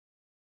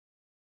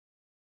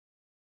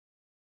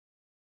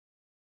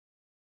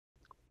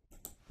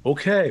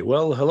Okay,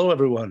 well, hello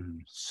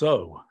everyone.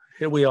 So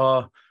here we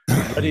are,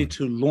 ready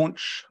to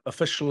launch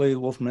officially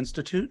Wolfram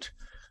Institute.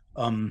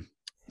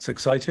 It's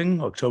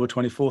exciting. October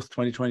 24th,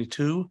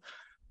 2022.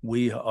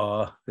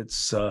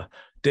 It's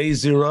day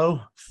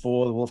zero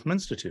for the Wolfram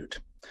Institute.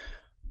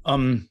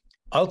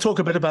 I'll talk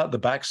a bit about the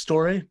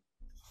backstory.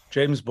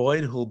 James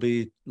Boyd, who'll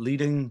be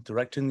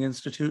directing the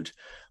Institute,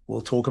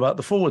 will talk about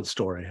the forward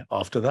story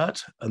after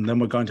that. And then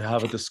we're going to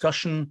have a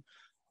discussion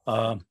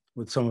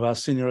with some of our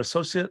senior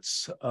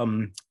associates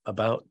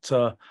about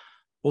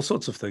all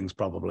sorts of things,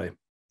 probably.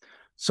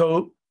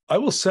 So I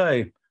will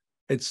say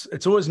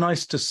it's always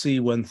nice to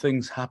see when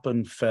things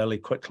happen fairly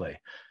quickly.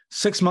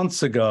 6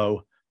 months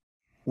ago,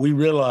 we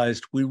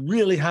realized we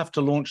really have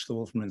to launch the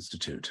Wolfram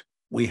Institute.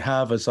 We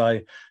have, as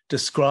I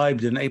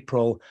described in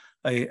April,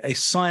 a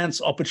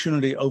science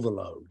opportunity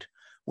overload.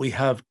 We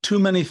have too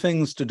many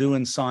things to do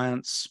in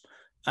science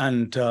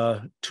and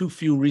too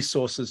few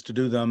resources to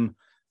do them.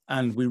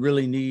 And we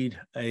really need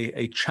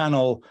a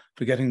channel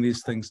for getting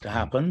these things to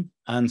happen.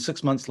 And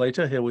 6 months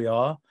later, here we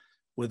are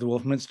with the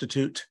Wolfram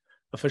Institute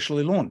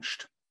officially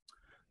launched.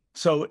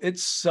 So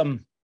it's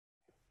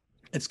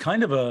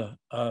kind of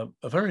a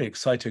very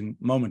exciting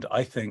moment,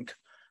 I think,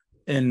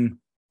 in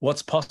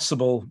what's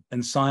possible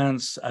in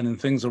science and in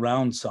things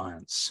around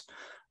science.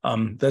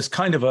 There's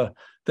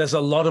a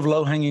lot of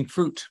low-hanging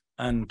fruit,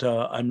 and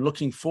I'm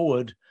looking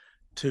forward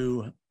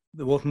to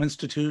the Wolfram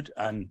Institute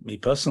and me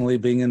personally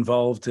being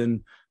involved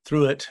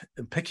through it,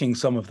 picking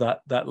some of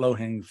that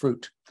low-hanging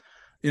fruit.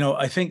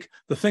 I think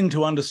the thing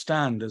to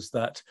understand is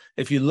that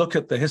if you look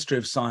at the history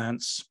of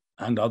science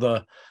and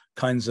other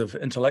kinds of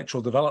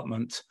intellectual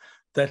development,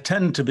 there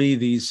tend to be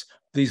these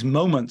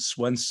moments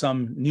when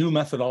some new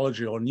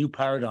methodology or new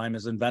paradigm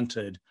is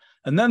invented.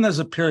 And then there's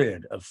a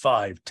period of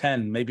 5,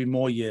 10, maybe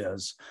more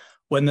years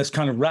when there's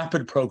kind of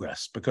rapid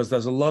progress because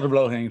there's a lot of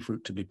low-hanging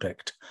fruit to be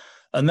picked.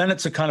 And then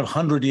it's a kind of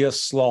 100-year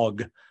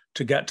slog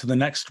to get to the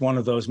next one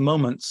of those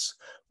moments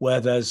where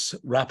there's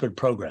rapid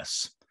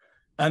progress.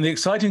 And the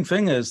exciting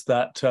thing is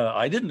that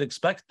I didn't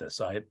expect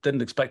this. I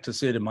didn't expect to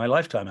see it in my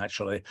lifetime,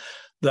 actually,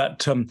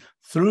 that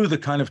through the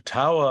kind of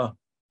tower,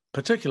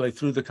 particularly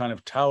through the kind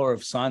of tower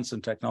of science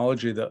and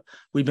technology that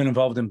we've been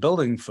involved in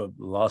building for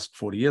the last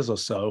 40 years or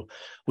so,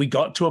 we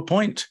got to a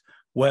point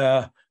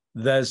where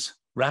there's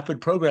rapid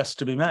progress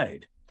to be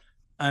made.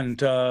 And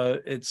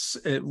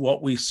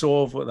what we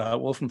saw with our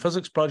Wolfram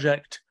Physics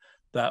project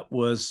that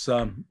was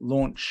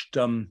launched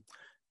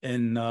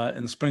in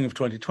the spring of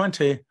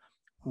 2020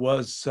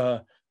 was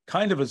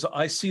kind of, as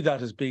I see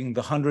that as being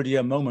the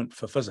 100-year moment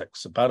for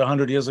physics. About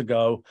 100 years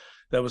ago,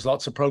 there was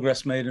lots of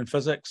progress made in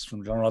physics,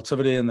 from general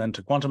relativity and then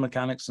to quantum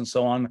mechanics and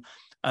so on.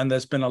 And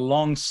there's been a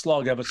long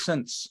slog ever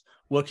since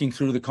working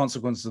through the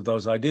consequences of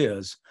those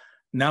ideas.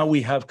 Now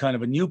we have kind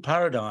of a new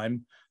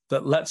paradigm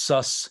that lets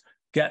us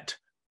get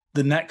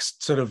the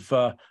next sort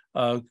of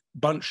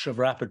bunch of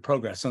rapid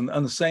progress. And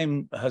the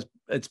same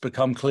it's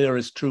become clear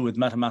is true with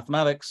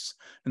metamathematics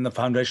and the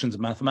foundations of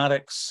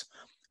mathematics.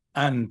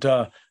 And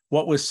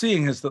what we're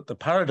seeing is that the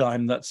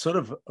paradigm that sort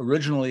of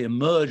originally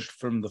emerged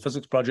from the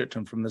physics project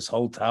and from this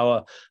whole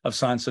tower of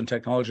science and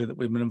technology that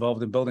we've been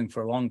involved in building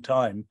for a long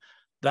time,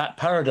 that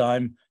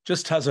paradigm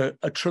just has a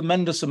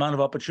tremendous amount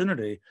of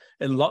opportunity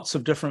in lots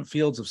of different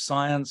fields of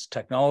science,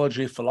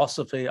 technology,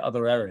 philosophy,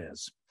 other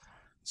areas.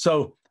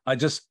 So I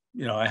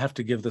have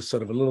to give this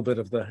sort of a little bit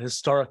of the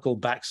historical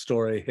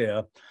backstory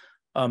here.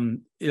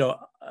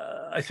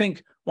 I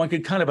think one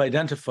could kind of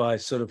identify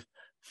sort of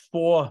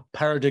 4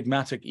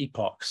 paradigmatic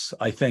epochs,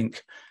 I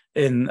think,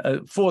 in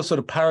 4 sort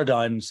of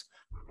paradigms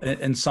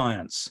in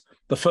science.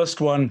 The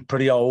first one,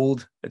 pretty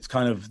old, it's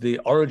kind of the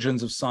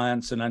origins of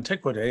science in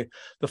antiquity.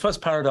 The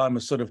first paradigm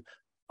was sort of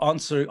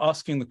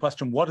asking the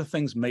question, what are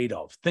things made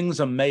of? Things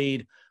are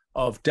made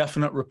of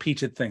definite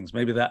repeated things.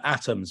 Maybe they're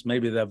atoms,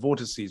 maybe they're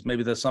vortices,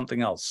 maybe they're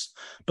something else.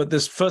 But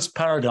this first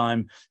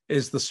paradigm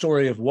is the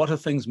story of what are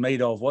things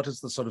made of? What is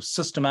the sort of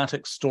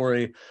systematic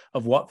story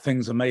of what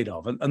things are made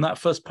of? And that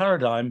first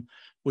paradigm,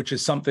 which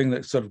is something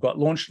that sort of got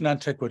launched in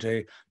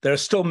antiquity, there are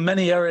still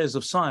many areas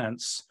of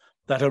science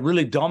that are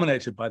really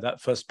dominated by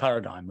that first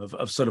paradigm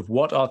of sort of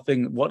what are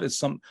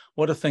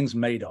things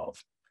made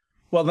of?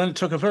 Well, then it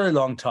took a very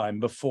long time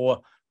before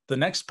the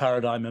next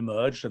paradigm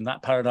emerged, and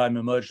that paradigm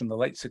emerged in the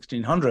late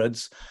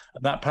 1600s.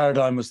 And that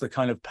paradigm was the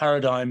kind of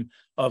paradigm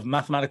of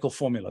mathematical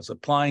formulas,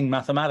 applying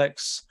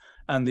mathematics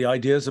and the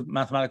ideas of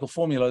mathematical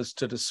formulas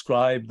to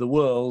describe the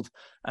world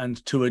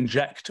and to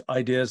inject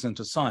ideas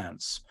into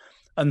science.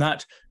 And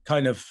that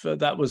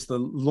was the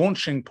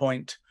launching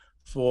point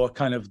for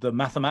kind of the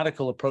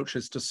mathematical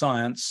approaches to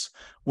science,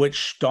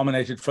 which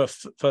dominated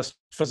first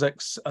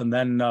physics and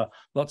then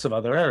lots of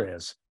other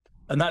areas.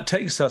 And that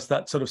takes us,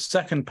 that sort of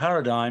second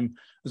paradigm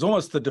is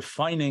almost the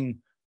defining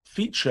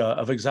feature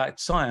of exact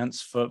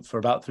science for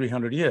about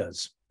 300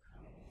 years.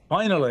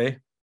 Finally,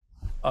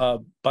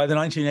 by the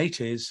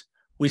 1980s,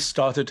 we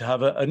started to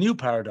have a new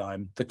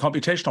paradigm, the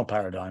computational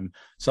paradigm,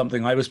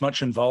 something I was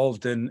much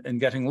involved in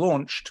getting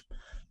launched.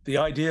 the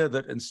idea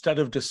that instead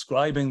of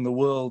describing the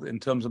world in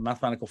terms of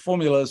mathematical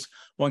formulas,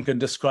 one can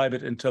describe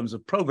it in terms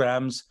of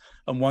programs,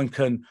 and one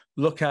can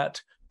look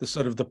at the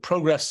sort of the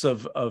progress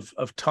of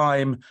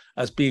time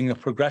as being a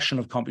progression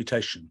of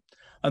computation.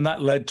 And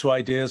that led to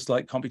ideas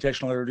like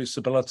computational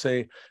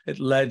irreducibility. It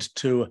led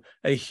to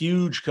a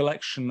huge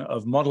collection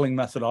of modeling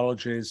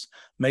methodologies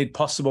made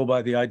possible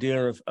by the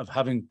idea of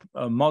having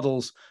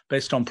models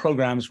based on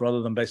programs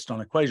rather than based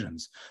on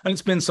equations. And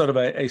it's been sort of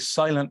a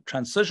silent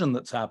transition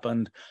that's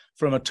happened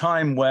from a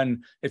time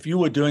when, if you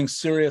were doing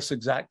serious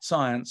exact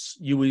science,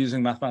 you were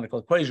using mathematical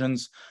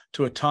equations,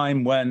 to a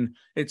time when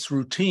it's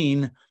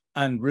routine,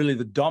 and really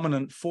the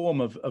dominant form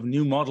of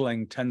new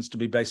modeling tends to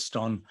be based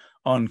on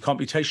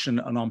computation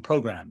and on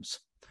programs.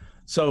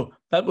 So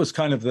that was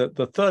kind of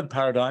the third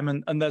paradigm,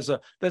 and there's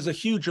a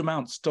huge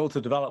amount still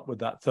to develop with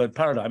that third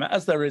paradigm,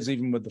 as there is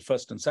even with the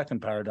first and second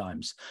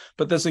paradigms.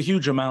 But there's a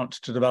huge amount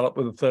to develop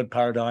with the third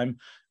paradigm.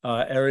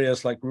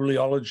 Areas like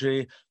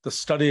ruleology, the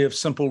study of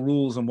simple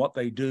rules and what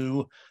they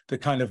do, the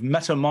kind of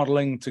meta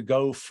modeling to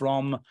go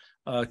from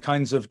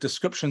kinds of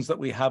descriptions that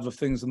we have of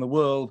things in the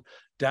world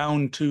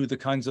down to the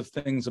kinds of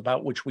things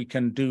about which we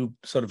can do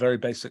sort of very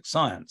basic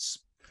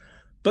science.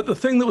 But the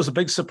thing that was a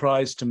big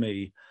surprise to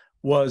me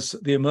was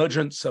the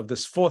emergence of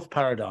this fourth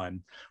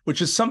paradigm,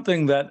 which is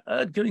something that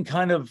had been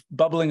kind of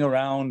bubbling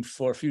around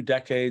for a few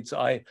decades.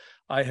 I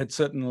had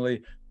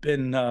certainly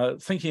been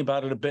thinking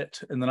about it a bit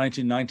in the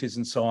 1990s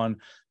and so on.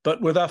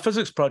 But with our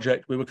physics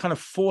project, we were kind of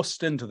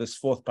forced into this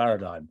fourth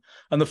paradigm.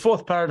 And the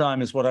fourth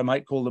paradigm is what I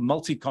might call the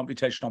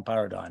multi-computational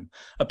paradigm,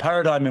 a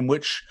paradigm in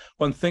which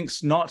one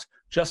thinks not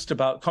just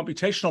about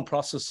computational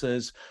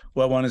processes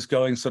where one is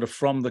going sort of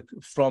from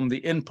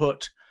the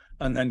input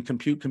and then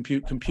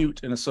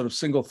compute in a sort of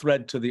single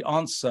thread to the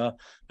answer,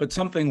 but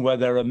something where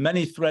there are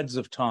many threads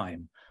of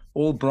time,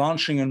 all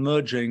branching and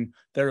merging.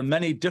 There are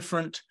many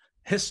different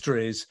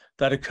histories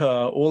that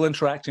occur, all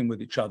interacting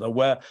with each other,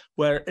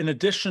 where in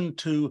addition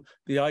to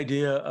the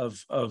idea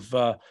of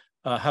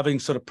having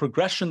sort of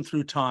progression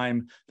through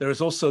time, there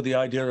is also the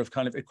idea of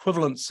kind of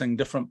equivalencing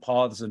different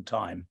paths in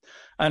time.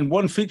 And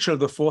one feature of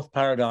the fourth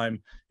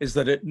paradigm is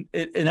that it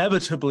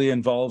inevitably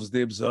involves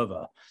the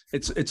observer.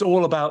 It's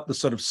all about the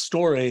sort of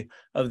story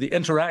of the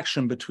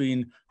interaction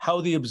between how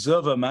the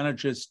observer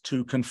manages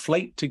to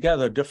conflate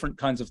together different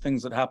kinds of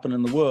things that happen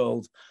in the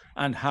world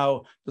and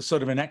how the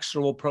sort of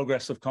inexorable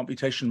progress of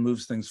computation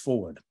moves things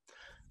forward.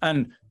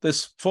 And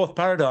this fourth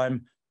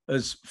paradigm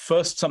is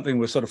first something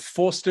we're sort of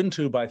forced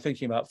into by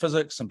thinking about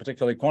physics and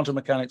particularly quantum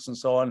mechanics and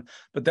so on.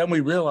 But then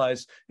we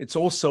realize it's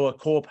also a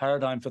core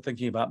paradigm for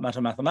thinking about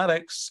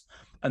metamathematics.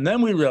 And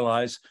then we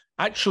realize,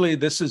 actually,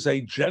 this is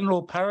a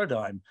general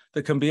paradigm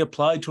that can be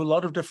applied to a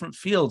lot of different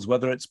fields,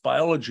 whether it's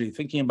biology,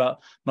 thinking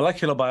about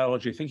molecular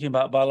biology, thinking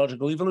about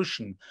biological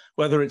evolution,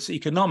 whether it's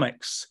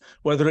economics,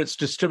 whether it's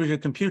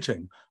distributed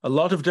computing. A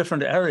lot of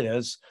different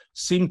areas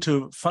seem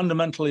to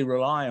fundamentally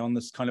rely on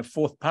this kind of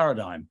fourth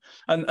paradigm.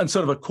 And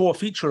sort of a core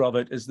feature of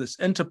it is this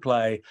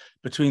interplay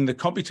between the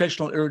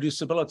computational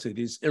irreducibility,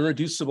 these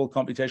irreducible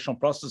computational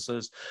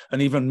processes,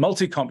 and even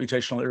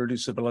multi-computational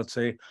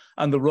irreducibility,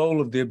 and the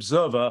role of the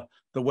observer,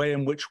 the way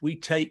in which we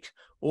take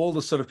all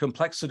the sort of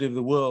complexity of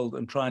the world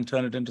and try and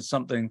turn it into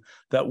something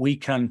that we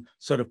can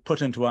sort of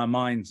put into our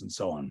minds and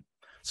so on.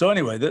 So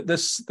anyway,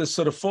 this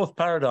sort of fourth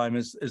paradigm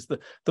is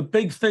the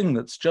big thing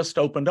that's just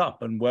opened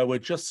up, and where we're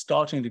just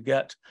starting to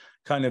get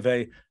kind of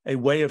a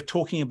way of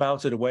talking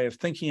about it, a way of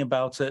thinking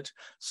about it,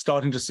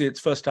 starting to see its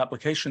first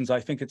applications.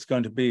 I think it's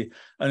going to be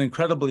an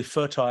incredibly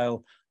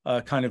fertile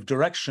kind of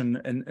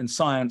direction in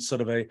science,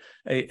 sort of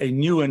a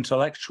new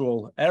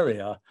intellectual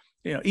area.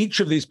 You know, each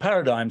of these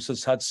paradigms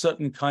has had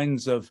certain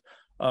kinds of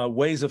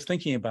ways of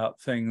thinking about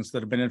things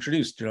that have been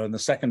introduced. You know, in the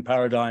second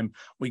paradigm,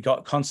 we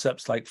got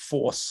concepts like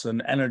force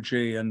and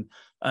energy and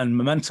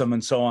momentum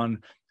and so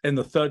on. In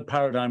the third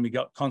paradigm, we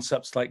got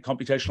concepts like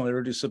computational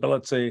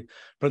irreducibility,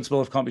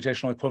 principle of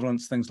computational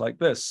equivalence, things like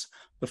this.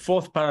 The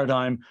fourth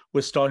paradigm,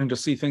 we're starting to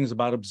see things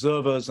about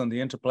observers and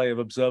the interplay of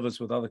observers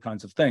with other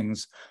kinds of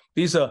things.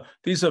 These are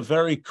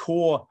very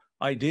core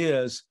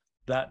ideas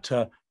that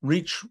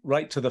reach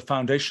right to the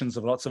foundations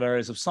of lots of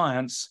areas of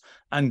science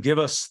and give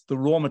us the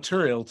raw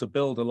material to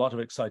build a lot of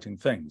exciting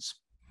things.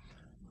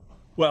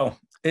 Well,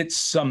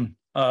 it's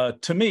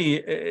to me,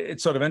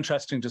 it's sort of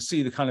interesting to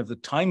see the kind of the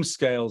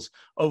timescales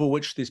over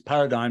which these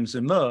paradigms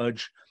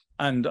emerge,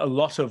 and a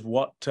lot of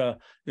what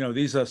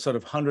these are sort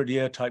of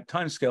 100-year type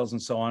timescales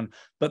and so on.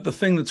 But the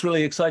thing that's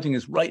really exciting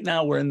is right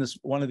now we're in this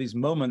one of these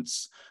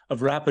moments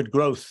of rapid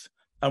growth,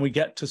 and we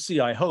get to see,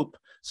 I hope,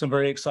 some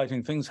very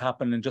exciting things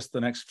happen in just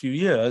the next few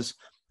years.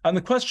 And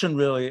the question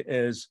really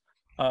is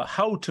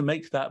how to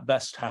make that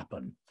best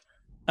happen.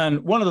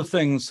 And one of the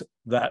things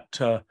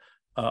that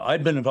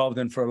I've been involved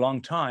in for a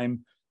long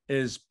time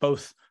is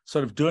both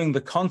sort of doing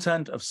the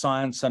content of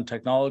science and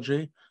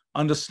technology,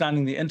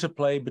 understanding the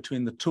interplay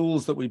between the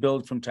tools that we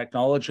build from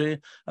technology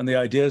and the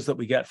ideas that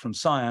we get from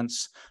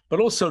science,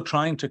 but also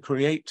trying to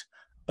create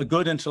a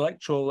good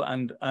intellectual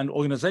and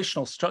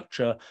organizational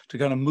structure to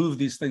kind of move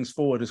these things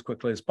forward as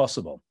quickly as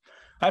possible.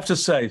 I have to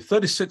say,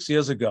 36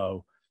 years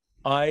ago,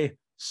 I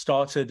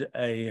started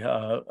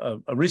a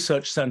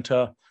research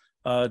center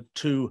in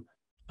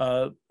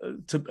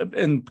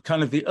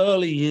kind of the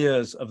early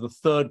years of the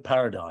third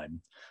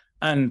paradigm.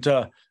 And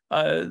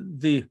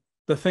the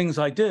things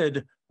I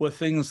did were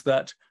things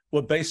that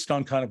were based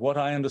on kind of what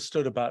I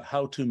understood about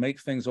how to make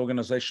things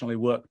organizationally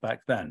work back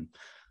then.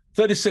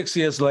 36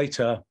 years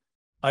later,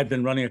 I've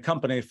been running a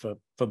company for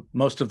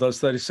most of those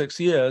 36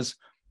 years.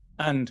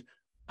 And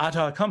at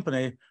our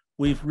company,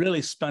 we've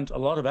really spent a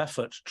lot of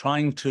effort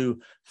trying to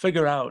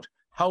figure out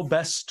how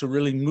best to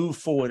really move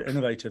forward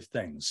innovative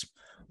things.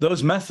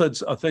 Those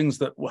methods are things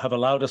that have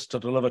allowed us to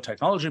deliver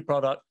technology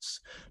products,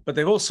 but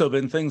they've also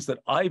been things that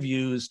I've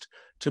used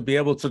to be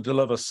able to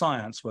deliver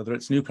science, whether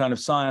it's new kind of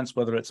science,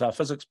 whether it's our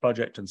physics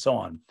project, and so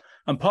on.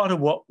 And part of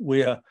what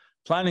we're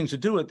planning to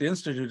do at the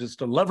Institute is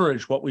to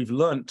leverage what we've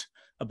learned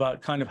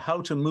about kind of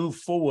how to move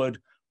forward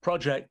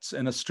projects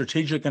in a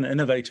strategic and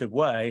innovative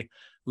way,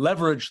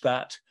 leverage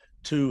that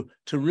to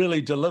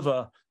really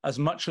deliver as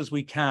much as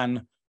we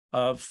can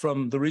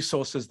from the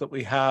resources that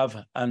we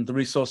have and the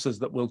resources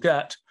that we'll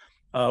get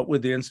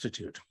with the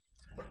Institute.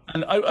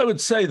 And I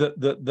would say that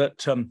the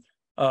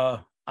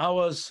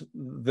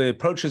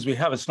approaches we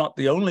have, it's not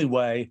the only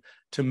way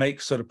to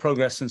make sort of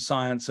progress in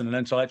science and in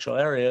intellectual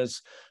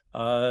areas.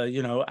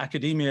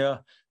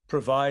 Academia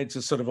provides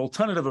a sort of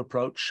alternative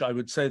approach. I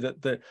would say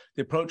that the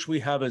approach we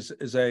have is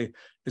a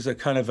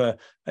kind of a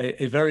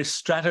very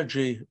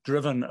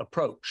strategy-driven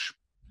approach.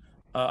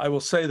 I will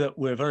say that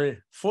we're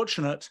very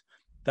fortunate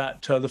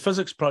that the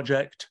physics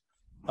project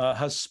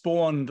has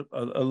spawned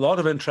a lot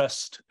of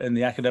interest in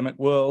the academic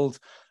world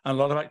and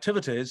a lot of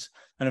activities.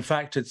 And in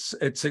fact,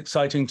 it's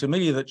exciting to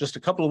me that just a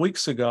couple of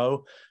weeks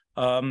ago,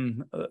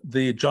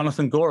 the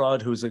Jonathan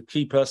Gorard, who's a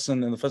key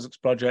person in the physics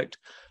project,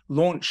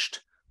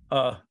 launched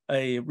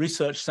a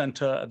research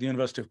center at the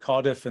University of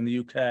Cardiff in the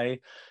UK,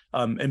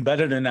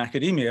 embedded in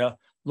academia,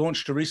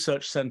 launched a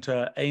research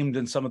center aimed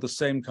in some of the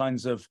same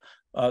kinds of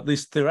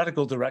these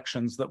theoretical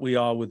directions that we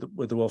are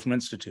with the Wolfram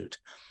Institute.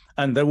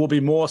 And there will be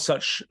more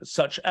such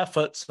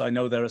efforts. I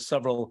know there are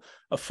several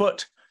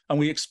afoot, and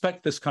we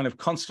expect this kind of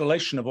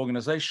constellation of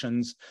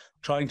organizations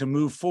trying to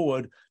move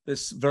forward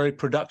this very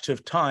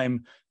productive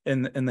time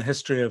in the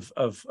history of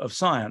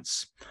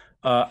science.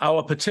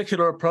 Our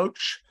particular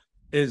approach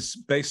is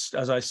based,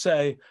 as I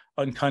say,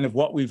 on kind of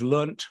what we've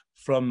learned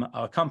from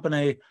our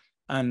company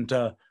and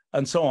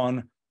so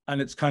on. And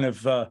it's kind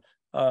of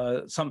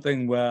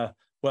something where,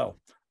 well,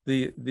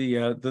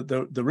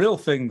 the real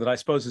thing that I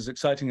suppose is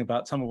exciting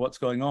about some of what's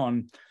going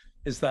on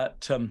is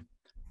that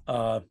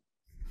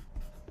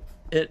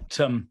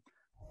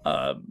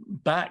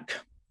back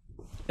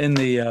in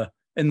the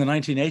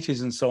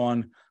 1980s and so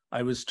on,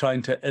 I was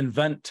trying to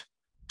invent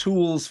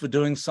tools for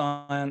doing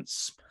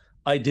science,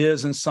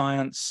 ideas in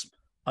science,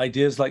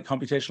 ideas like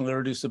computational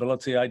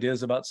irreducibility,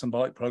 ideas about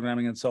symbolic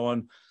programming and so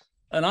on.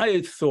 And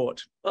I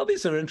thought, well,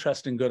 these are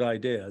interesting, good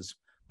ideas,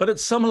 but at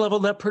some level,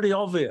 they're pretty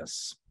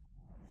obvious.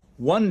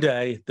 One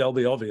day, they'll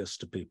be obvious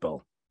to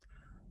people.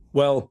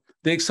 Well,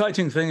 the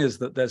exciting thing is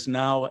that there's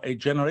now a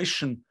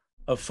generation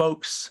of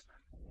folks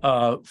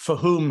for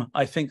whom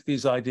I think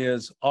these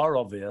ideas are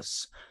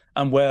obvious,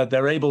 and where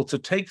they're able to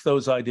take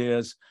those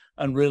ideas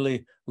and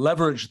really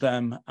leverage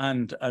them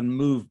and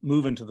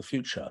move into the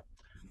future.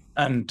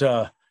 And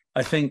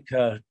I think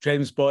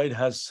James Boyd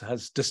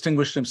has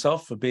distinguished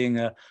himself for being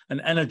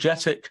an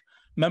energetic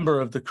member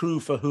of the crew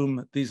for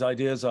whom these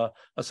ideas are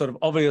sort of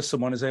obvious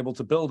and one is able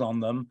to build on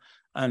them.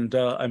 And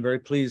I'm very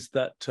pleased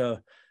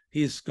that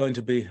he's going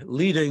to be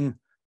leading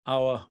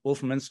our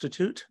Wolfram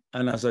Institute.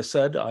 And as I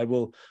said, I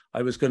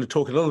was going to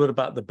talk a little bit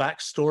about the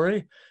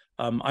backstory.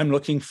 I'm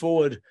looking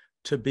forward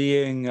to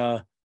being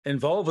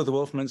involved with the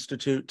Wolfram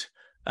Institute.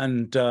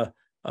 And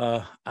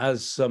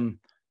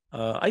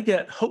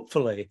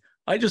hopefully,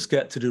 I just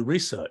get to do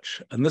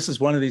research. And this is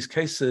one of these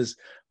cases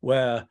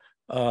where,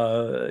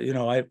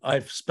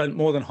 I've spent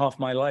more than half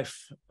my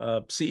life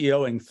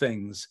CEOing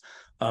things.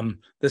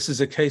 This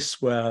is a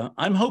case where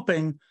I'm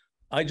hoping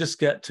I just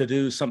get to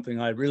do something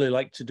I really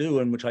like to do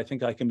and which I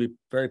think I can be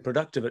very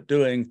productive at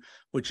doing,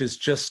 which is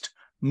just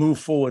move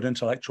forward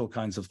intellectual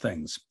kinds of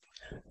things.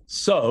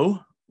 So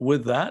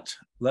with that,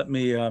 let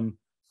me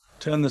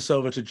turn this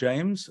over to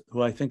James,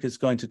 who I think is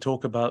going to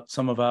talk about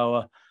some of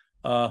our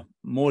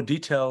more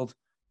detailed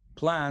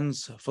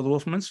plans for the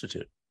Wolfram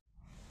Institute.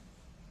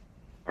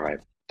 All right.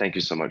 Thank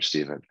you so much,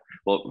 Stephen.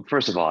 Well,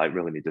 first of all, I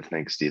really need to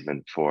thank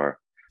Stephen for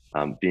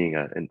being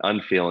an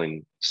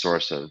unfailing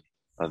source of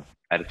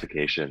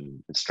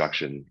edification,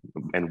 instruction,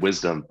 and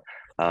wisdom,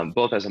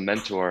 both as a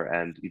mentor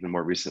and even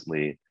more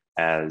recently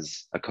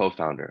as a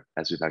co-founder,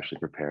 as we've actually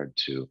prepared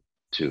to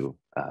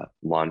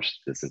launch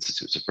this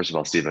institute. So first of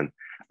all, Stephen,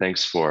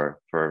 thanks for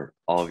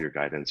all of your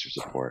guidance, your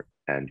support,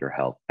 and your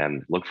help,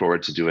 and look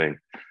forward to doing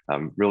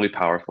really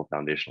powerful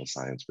foundational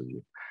science with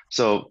you.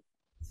 So,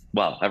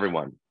 well,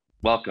 everyone,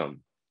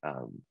 welcome.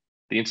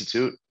 The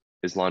Institute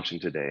is launching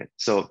today.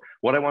 So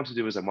what I want to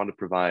do is I want to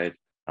provide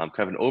kind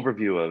of an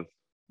overview of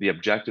the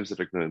objectives that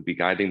are going to be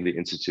guiding the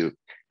Institute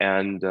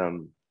and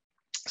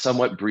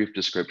somewhat brief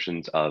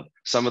descriptions of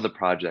some of the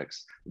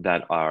projects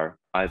that are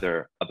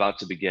either about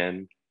to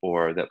begin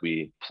or that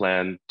we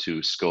plan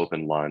to scope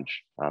and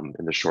launch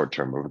in the short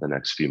term over the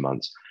next few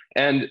months.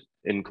 And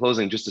in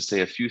closing, just to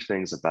say a few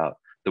things about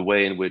the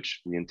way in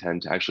which we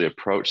intend to actually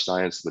approach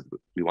science, that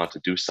we want to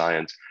do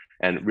science,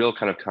 and real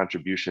kind of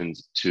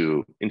contributions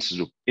to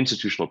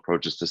institutional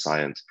approaches to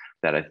science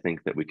that I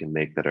think that we can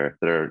make that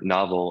are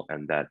novel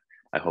and that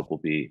I hope will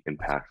be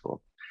impactful.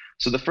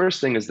 So the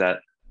first thing is that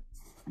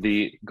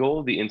the goal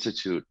of the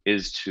Institute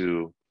is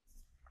to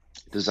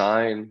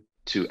design,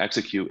 to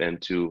execute,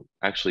 and to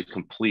actually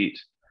complete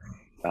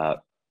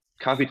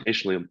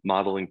computationally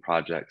modeling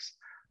projects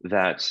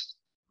that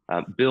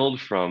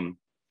build from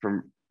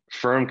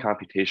firm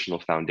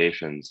computational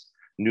foundations,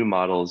 new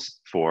models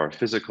for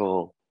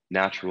physical,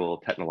 natural,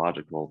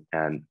 technological,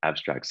 and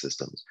abstract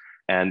systems.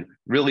 And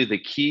really the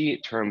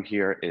key term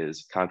here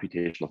is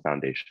computational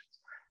foundations.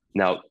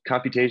 Now,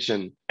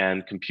 computation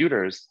and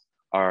computers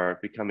are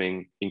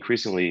becoming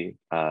increasingly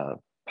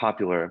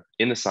popular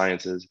in the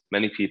sciences.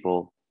 Many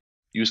people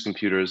use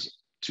computers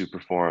to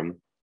perform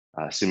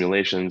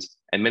simulations,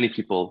 and many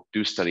people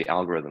do study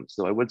algorithms.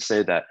 So I would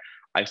say that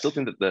I still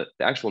think that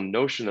the actual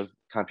notion of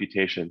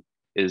computation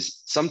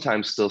is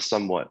sometimes still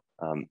somewhat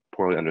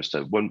poorly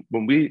understood. When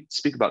we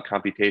speak about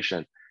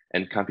computation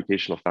and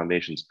computational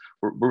foundations,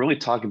 we're really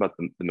talking about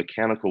the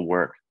mechanical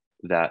work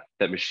that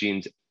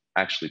machines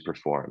actually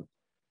perform.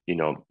 You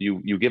know,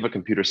 you give a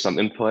computer some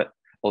input,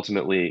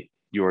 ultimately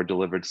you are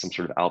delivered some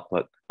sort of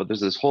output, but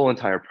there's this whole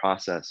entire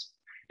process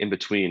in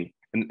between.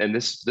 And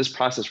this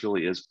process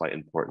really is quite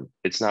important.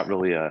 It's not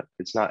really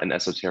it's not an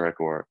esoteric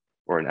or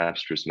an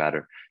abstruse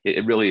matter.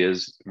 It really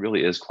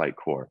is quite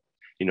core.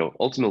 You know,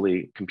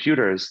 ultimately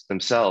computers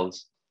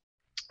themselves,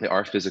 they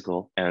are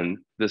physical, and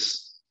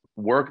this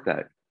work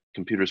that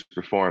computers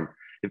perform,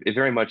 it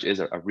very much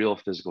is a real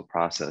physical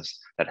process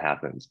that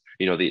happens.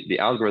 You know, the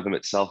algorithm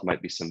itself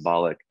might be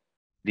symbolic,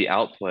 the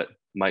output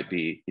might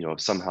be, you know,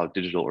 somehow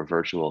digital or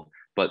virtual,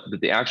 but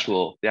the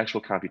actual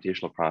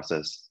computational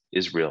process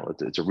is real.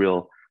 It's a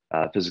real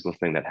physical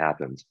thing that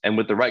happens. And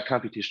with the right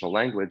computational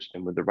language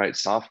and with the right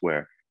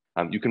software,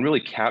 you can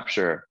really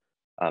capture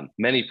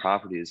many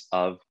properties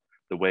of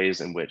the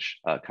ways in which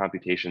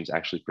computations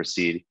actually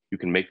proceed. You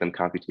can make them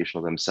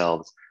computational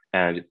themselves,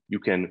 and you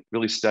can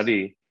really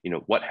study, you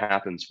know, what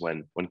happens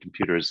when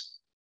computers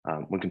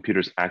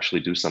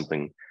actually do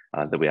something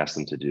that we ask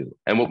them to do.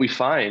 And what we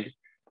find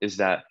is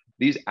that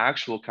these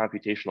actual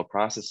computational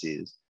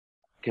processes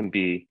can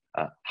be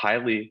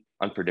highly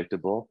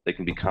unpredictable. They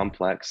can be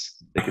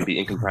complex. They can be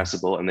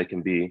incompressible, and they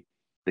can be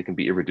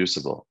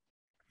irreducible.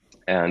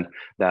 And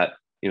that,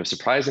 you know,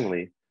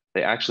 surprisingly,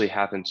 they actually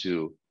happen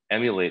to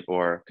emulate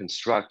or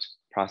construct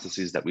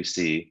processes that we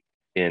see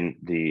in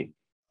the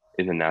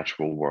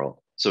natural world.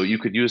 So you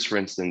could use, for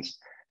instance,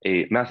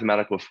 a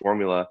mathematical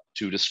formula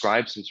to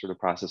describe some sort of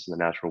process in the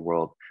natural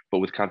world, but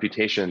with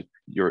computation,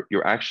 you're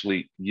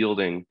actually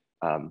yielding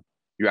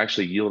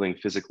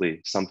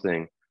physically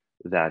something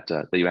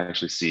that you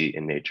actually see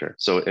in nature.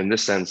 So in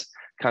this sense,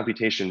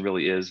 computation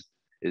really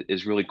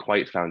is really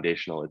quite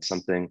foundational. It's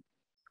something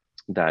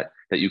that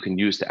you can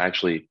use to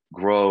actually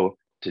grow,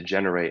 to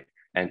generate,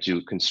 and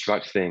to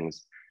construct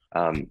things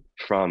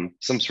from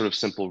some sort of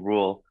simple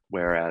rule,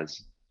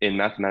 whereas in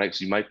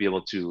mathematics, you might be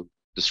able to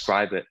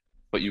describe it,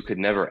 but you could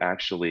never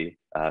actually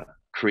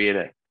create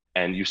it.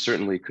 And you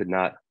certainly could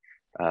not,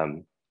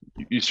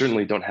 you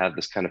certainly don't have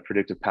this kind of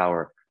predictive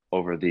power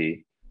over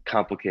the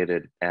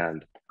complicated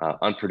and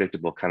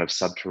unpredictable kind of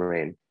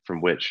subterranean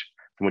from which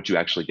you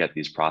actually get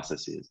these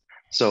processes.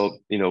 So,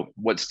 you know,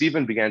 what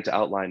Stephen began to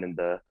outline in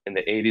the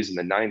 80s and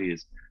the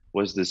 90s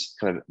was this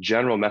kind of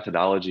general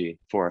methodology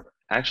for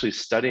actually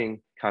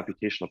studying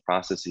computational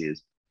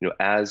processes, you know,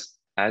 as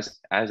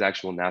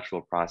actual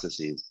natural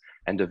processes,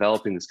 and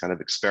developing this kind of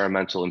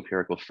experimental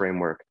empirical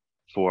framework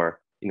for,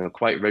 you know,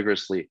 quite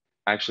rigorously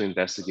actually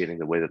investigating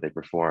the way that they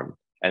perform.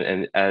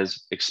 And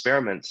as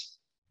experiments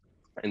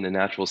in the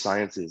natural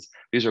sciences,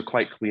 these are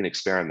quite clean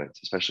experiments,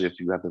 especially if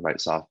you have the right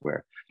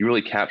software. You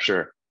really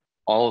capture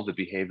all of the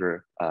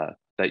behavior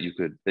that you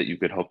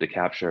could hope to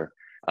capture.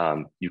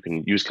 You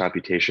can use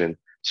computation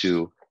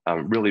to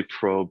really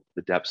probe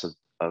the depths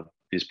of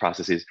these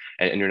processes,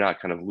 and you're not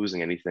kind of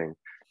losing anything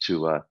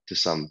to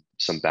some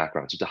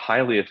background. So it's a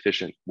highly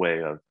efficient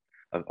way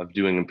of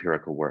doing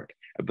empirical work.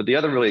 But the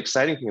other really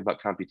exciting thing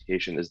about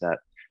computation is that,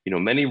 you know,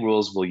 many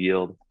rules will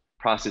yield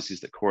processes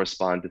that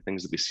correspond to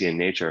things that we see in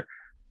nature.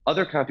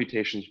 Other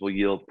computations will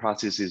yield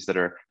processes that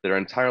are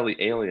entirely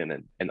alien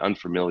and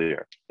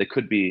unfamiliar. They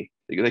could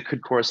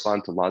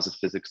correspond to laws of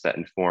physics that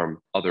inform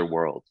other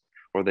worlds,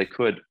 or they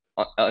could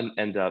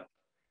end up,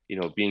 you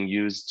know, being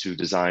used to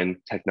design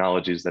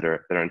technologies that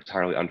are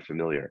entirely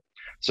unfamiliar.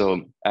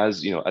 So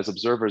as, you know, as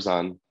observers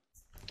on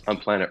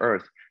planet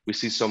Earth, we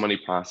see so many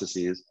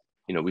processes,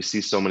 you know, we see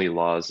so many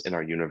laws in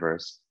our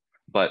universe,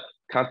 but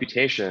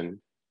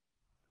computation,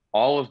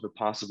 all of the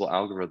possible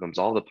algorithms,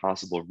 all the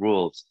possible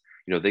rules,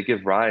 you know, they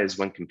give rise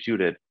when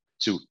computed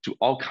to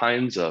all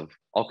kinds of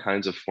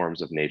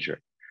forms of nature.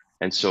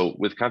 And so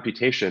with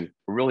computation,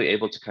 we're really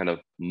able to kind of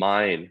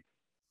mine,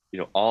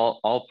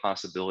 all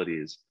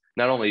possibilities,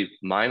 not only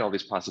mine all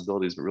these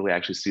possibilities, but really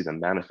actually see them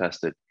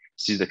manifested,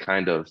 see the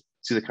kind of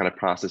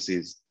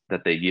processes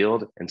that they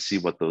yield, and see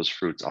what those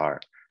fruits are.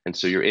 And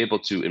so you're able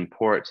to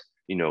import,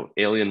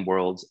 alien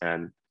worlds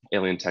and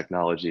alien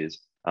technologies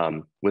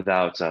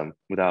without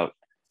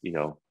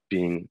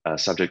being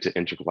subject to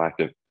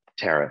intergalactic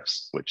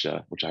tariffs, which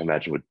I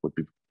imagine would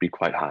be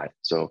quite high.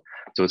 So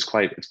it's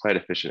quite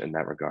efficient in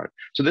that regard.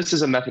 So this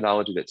is a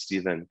methodology that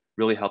Stephen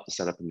really helped to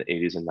set up in the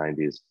 80s and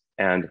 90s.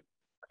 And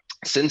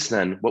since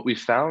then, what we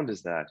found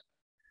is that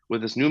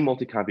with this new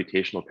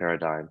multi-computational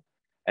paradigm,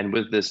 and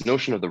with this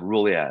notion of the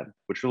Ruliad,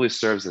 which really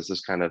serves as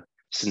this kind of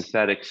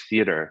synthetic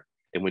theater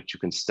in which you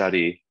can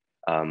study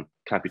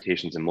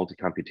computations and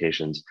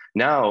multi-computations.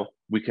 Now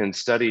we can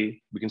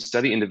study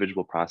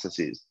individual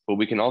processes, but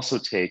we can also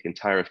take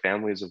entire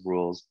families of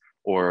rules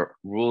or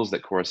rules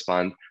that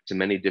correspond to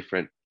many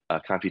different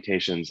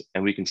computations,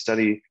 and we can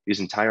study these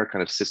entire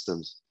kind of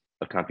systems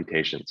of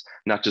computations,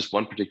 not just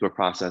one particular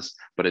process,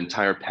 but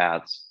entire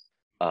paths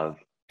of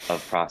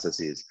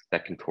processes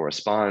that can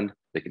correspond,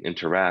 they can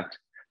interact,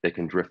 they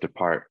can drift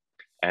apart.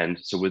 And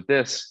so with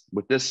this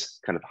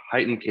kind of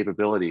heightened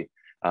capability,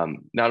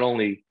 not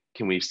only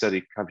can we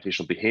study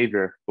computational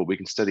behavior, but we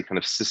can study kind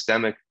of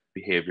systemic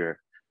behavior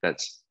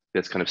that's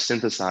kind of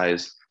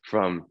synthesized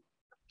from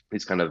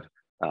these kind of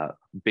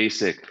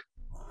basic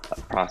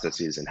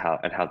processes and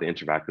how they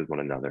interact with one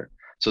another.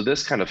 So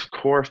this kind of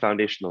core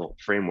foundational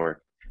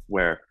framework,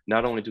 where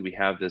not only do we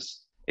have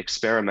this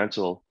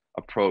experimental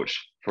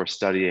approach for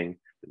studying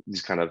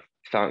this kind of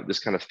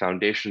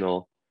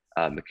foundational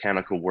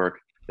mechanical work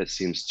that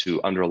seems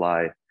to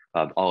underlie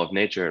all of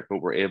nature,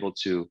 but we're able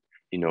to,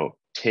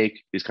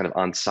 take these kind of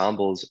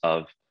ensembles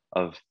of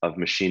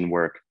machine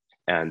work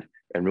and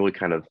really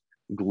kind of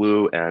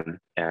glue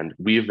and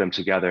weave them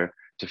together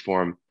to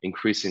form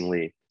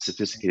increasingly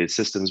sophisticated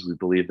systems. We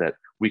believe that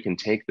we can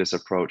take this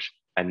approach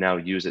and now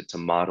use it to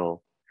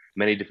model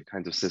many different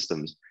kinds of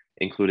systems,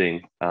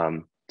 including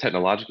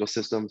technological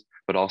systems,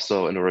 but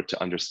also in order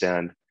to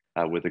understand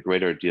with a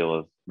greater deal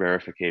of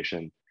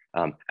verification,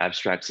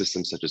 abstract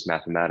systems such as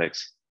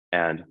mathematics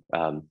and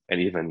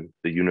even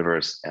the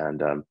universe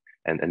and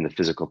the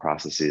physical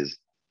processes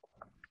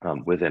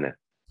within it.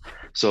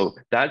 So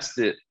that's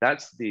the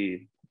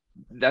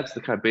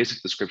kind of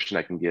basic description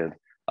I can give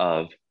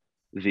of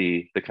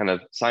the kind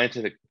of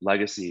scientific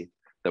legacy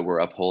that we're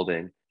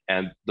upholding,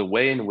 and the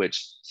way in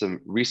which some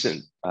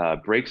recent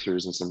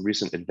breakthroughs and some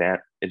recent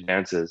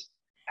advances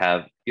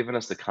have given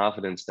us the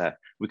confidence that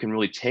we can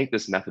really take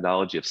this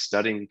methodology of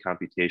studying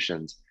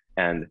computations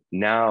and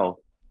now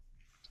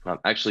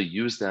actually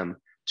use them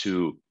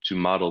to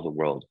model the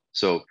world.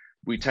 So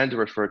we tend to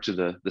refer to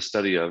the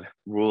study of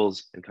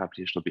rules and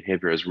computational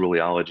behavior as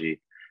ruleology,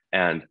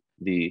 and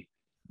the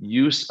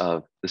use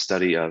of the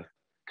study of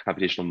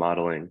computational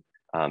modeling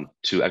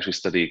to actually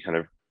study kind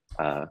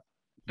of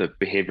the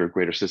behavior of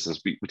greater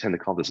systems, we tend to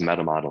call this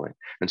meta modeling.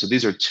 And so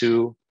these are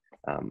two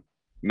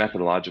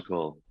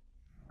methodological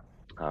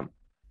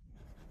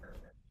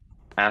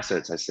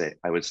assets,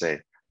 I would say,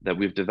 that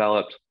we've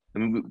developed. I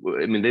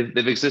mean,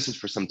 they've existed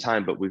for some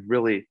time, but we've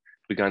really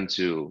begun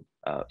to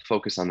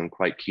focus on them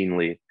quite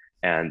keenly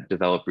and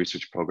develop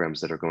research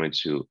programs that are going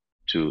to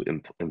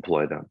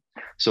employ them.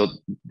 So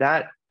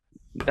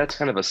that's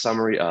kind of a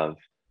summary of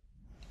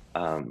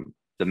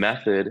the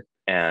method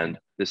and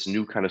this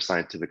new kind of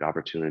scientific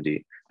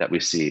opportunity that we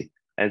see.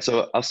 And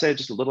so I'll say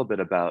just a little bit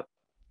about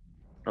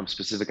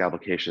specific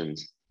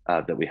applications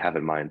that we have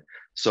in mind.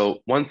 So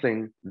one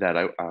thing that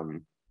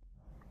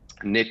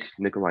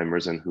Nikolai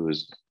Mirzin, who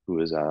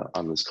is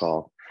on this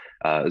call,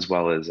 as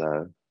well as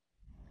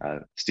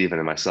Stephen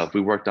and myself,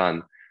 we worked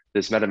on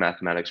this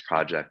metamathematics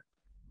project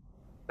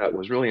that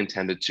was really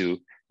intended to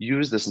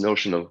use this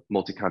notion of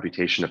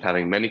multi-computation, of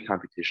having many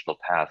computational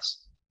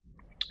paths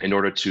in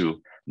order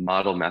to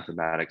model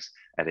mathematics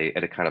at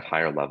a kind of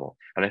higher level.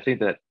 And I think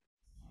that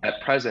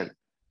at present,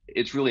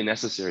 it's really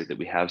necessary that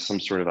we have some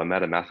sort of a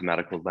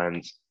meta-mathematical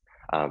lens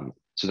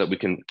so that we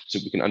can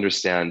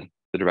understand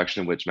the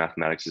direction in which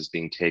mathematics is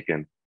being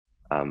taken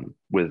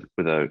with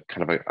a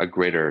kind of a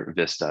greater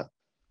vista,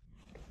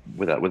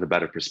 with a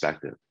better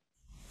perspective.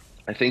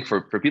 I think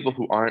for people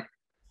who aren't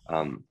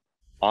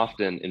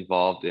often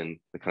involved in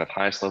the kind of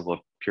highest level of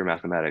pure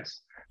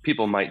mathematics,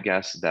 people might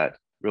guess that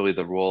really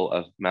the role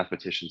of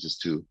mathematicians is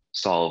to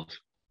solve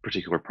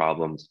particular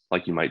problems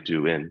like you might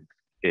do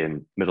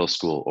in middle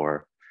school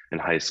or in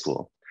high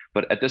school.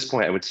 But at this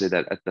point, I would say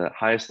that at the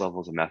highest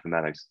levels of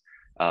mathematics,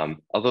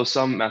 although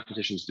some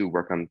mathematicians do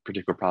work on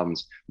particular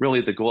problems,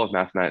 really the goal of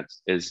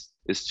mathematics is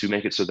to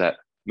make it so that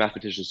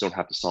mathematicians don't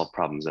have to solve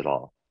problems at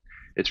all.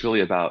 It's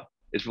really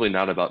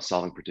not about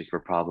solving particular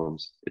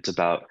problems. It's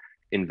about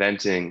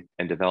inventing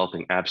and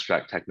developing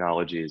abstract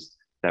technologies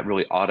that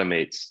really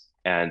automates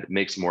and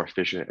makes more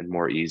efficient and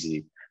more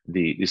easy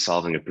the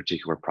solving of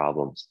particular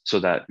problems, so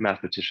that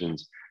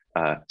mathematicians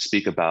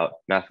speak about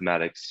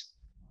mathematics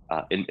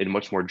in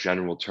much more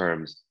general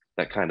terms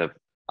that kind of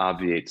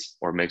obviates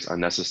or makes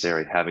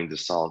unnecessary having to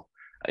solve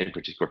in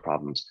particular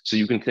problems. So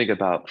you can think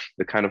about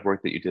the kind of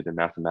work that you did in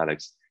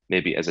mathematics,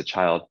 maybe as a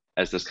child,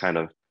 as this kind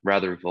of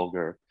rather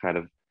vulgar kind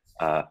of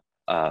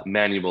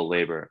manual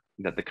labor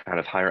that the kind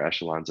of higher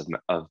echelons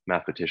of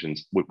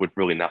mathematicians would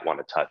really not want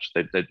to touch.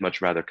 They'd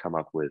much rather come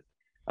up with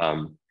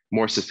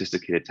more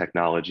sophisticated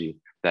technology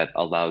that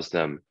allows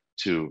them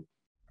to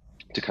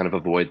kind of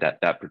avoid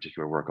that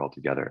particular work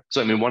altogether.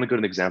 So I mean, one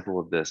good example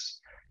of this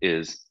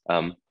is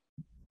the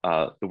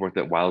work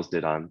that Wiles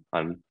did on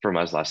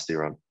Fermat's last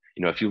theorem.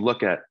 You know, if you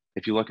look at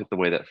the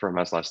way that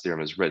Fermat's last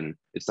theorem is written,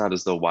 it's not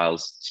as though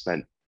Wiles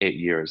spent 8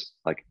 years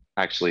like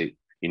actually,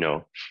 you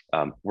know,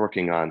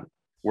 working on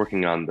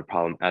the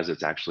problem as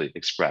it's actually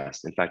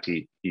expressed. In fact,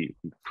 he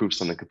proved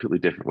something completely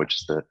different, which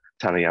is the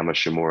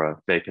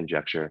Taniyama-Shimura-Fei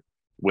conjecture,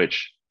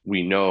 which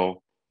we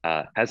know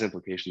has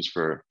implications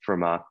for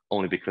Fermat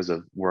only because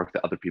of work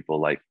that other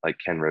people like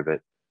Ken Rivett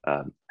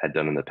had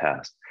done in the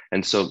past.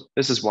 And so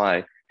this is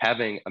why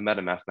having a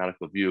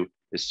meta-mathematical view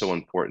is so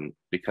important,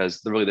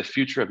 because really the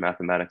future of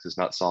mathematics is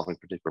not solving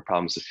particular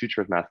problems. The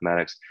future of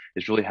mathematics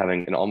is really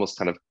having an almost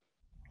kind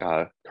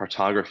of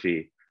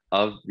cartography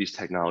of these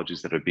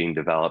technologies that are being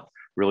developed,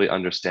 really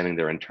understanding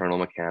their internal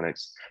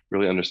mechanics,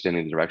 really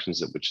understanding the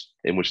directions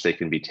in which they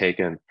can be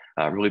taken,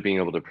 really being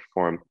able to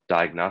perform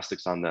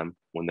diagnostics on them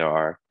when there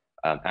are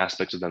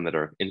aspects of them that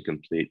are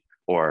incomplete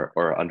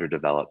or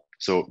underdeveloped.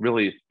 So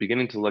really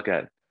beginning to look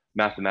at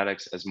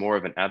mathematics as more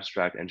of an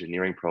abstract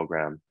engineering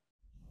program,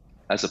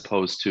 as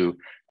opposed to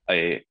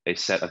a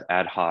set of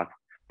ad hoc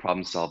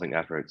problem solving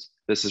efforts.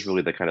 This is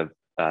really the kind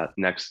of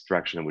next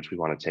direction in which we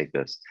want to take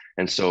this.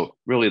 And so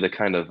really the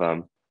kind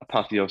of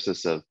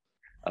apotheosis of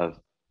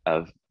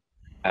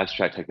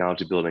abstract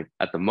technology building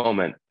at the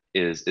moment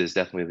is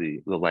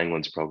definitely the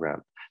Langlands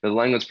program. Now, the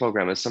Langlands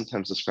program is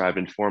sometimes described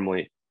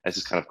informally as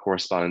this kind of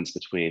correspondence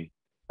between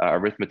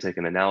arithmetic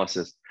and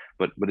analysis,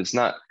 but it's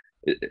not.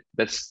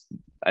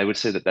 I would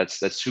say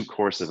that's too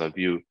coarse of a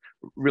view.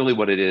 Really,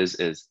 what it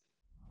is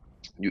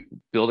you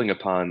building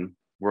upon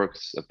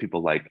works of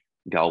people like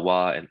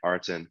Galois and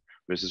Artin.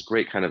 There's this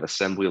great kind of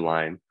assembly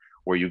line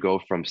where you go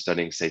from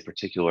studying, say,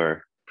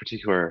 particular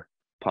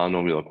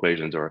polynomial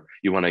equations, or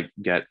you want to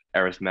get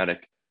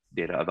arithmetic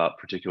data about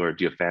particular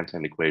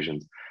Diophantine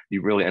equations.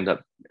 You really end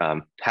up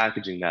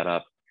packaging that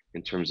up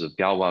in terms of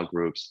Galois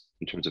groups,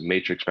 in terms of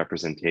matrix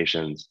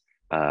representations,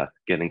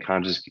 getting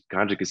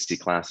conjugacy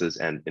classes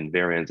and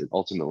invariants, and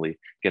ultimately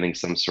getting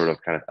some sort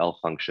of kind of L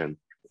function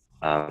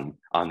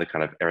on the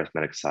kind of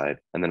arithmetic side.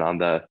 And then on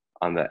the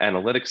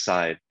analytic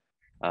side,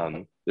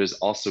 there's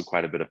also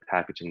quite a bit of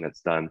packaging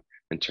that's done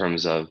in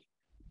terms of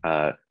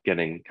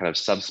getting kind of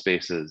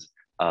subspaces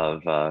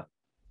of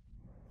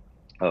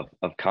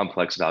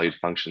complex valued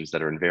functions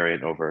that are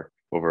invariant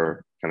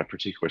over kind of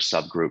particular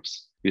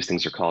subgroups. These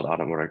things are called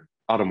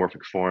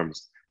automorphic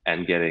forms,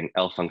 and getting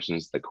L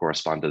functions that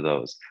correspond to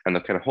those. And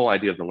the kind of whole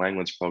idea of the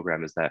Langlands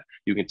program is that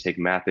you can take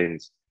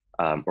mappings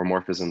or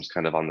morphisms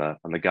kind of on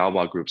the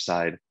Galois group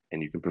side,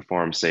 and you can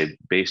perform, say,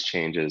 base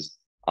changes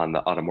on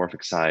the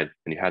automorphic side,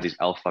 and you have these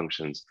L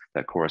functions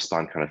that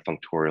correspond kind of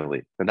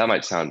functorially. And that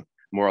might sound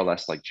more or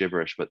less like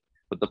gibberish, but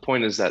the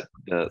point is that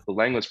the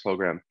Langlands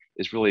program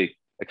is really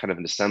a kind of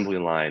an assembly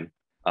line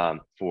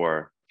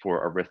for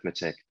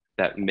arithmetic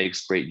that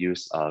makes great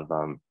use of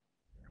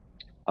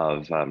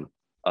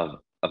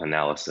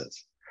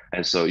analysis.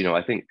 And so, you know,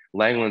 I think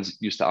Langlands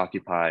used to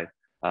occupy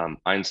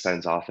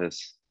Einstein's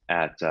office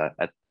at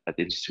the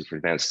Institute for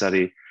Advanced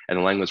Study, and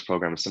the Langlands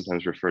program is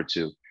sometimes referred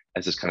to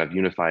as this kind of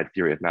unified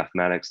theory of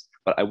mathematics.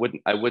 But I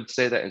would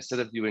say that instead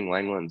of viewing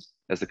Langlands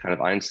as the kind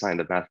of Einstein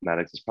of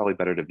mathematics, it's probably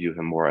better to view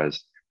him more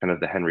as kind of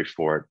the Henry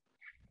Ford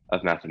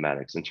of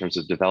mathematics, in terms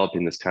of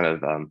developing this kind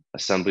of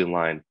assembly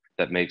line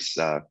that makes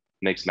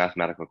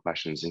mathematical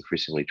questions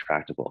increasingly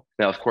tractable.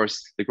 Now, of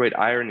course, the great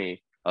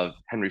irony of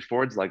Henry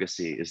Ford's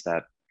legacy is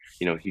that,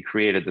 you know, he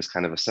created this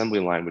kind of assembly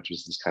line, which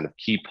was this kind of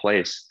key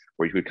place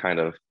where you could kind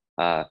of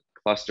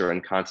cluster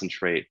and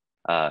concentrate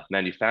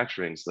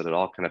manufacturing so that it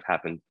all kind of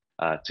happened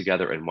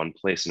together in one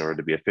place in order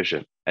to be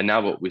efficient. And now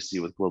what we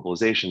see with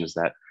globalization is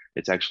that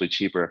it's actually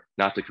cheaper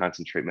not to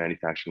concentrate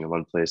manufacturing in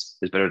one place.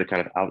 It's better to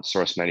kind of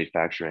outsource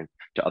manufacturing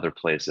to other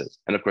places.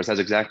 And of course, that's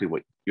exactly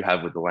what you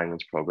have with the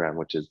Langlands program,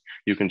 which is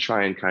you can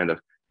try and kind of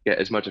get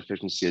as much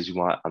efficiency as you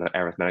want on the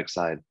arithmetic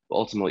side, but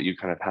ultimately you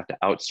kind of have to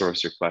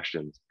outsource your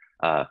questions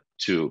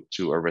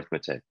to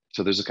arithmetic.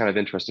 So there's a kind of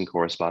interesting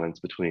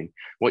correspondence between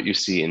what you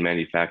see in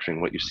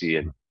manufacturing, what you see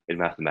in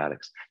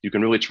mathematics. You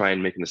can really try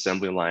and make an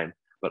assembly line,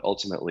 but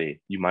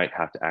ultimately you might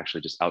have to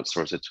actually just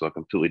outsource it to a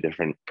completely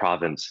different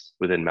province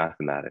within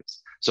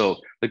mathematics. So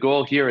the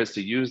goal here is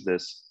to use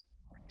this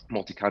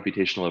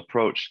multi-computational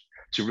approach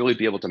to really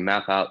be able to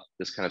map out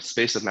this kind of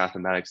space of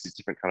mathematics, these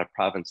different kind of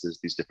provinces,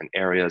 these different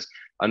areas,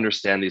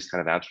 understand these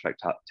kind of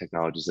abstract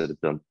technologies that have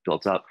been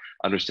built up,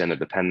 understand the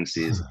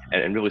dependencies,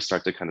 and really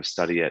start to kind of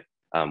study it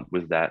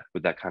with that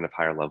kind of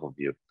higher level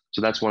view.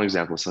 So that's one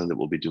example of something that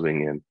we'll be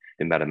doing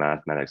in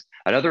meta-mathematics.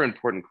 Another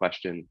important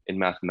question in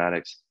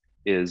mathematics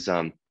is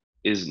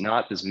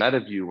not this meta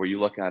view where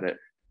you look at it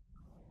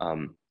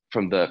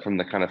from the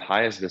kind of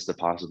highest vista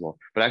possible,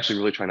 but actually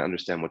really trying to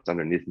understand what's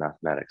underneath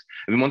mathematics.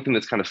 I mean, one thing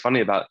that's kind of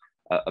funny about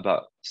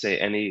say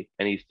any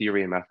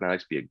theory in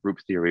mathematics, be it group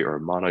theory or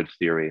monoid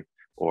theory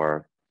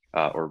or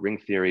ring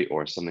theory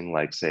or something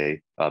like,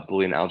 say,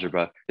 Boolean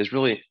algebra, is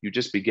really you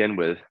just begin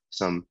with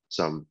some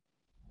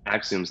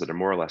axioms that are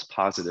more or less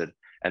posited,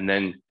 and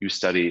then you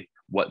study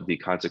what the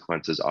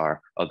consequences are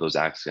of those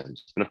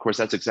axioms. And of course,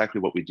 that's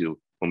exactly what we do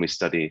when we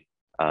study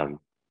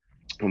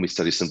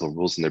simple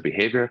rules and their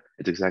behavior.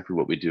 It's exactly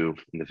what we do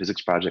in the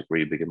physics project, where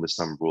you begin with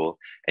some rule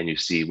and you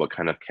see what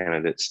kind of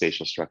candidate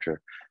spatial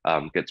structure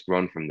gets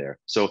grown from there.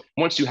 So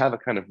once you have a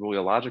kind of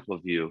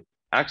releological view,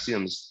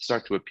 axioms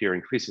start to appear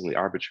increasingly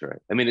arbitrary.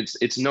 I mean,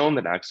 it's known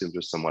that axioms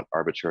are somewhat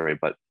arbitrary,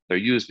 but they're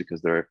used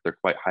because they're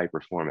quite high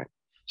performing.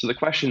 So the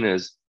question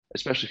is,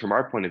 especially from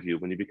our point of view,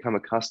 when you become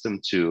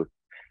accustomed to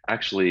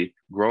actually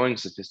growing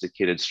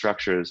sophisticated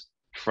structures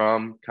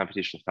from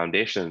computational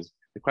foundations,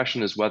 the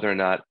question is whether or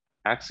not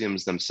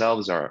axioms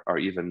themselves are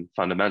even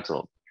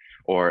fundamental,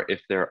 or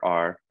if there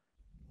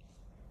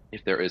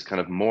is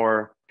kind of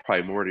more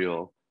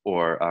primordial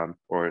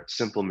or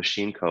simple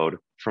machine code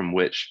from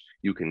which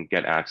you can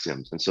get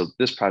axioms. And so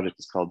this project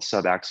is called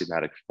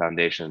Subaxiomatic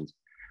Foundations.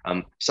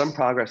 Some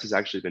progress has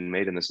actually been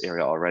made in this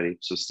area already.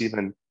 So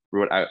Stephen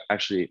wrote a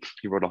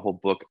whole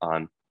book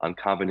on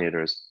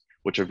combinators,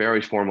 which are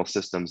very formal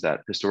systems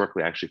that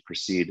historically actually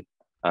precede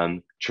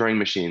Turing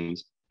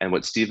machines. And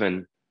what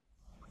Stephen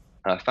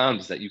found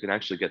is that you can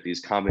actually get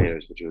these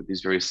combinators, which are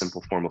these very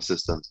simple formal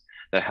systems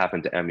that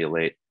happen to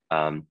emulate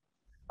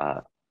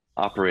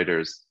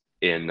operators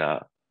in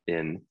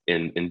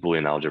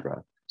Boolean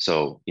algebra.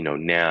 So,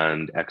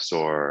 NAND,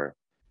 XOR,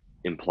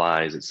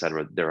 implies, et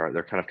cetera.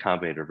 They're kind of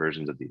combinator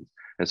versions of these.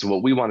 And so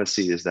what we want to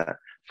see is that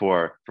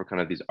for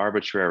kind of these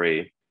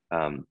arbitrary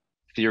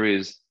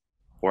theories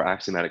or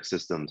axiomatic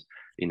systems,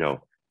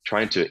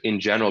 trying to, in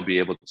general, be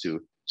able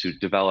to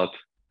develop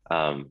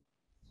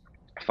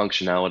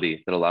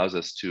functionality that allows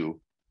us to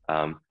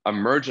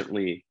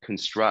emergently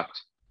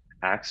construct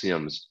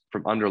axioms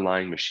from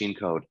underlying machine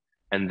code,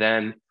 and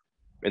then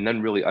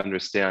really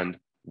understand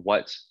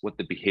what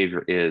the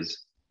behavior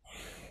is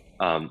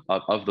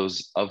of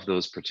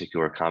those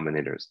particular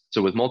combinators.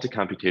 So with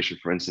multi-computation,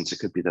 for instance, it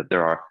could be that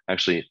there are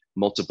actually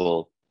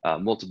multiple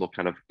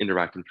kind of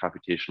interacting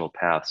computational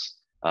paths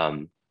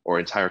or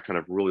entire kind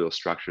of rulal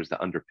structures that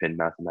underpin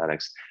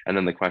mathematics. And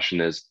then the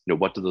question is,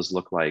 what do those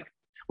look like?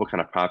 What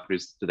kind of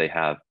properties do they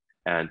have?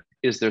 And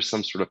is there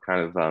some sort of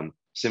kind of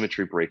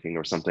symmetry breaking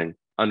or something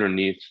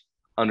underneath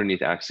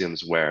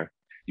axioms where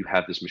you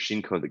have this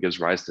machine code that gives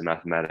rise to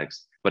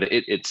mathematics, but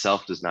it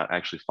itself does not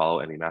actually follow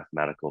any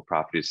mathematical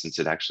properties, since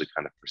it actually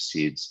kind of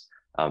precedes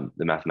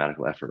the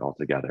mathematical effort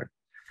altogether.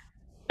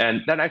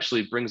 And that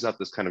actually brings up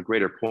this kind of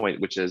greater point,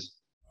 which is,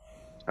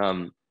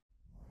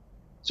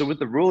 so with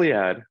the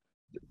Rulliad,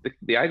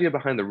 the idea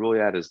behind the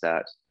Rulliad is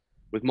that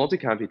with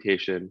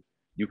multi-computation,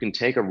 you can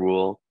take a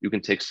rule, you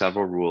can take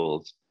several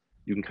rules,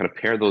 you can kind of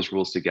pair those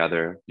rules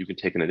together, you can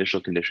take an initial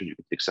condition, you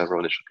can take several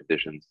initial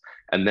conditions,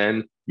 and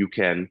then you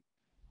can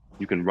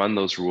run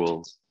those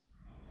rules.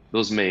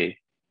 Those may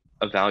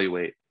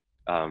evaluate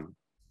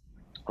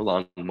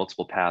along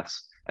multiple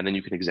paths, and then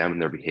you can examine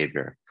their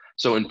behavior.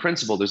 So in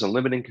principle, there's a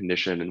limiting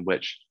condition in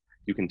which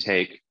you can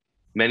take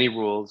many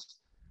rules,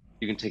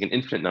 you can take an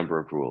infinite number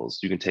of rules,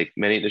 you can take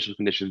many initial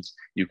conditions,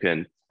 you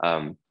can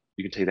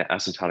take that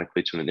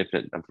asymptotically to an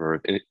infinite number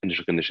of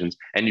initial conditions,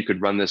 and you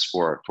could run this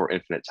for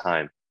infinite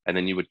time. And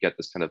then you would get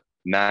this kind of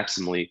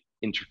maximally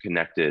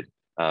interconnected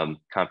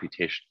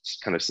computation,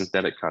 kind of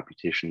synthetic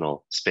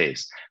computational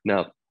space.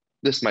 Now,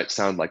 this might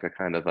sound like a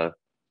kind of a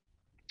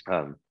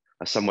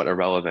somewhat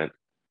irrelevant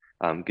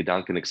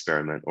Gedanken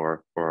experiment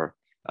or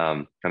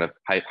kind of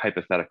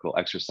hypothetical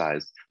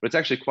exercise, but it's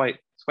actually quite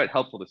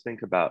helpful to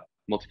think about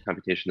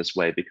multi-computation this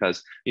way,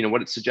 because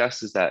what it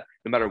suggests is that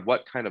no matter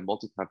what kind of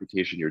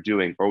multi-computation you're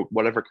doing, or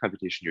whatever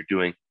computation you're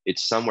doing,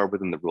 it's somewhere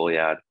within the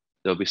Rulliad.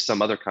 There'll be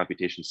some other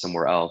computation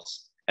somewhere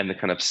else, and the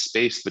kind of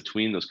space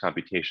between those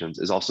computations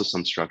is also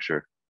some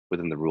structure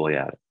within the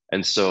Rulliad.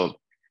 And so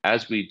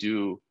as we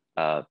do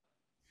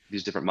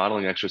these different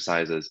modeling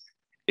exercises,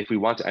 if we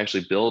want to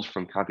actually build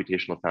from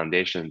computational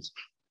foundations,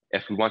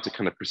 if we want to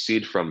kind of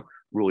proceed from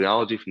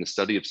ruleology, from the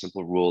study of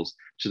simple rules,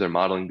 to their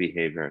modeling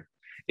behavior,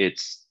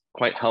 it's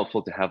quite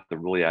helpful to have the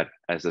Rulliad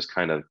as this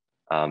kind of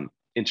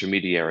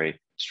intermediary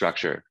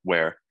structure,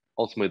 where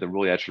ultimately the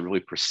Rulliad should really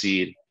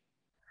proceed.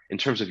 In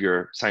terms of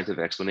your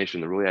scientific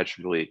explanation, the Rulliad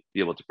should really be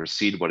able to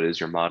precede what it is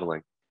you're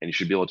modeling, and you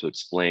should be able to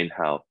explain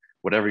how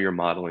whatever you're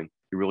modeling,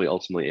 you're really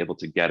ultimately able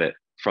to get it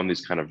from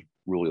these kind of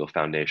rulal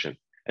foundation.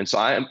 And so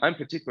I'm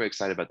particularly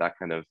excited about that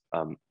kind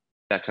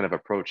of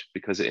approach,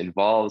 because it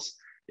involves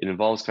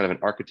kind of an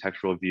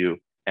architectural view,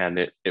 and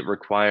it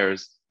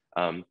requires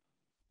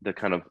the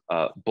kind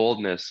of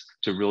boldness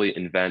to really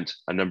invent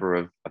a number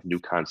of new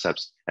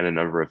concepts and a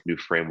number of new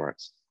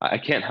frameworks. I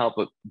can't help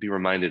but be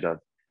reminded of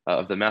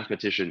the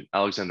mathematician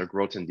Alexander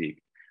Grothendieck,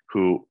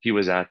 who he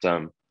was at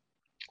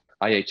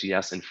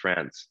IHES in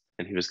France,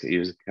 and he was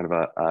kind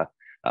of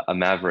a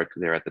maverick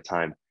there at the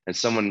time. And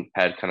someone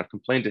had kind of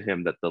complained to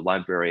him that the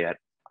library at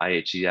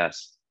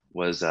IHES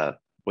was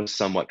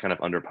somewhat kind of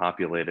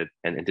underpopulated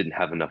and didn't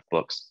have enough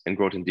books. And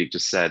Grothendieck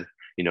just said,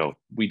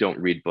 we don't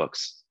read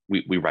books,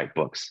 we write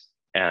books.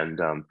 And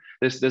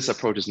this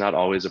approach is not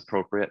always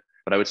appropriate,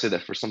 but I would say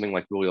that for something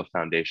like Rulio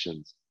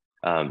Foundations,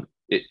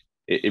 it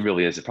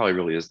probably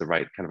really is the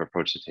right kind of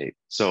approach to take.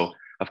 So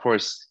of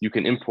course, you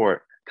can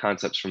import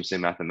concepts from, say,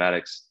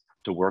 mathematics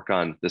to work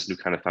on this new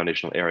kind of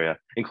foundational area,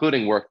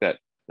 including work that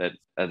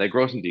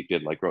Grothendieck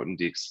did, like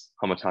Grothendieck's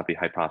homotopy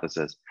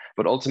hypothesis.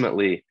 But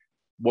ultimately,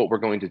 what we're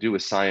going to do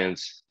with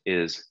science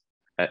is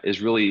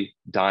really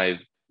dive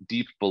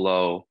deep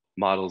below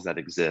models that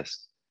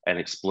exist and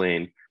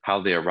explain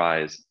how they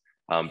arise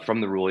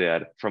from the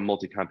Rulliad, from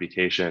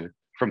multi-computation,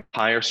 from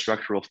higher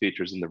structural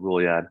features in the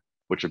Rulliad,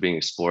 which are being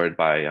explored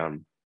by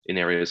in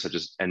areas such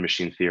as end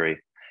machine theory.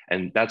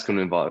 And that's going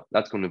to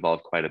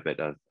involve quite a bit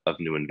of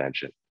new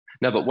invention.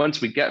 Now, but once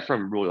we get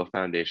from Rulio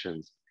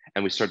Foundations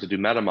and we start to do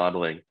meta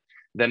modeling,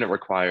 then it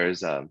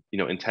requires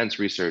intense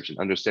research and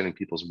understanding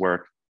people's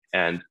work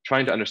and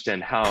trying to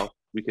understand how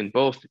we can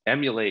both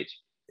emulate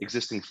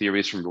existing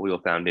theories from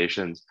Rulio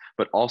Foundations,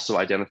 but also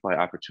identify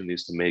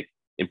opportunities to make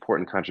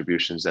important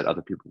contributions that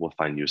other people will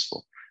find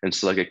useful. And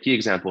so like a key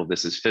example of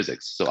this is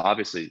physics. So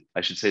obviously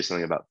I should say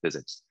something about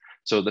physics.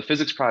 So the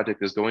physics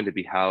project is going to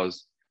be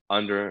housed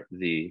under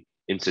the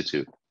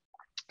Institute.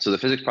 So the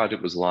physics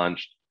project was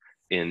launched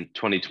in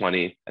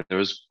 2020, and there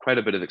was quite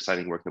a bit of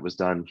exciting work that was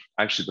done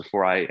actually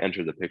before I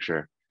entered the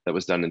picture, that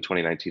was done in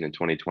 2019 and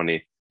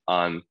 2020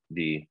 on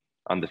the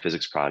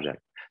physics project.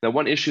 Now,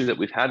 one issue that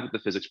we've had with the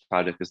physics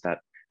project is that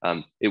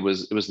it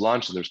was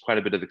launched and there's quite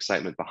a bit of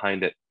excitement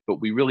behind it, but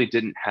we really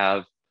didn't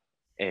have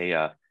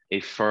a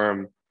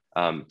firm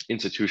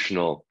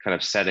institutional kind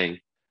of setting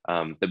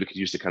that we could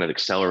use to kind of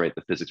accelerate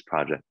the physics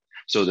project.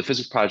 So the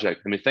physics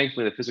project,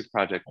 thankfully the physics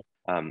project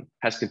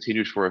has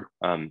continued for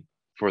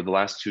the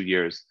last 2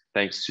 years,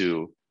 thanks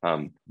to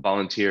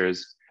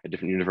volunteers at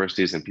different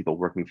universities and people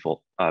working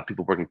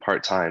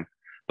part-time.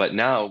 But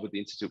now with the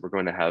Institute, we're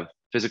going to have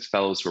physics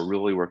fellows who are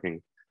really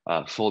working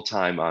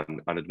full-time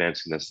on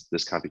advancing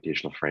this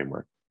computational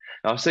framework.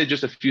 Now, I'll say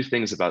just a few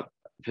things about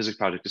the physics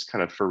project, just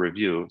kind of for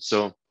review.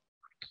 So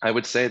I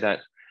would say that,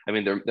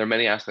 there are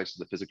many aspects of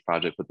the physics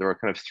project, but there are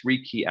kind of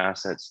 3 key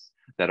assets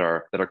that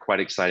are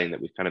quite exciting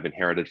that we've kind of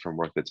inherited from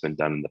work that's been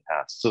done in the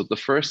past. So the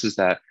first is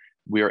that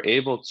we are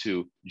able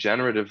to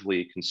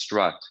generatively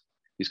construct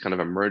these kind of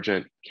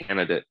emergent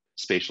candidate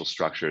spatial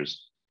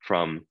structures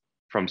from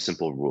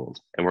simple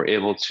rules. And we're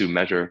able to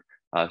measure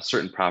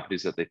certain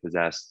properties that they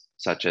possess,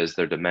 such as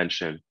their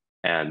dimension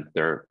and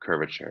their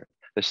curvature.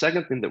 The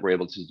second thing that we're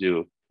able to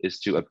do is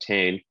to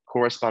obtain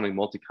corresponding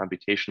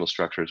multi-computational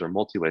structures or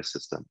multi-way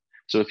system.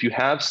 So if you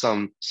have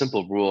some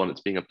simple rule and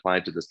it's being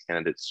applied to this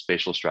candidate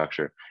spatial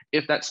structure,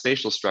 if that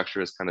spatial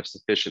structure is kind of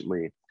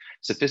sufficiently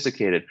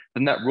sophisticated,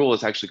 then that rule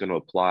is actually going to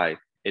apply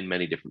in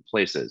many different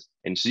places.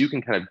 And so you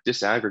can kind of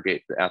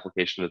disaggregate the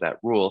application of that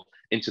rule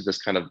into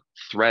this kind of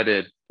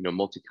threaded,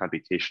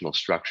 multi-computational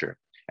structure.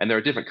 And there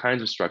are different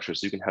kinds of structures.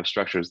 So you can have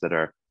structures that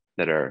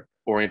are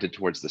oriented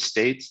towards the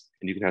states,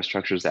 and you can have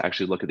structures that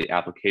actually look at the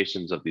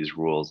applications of these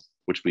rules,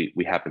 which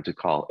we happen to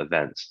call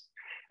events.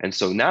 And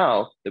so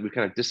now that we've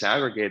kind of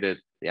disaggregated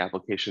the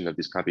application of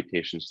these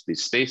computations,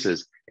 these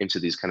spaces, into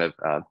these kind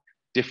of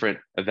different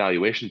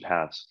evaluation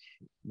paths,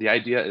 the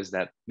idea is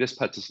that this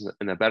puts us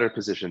in a better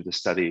position to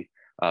study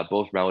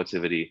both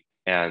relativity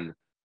and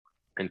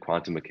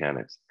quantum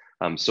mechanics.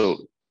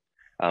 So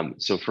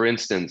for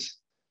instance,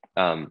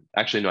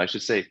 actually, no, I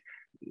should say,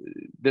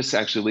 this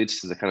actually leads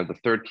to the kind of the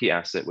third key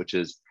asset, which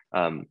is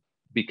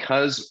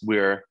because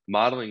we're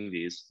modeling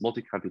these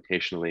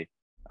multi-computationally,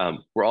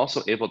 we're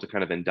also able to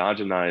kind of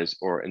endogenize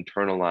or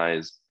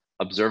internalize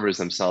observers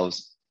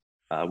themselves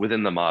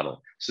within the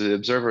model. So the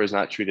observer is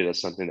not treated as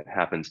something that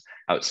happens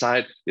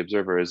outside. The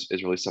observer is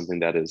really something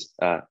that is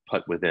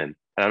put within.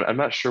 And I'm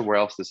not sure where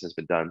else this has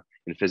been done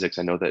in physics.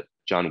 I know that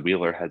John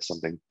Wheeler had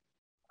something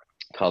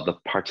called the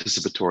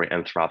participatory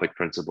anthropic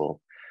principle,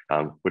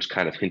 which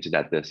kind of hinted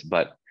at this.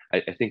 But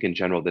I think in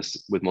general,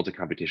 this with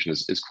multi-computation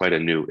is quite a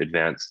new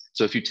advance.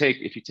 So if you take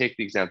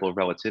the example of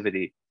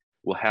relativity,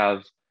 we'll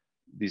have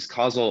these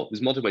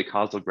multi-way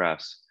causal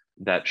graphs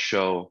that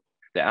show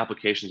the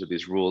applications of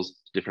these rules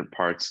to different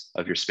parts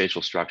of your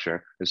spatial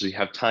structure. And so you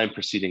have time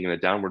proceeding in a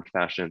downward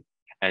fashion,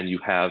 and you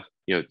have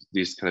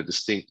these kind of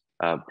distinct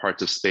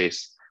parts of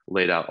space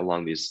laid out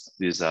along these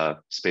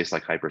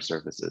space-like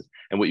hypersurfaces.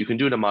 And what you can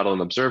do to model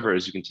an observer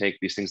is you can take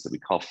these things that we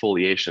call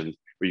foliations,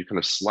 where you kind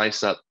of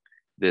slice up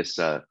this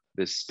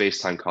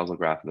space-time causal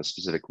graph in a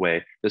specific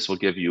way. This will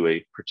give you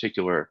a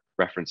particular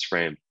reference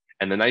frame.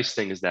 And the nice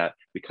thing is that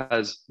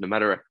because no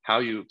matter how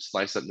you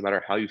slice up, no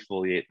matter how you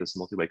foliate this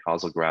multi-way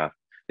causal graph,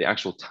 the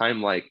actual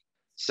time-like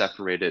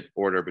separated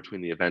order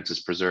between the events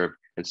is preserved.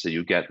 And so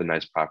you get the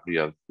nice property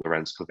of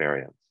Lorentz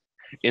covariance.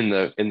 In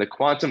the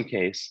quantum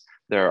case,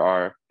 there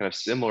are kind of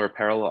similar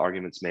parallel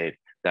arguments made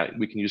that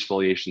we can use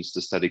foliations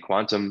to study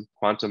quantum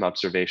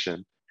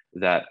observation,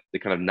 that the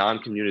kind of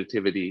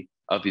non-commutativity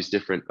of these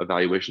different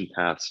evaluation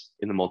paths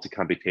in the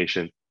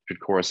multi-computation should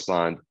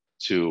correspond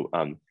to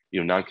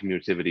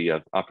non-commutativity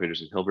of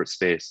operators in Hilbert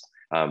space,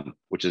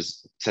 which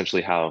is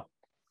essentially how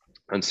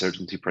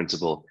uncertainty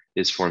principle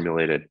is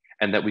formulated,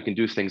 and that we can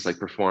do things like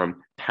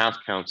perform path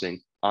counting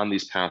on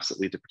these paths that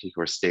lead to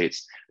particular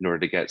states in order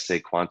to get, say,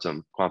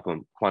 quantum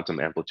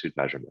amplitude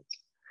measurements.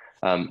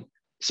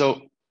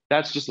 So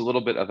that's just a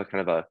little bit of a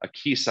kind of a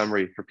key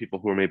summary for people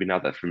who are maybe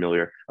not that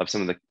familiar of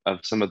some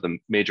of the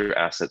major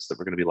assets that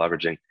we're going to be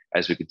leveraging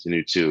as we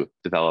continue to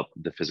develop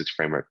the physics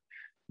framework.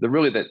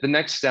 The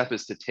next step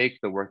is to take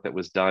the work that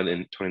was done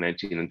in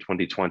 2019 and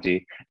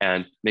 2020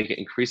 and make it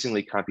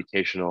increasingly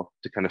computational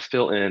to kind of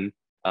fill in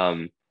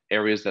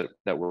areas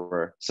that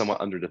were somewhat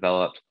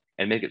underdeveloped,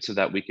 and make it so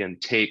that we can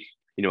take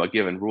a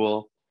given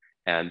rule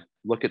and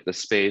look at the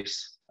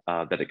space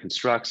that it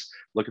constructs,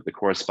 look at the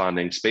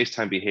corresponding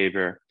space-time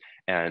behavior,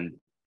 and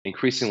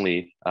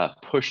increasingly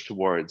push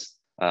towards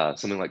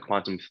something like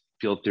quantum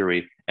field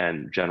theory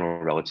and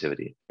general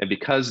relativity. And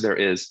because there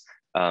is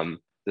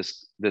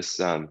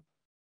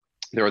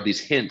there are these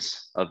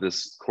hints of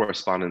this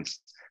correspondence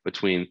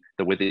between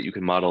the way that you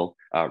can model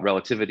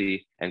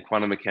relativity and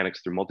quantum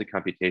mechanics through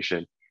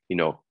multi-computation,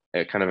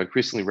 a kind of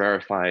increasingly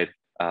rarefied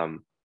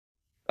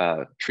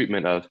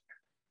treatment of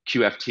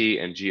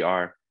QFT and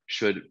GR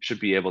should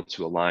be able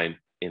to align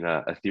in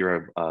a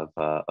theory of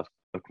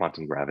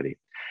quantum gravity.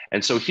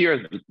 And so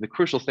here, the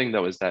crucial thing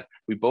though is that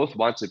we both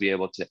want to be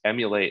able to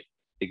emulate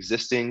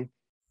existing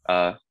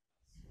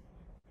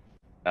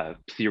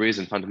theories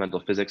in fundamental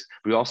physics.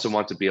 We also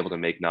want to be able to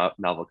make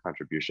novel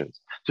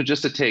contributions. So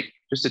just to take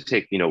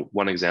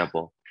one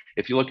example,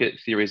 if you look at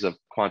theories of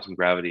quantum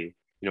gravity,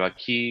 a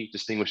key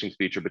distinguishing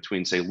feature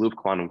between, say, loop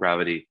quantum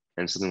gravity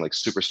and something like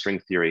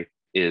superstring theory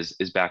is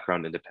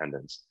background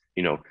independence.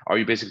 Are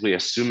you basically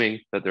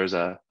assuming that there's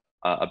a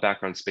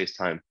background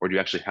space-time, or do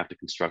you actually have to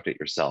construct it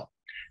yourself?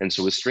 And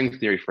so with string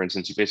theory, for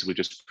instance, you basically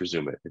just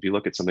presume it. If you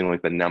look at something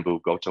like the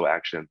Nambu-Goto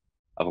action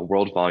of a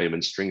world volume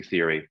in string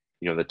theory,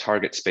 the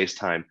target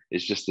space-time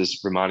is just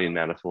this Riemannian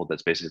manifold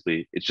that's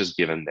basically, it's just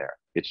given there.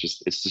 It's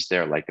just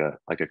there like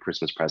a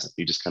Christmas present.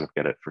 You just kind of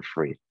get it for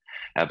free.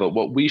 But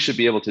what we should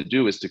be able to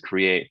do is to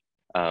create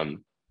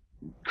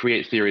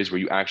theories where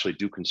you actually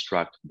do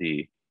construct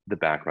the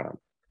background.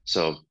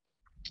 So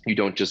you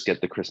don't just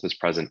get the Christmas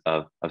present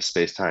of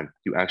space-time,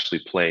 you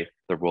actually play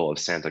the role of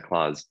Santa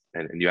Claus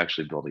and you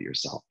actually build it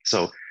yourself.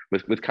 So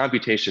with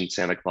computation,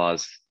 Santa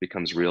Claus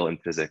becomes real in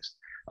physics.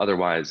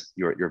 Otherwise,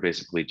 you're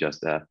basically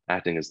just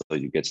acting as though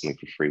you get something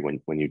for free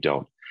when you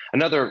don't.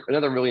 Another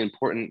really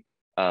important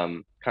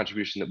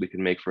contribution that we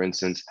can make, for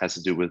instance, has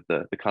to do with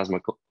the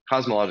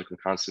cosmological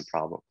constant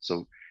problem.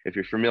 So if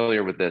you're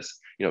familiar with this,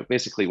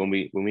 basically when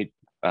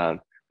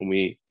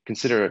we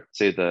consider,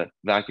 say, the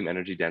vacuum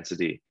energy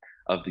density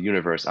of the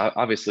universe,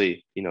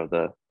 obviously,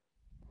 the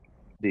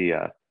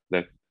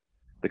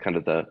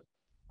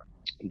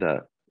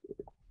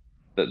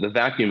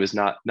vacuum is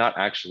not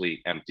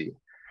actually empty.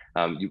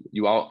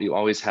 You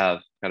always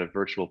have kind of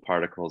virtual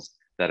particles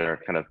that are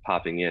kind of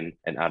popping in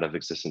and out of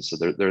existence. So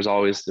there's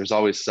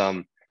always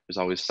some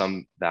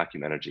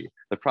vacuum energy.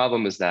 The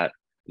problem is that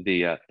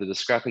the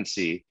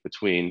discrepancy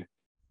between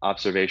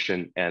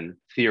observation and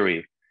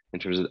theory in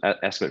terms of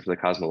estimate for the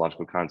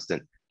cosmological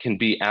constant can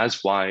be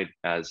as wide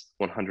as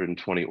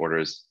 120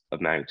 orders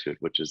of magnitude,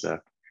 which is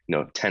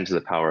 10 to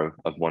the power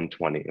of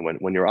 120. And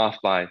when you're off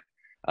by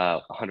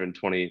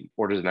 120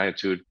 orders of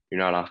magnitude, you're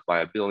not off by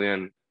a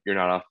billion, you're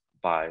not off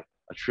by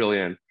a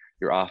trillion,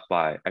 you're off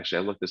by, actually,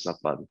 I looked this up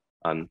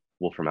on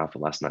Wolfram Alpha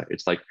last night.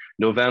 It's like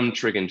Novem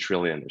trigon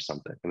trillion or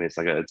something. I mean, it's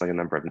like a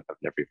number I've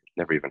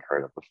never even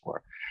heard of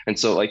before. And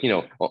so, like,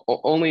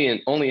 only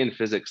in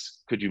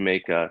physics could you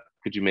make a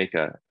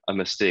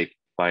mistake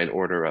by an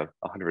order of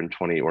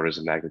 120 orders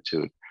of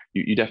magnitude.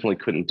 You definitely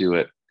couldn't do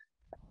it.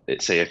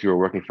 Say if you were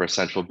working for a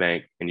central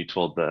bank and you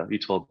told the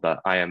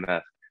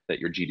IMF that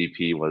your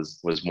GDP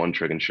was $1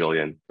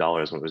 trillion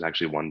when it was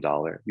actually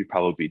 $1, you'd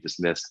probably be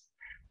dismissed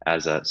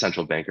as a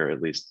central banker,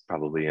 at least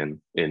probably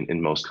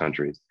in most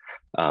countries.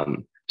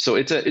 So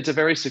it's a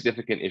very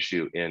significant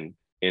issue in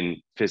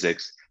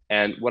physics.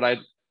 And what I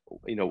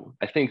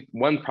think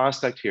one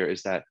prospect here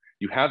is that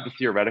you have the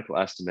theoretical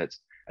estimates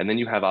and then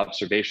you have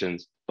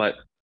observations, but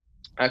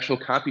actual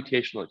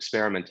computational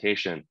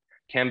experimentation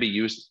can be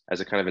used as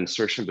a kind of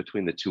insertion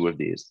between the two of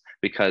these,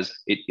 because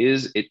it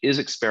is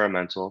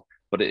experimental,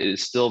 but it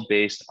is still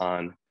based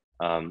on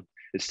some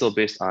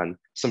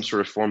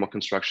sort of formal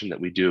construction that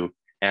we do,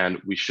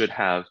 and we should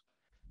have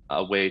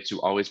a way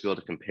to always be able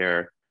to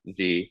compare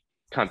the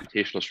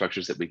computational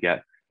structures that we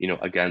get,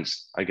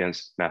 against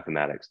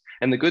mathematics.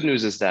 And the good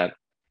news is that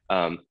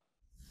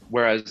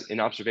whereas in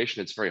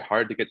observation it's very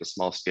hard to get to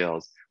small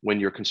scales, when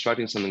you're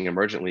constructing something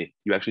emergently,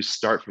 you actually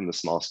start from the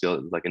small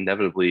scale, like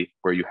inevitably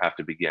where you have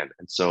to begin.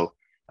 And so,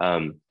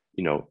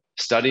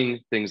 studying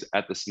things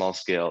at the small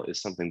scale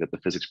is something that the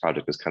physics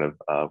project is kind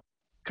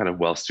of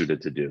well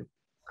suited to do.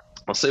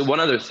 I'll say one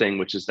other thing,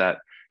 which is that,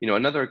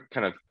 another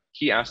kind of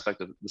key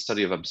aspect of the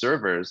study of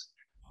observers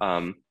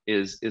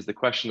is the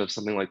question of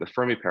something like the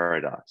Fermi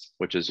paradox,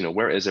 which is,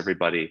 where is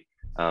everybody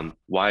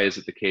Why is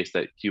it the case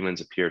that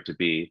humans appear to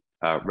be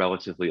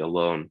relatively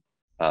alone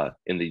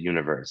in the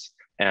universe?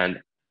 And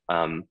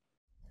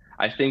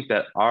I think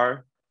that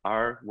our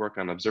work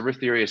on observer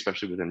theory,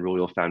 especially within rule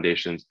wheel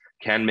foundations,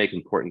 can make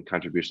important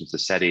contributions to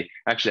SETI.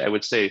 Actually, I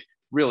would say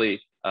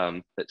really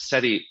that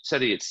SETI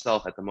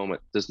itself at the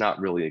moment does not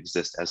really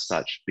exist as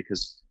such,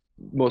 because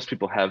most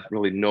people have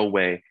really no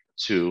way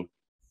to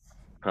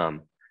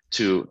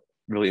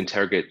really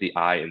interrogate the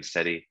I in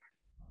SETI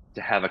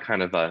to have a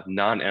kind of a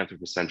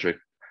non-anthropocentric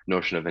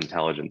notion of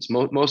intelligence.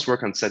 Most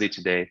work on SETI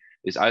today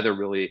is either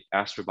really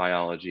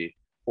astrobiology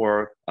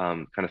or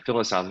kind of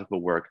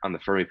philosophical work on the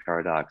Fermi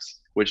paradox,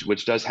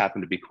 which does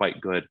happen to be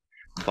quite good,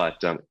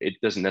 but it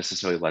doesn't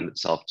necessarily lend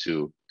itself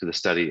to the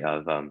study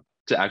of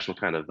to actual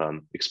kind of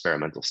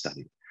experimental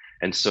study.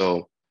 And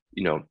so,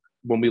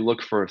 when we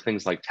look for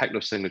things like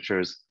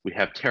technosignatures, we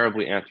have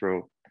terribly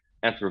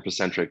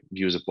anthropocentric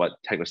views of what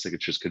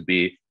technosignatures could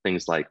be,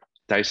 things like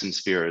Dyson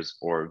spheres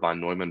or von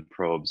Neumann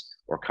probes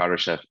or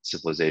Kardashev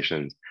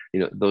civilizations.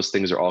 Those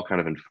things are all kind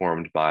of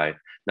informed by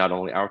not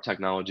only our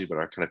technology, but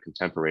our kind of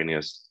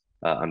contemporaneous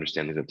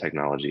understandings of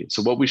technology.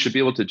 So what we should be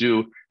able to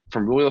do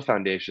from rule wheel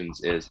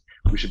foundations is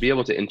we should be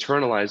able to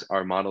internalize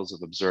our models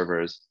of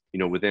observers,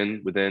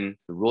 within the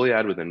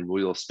ruleyad, within rule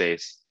wheel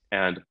space.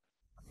 And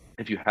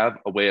if you have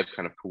a way of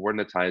kind of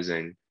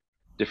coordinatizing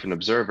different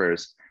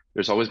observers,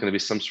 there's always going to be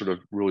some sort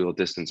of rule wheel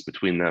distance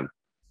between them.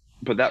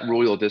 But that rule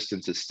wheel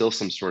distance is still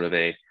some sort of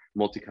a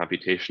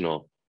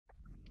multi-computational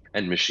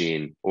end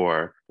machine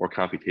or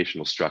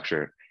computational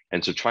structure.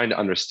 And so trying to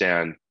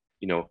understand,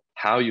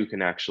 how you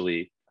can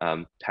actually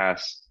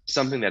pass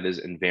something that is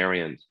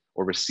invariant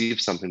or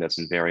receive something that's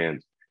invariant,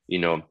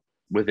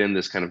 within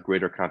this kind of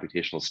greater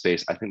computational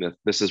space, I think that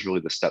this is really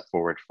the step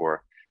forward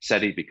for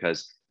SETI,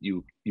 because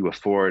you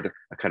afford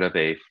a kind of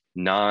a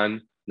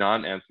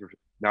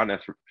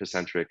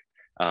non-anthropocentric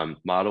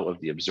model of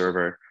the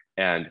observer,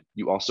 and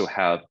you also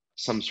have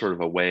some sort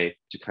of a way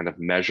to kind of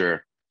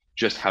measure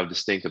just how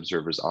distinct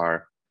observers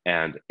are,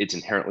 and it's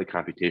inherently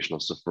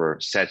computational. So for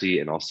SETI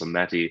and also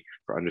METI,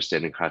 for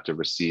understanding how to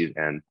receive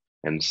and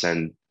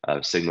send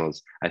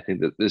signals, I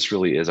think that this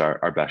really is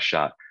our best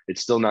shot.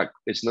 It's still not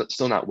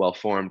well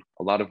formed.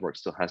 A lot of work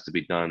still has to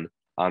be done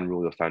on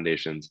rule wheel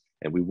foundations,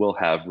 and we will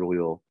have rule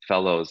wheel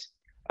fellows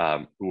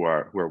who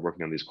are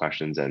working on these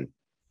questions. And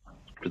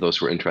for those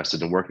who are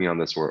interested in working on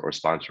this or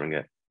sponsoring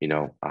it,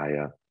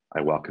 I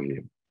welcome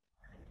you.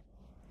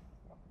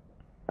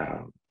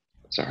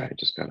 Sorry, I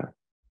just gotta.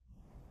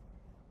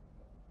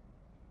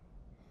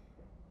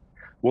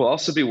 We'll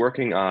also be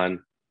working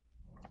on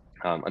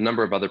a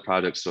number of other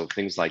projects, so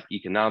things like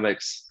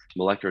economics,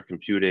 molecular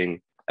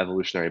computing,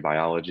 evolutionary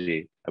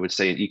biology. I would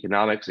say in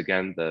economics,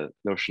 again, the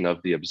notion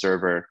of the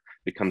observer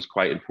becomes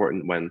quite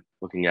important when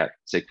looking at,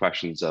 say,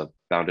 questions of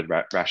bounded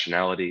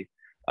rationality.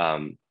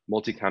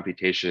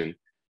 Multi-computation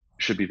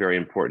should be very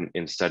important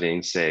in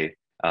studying, say,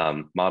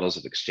 models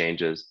of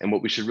exchanges. And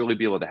what we should really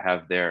be able to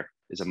have there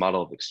is a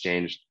model of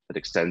exchange that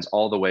extends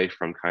all the way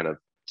from kind of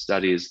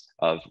studies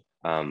of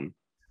kind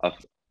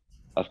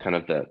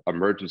of the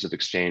emergence of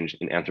exchange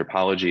in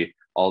anthropology,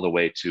 all the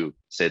way to,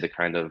 say, the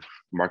kind of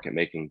market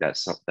making that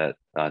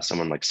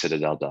someone like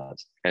Citadel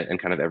does, and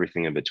kind of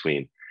everything in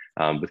between.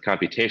 With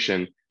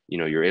computation,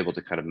 you're able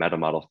to kind of meta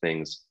model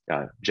things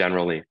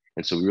generally,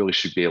 and so we really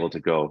should be able to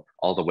go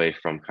all the way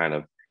from kind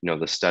of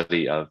the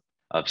study of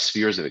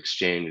spheres of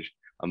exchange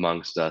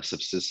amongst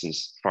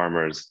subsistence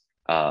farmers,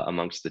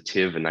 amongst the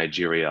Tiv in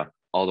Nigeria,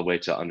 all the way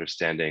to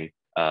understanding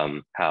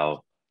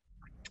how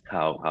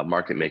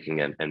market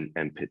making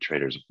and pit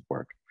traders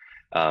work.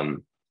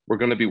 We're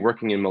going to be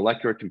working in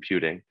molecular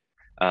computing.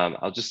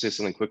 I'll just say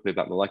something quickly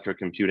about molecular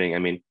computing. I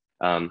mean,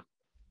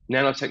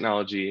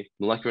 nanotechnology,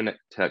 molecular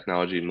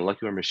technology,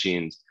 molecular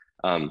machines,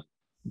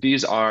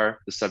 these are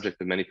the subject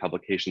of many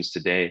publications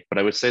today. But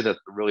I would say that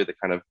really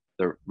the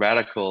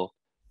radical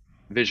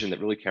vision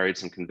that really carried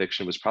some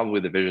conviction was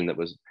probably the vision that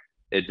was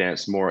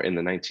advanced more in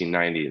the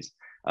 1990s,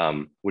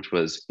 which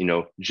was,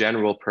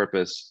 general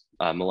purpose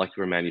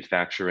molecular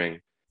manufacturing,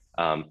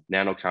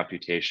 nano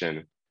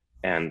computation,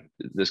 and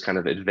this kind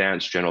of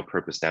advanced general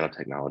purpose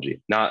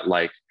nanotechnology, not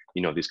like,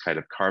 these kind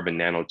of carbon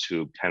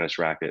nanotube tennis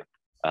racket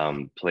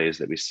plays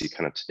that we see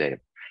kind of today.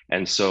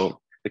 And so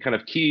the kind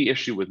of key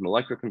issue with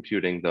molecular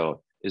computing,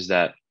 though, is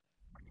that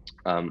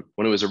when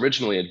it was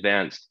originally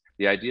advanced,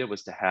 the idea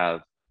was to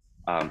have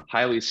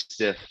highly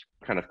stiff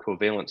kind of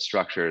covalent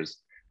structures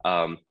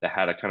that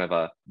had a kind of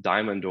a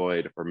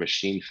diamondoid or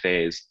machine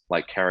phase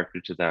like character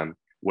to them,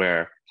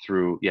 where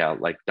through,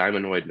 like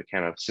diamondoid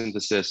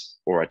mechanosynthesis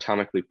or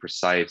atomically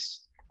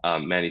precise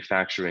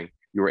manufacturing,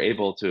 you were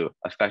able to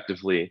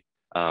effectively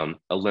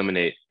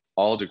eliminate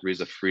all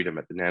degrees of freedom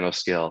at the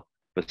nanoscale,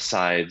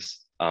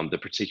 besides the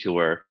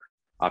particular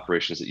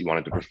operations that you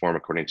wanted to perform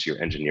according to your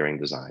engineering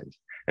designs.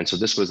 And so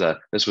this was a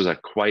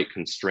quite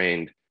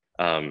constrained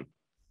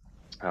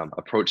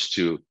approach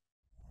to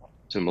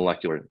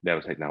molecular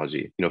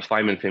nanotechnology.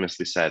 Feynman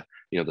famously said,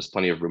 there's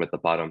plenty of room at the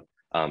bottom.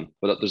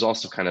 But there's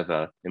also kind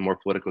of in more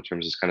political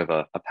terms, there's kind of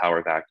a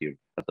power vacuum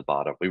at the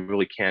bottom. We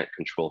really can't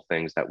control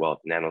things that well at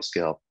the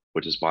nanoscale,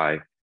 which is why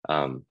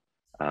the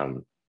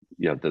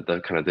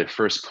kind of the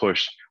first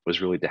push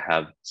was really to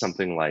have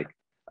something like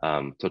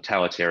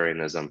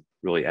totalitarianism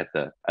really at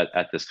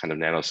this kind of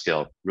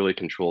nanoscale, really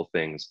control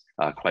things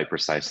quite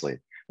precisely.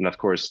 And of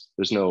course,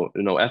 there's no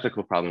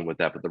ethical problem with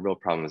that, but the real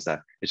problem is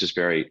that it's just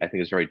I think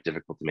it's very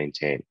difficult to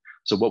maintain.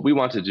 So what we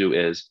want to do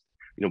is,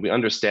 we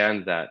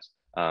understand that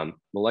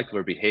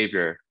molecular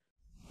behavior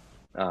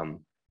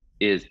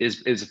is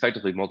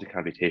effectively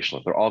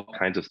multi-computational. There are all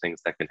kinds of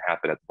things that can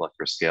happen at the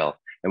molecular scale.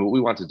 And what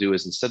we want to do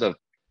is, instead of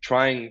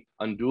trying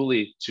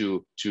unduly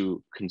to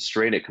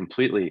constrain it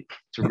completely,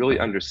 to really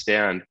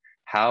understand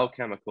how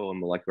chemical and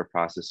molecular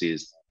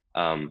processes,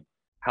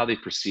 how they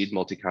proceed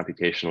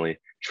multi-computationally,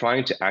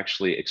 trying to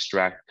actually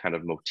extract kind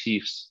of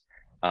motifs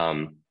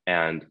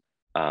and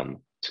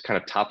to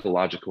kind of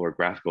topological or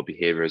graphical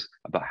behaviors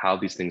about how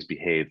these things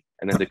behave,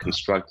 and then to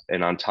construct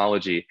an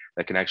ontology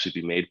that can actually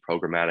be made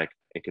programmatic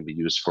and can be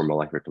used for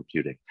molecular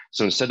computing.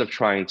 So instead of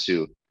trying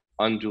to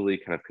unduly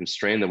kind of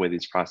constrain the way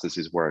these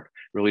processes work,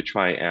 really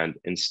try and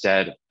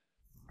instead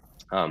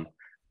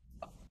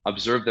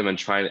observe them and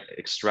try to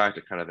extract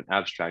a kind of an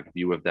abstract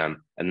view of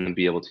them, and then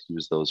be able to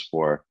use those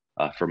for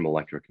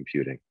molecular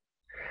computing.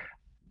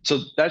 So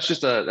that's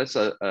just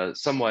a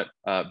somewhat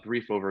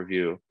brief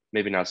overview,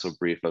 maybe not so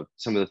brief, of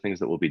some of the things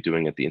that we'll be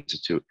doing at the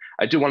Institute.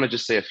 I do want to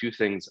just say a few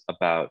things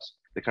about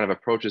the kind of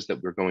approaches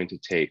that we're going to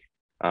take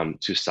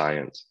to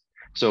science.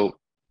 So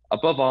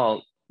above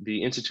all,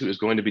 the Institute is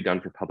going to be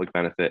done for public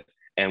benefit,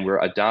 and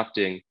we're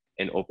adopting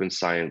an open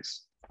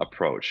science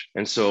approach.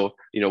 And so,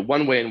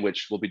 one way in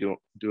which we'll be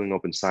doing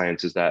open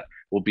science is that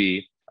we'll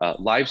be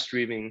live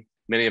streaming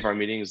many of our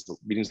meetings. The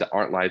meetings that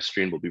aren't live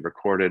streamed will be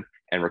recorded,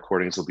 and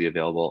recordings will be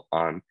available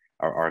on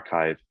our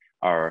archive.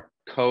 Our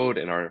code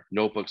and our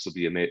notebooks will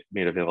be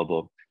made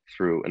available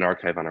through an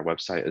archive on our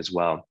website as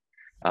well.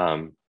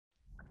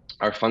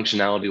 Our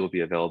functionality will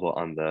be available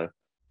on the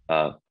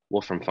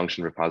Wolfram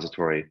function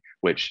repository,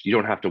 which you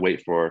don't have to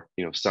wait for,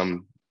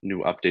 some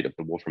new update of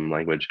the Wolfram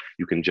language.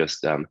 You can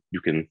just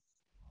you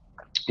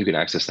can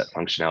access that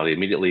functionality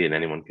immediately, and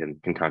anyone can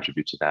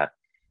contribute to that.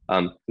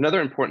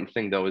 Another important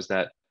thing, though, is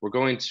that we're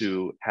going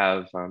to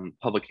have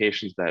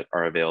publications that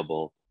are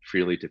available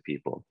freely to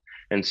people.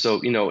 And so,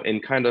 in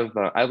kind of,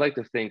 I like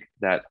to think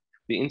that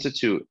the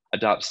Institute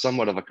adopts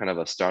somewhat of a kind of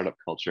a startup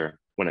culture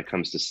when it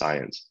comes to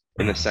science,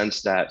 in the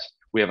sense that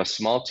we have a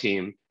small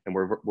team, and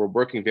we're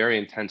working very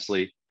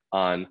intensely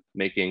on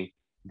making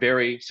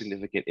very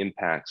significant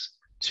impacts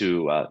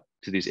to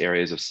these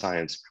areas of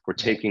science. We're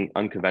taking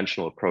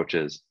unconventional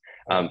approaches,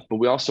 but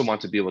we also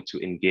want to be able to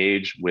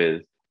engage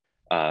with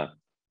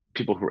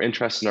people who are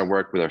interested in our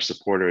work, with our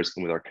supporters,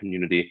 and with our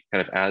community,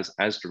 kind of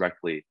as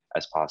directly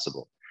as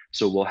possible.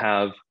 So we'll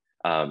have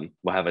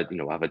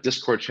a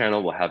Discord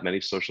channel, we'll have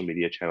many social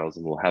media channels,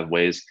 and we'll have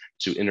ways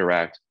to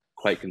interact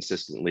quite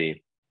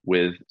consistently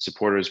with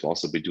supporters. We'll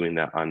also be doing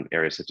that on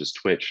areas such as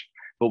Twitch,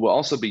 but we'll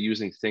also be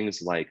using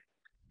things like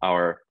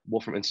our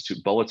Wolfram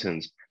Institute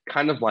bulletins,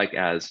 kind of like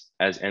as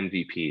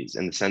MVPs,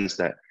 in the sense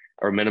that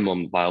are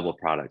minimum viable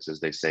products, as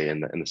they say in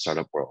the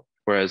startup world.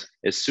 Whereas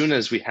as soon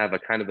as we have a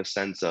kind of a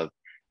sense of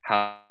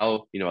how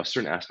a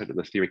certain aspect of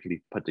the theory can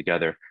be put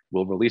together,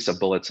 we'll release a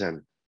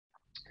bulletin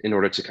in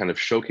order to kind of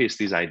showcase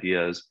these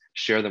ideas,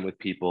 share them with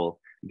people,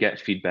 get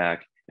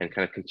feedback, and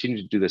kind of continue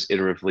to do this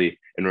iteratively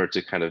in order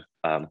to kind of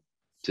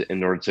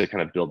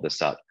build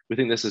this up. We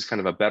think this is kind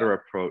of a better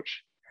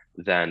approach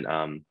than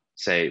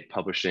say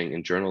publishing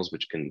in journals,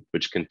 which can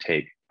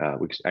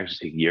actually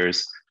take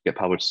years to get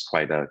published. It's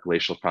quite a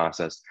glacial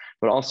process.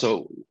 But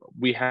also,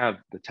 we have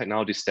the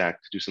technology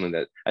stack to do something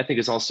that I think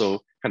is also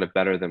kind of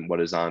better than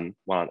what is on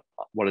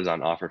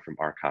offer from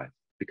arXiv,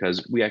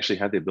 because we actually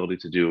have the ability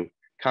to do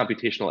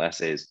computational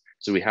essays.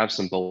 So we have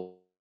some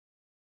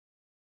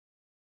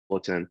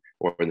bulletin,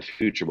 or in the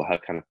future we'll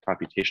have kind of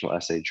computational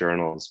essay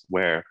journals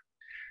where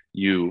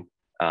you're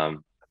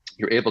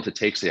able to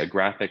take, say, a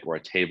graphic or a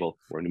table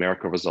or a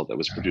numerical result that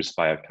was produced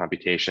by a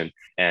computation,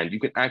 and you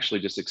can actually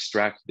just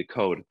extract the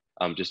code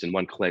just in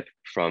one click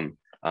from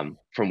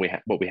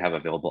what we have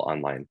available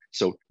online.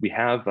 So we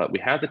have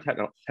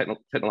the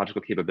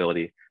technological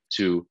capability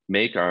to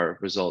make our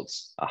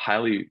results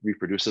highly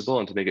reproducible,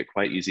 and to make it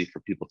quite easy for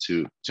people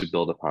to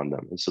build upon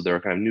them. And so there are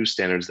kind of new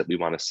standards that we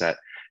want to set,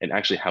 and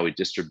actually how we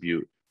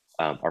distribute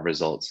our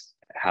results,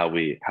 how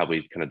we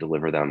kind of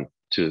deliver them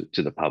to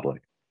the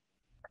public.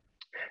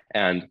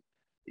 And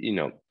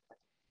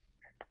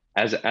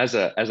as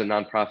a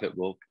nonprofit,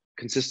 we'll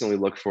consistently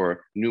look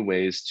for new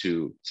ways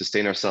to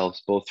sustain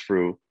ourselves, both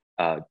through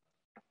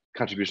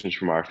contributions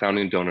from our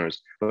founding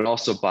donors, but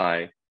also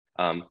by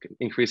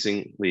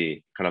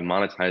increasingly kind of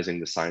monetizing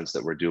the science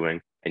that we're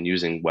doing and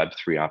using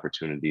Web3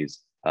 opportunities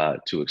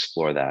to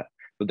explore that.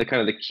 But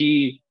the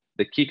key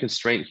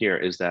constraint here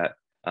is that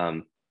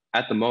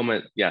at the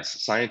moment,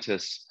 yes,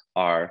 scientists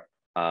are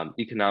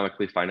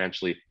economically,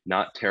 financially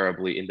not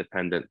terribly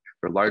independent.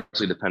 They're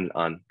largely dependent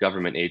on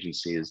government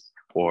agencies,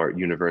 or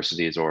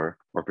universities or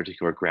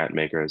particular grant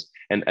makers.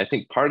 And I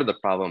think part of the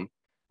problem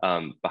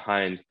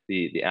behind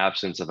the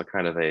absence of a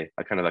kind of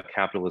a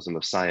capitalism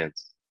of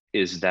science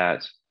is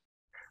that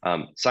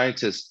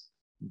scientists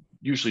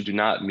usually do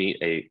not meet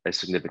a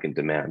significant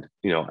demand.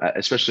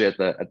 Especially at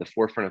the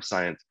forefront of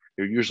science,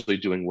 you're usually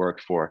doing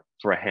work for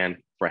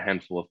a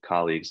handful of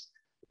colleagues.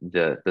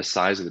 The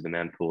size of the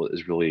demand pool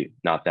is really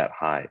not that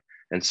high.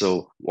 And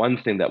so one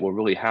thing that will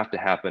really have to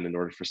happen in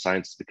order for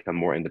science to become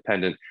more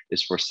independent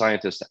is for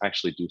scientists to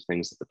actually do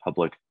things that the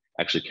public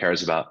actually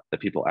cares about,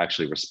 that people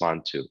actually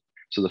respond to.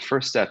 So the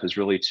first step is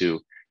really to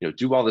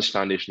do all this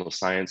foundational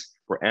science.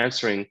 We're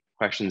answering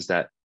questions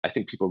that I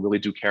think people really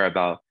do care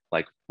about,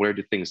 like where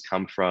do things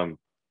come from?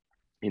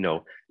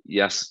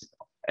 Yes,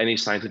 any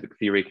scientific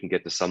theory can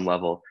get to some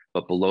level,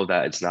 but below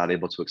that, it's not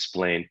able to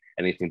explain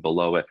anything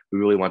below it. We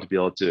really want to be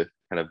able to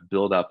kind of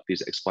build up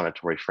these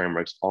explanatory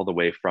frameworks all the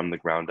way from the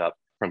ground up,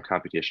 from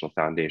computational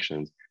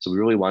foundations. So we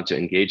really want to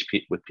engage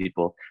with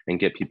people and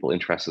get people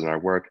interested in our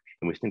work.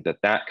 And we think that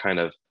that kind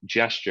of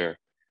gesture,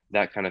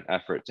 that kind of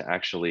effort to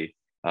actually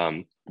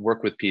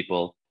work with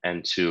people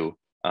and to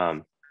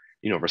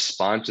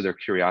respond to their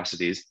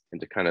curiosities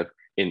and to kind of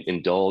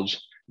indulge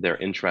their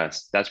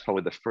interests, that's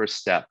probably the first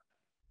step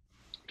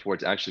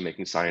towards actually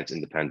making science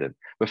independent.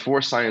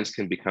 Before science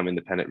can become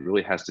independent, it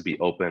really has to be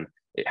open.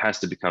 It has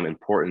to become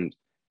important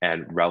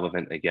and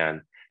relevant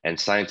again. And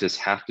scientists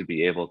have to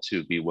be able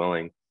to be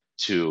willing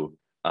to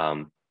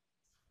kind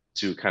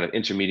of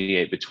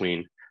intermediate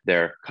between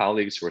their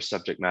colleagues who are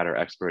subject matter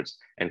experts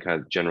and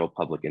kind of general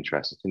public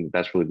interest. I think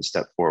that's really the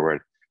step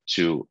forward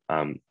to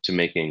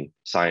making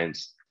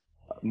science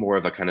more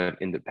of a kind of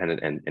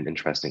independent and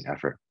interesting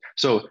effort.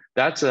 So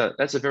that's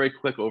a very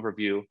quick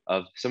overview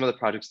of some of the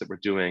projects that we're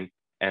doing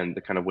and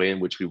the kind of way in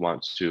which we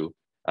want to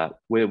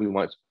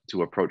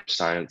approach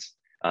science.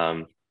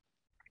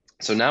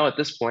 So now at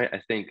this point,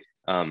 I think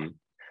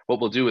what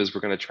we'll do is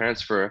we're going to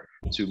transfer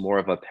to more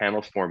of a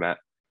panel format.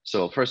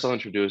 So first I'll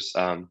introduce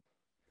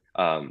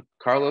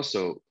Carlos.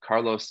 So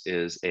Carlos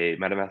is a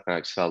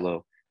metamathematics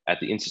fellow at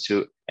the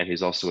Institute, and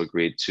he's also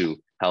agreed to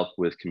help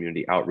with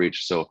community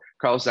outreach. So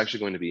Carlos is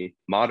actually going to be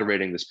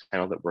moderating this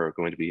panel that we're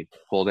going to be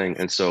holding.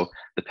 And so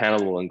the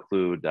panel will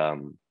include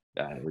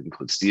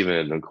Stephen,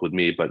 it'll include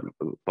me,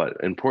 but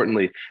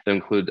importantly, it'll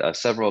include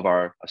several of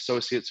our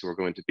associates who are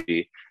going to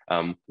be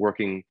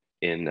working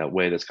in a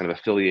way that's kind of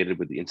affiliated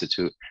with the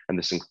Institute. And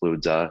this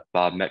includes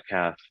Bob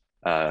Metcalf,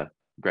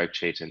 Greg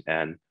Chaitin,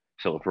 and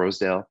Philip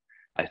Rosedale.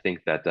 I think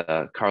that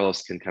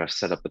Carlos can kind of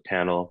set up the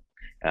panel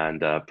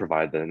and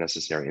provide the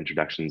necessary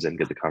introductions and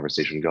get the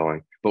conversation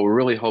going. But we're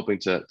really hoping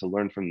to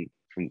learn from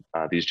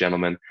these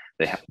gentlemen.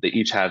 They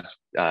each have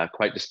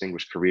quite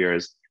distinguished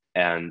careers,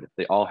 and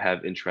they all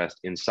have interest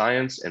in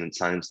science and in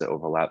science that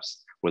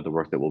overlaps with the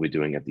work that we'll be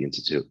doing at the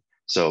Institute.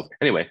 So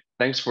anyway,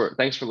 thanks for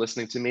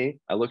listening to me.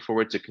 I look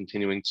forward to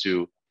continuing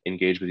to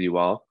engage with you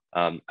all.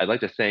 I'd like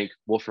to thank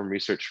Wolfram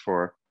Research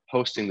for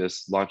hosting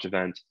this launch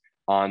event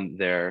on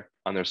their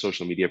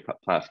social media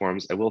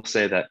platforms. I will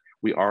say that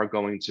we are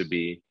going to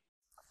be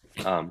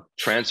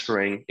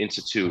transferring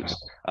Institute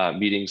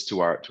meetings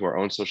to our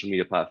own social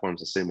media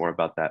platforms. I'll say more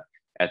about that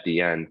at the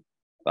end.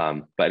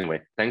 But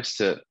anyway, thanks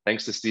to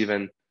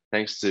Stephen,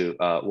 thanks to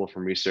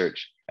Wolfram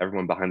Research,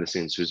 everyone behind the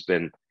scenes who's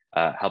been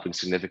helping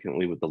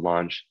significantly with the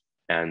launch,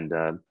 and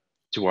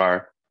to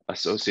our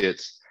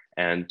associates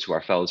and to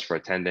our fellows for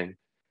attending.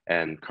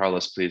 And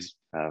Carlos, please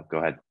go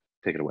ahead,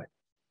 take it away.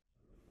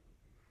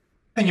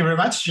 Thank you very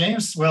much,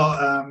 James.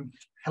 Well,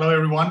 hello,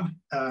 everyone.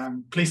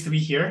 Pleased to be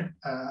here.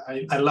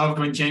 I loved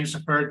when James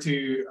referred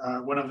to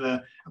one of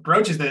the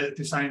approaches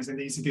to science in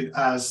the Institute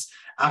as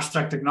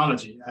abstract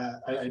technology.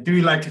 I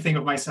do like to think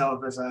of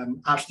myself as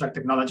an abstract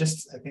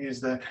technologist. I think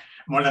it's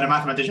more than a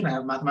mathematician. I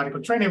have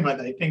mathematical training,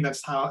 but I think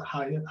that's how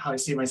I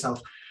see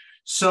myself.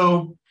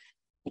 So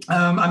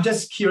I'm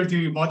just here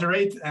to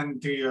moderate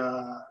and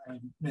to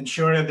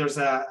ensure that there's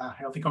a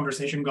healthy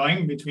conversation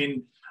going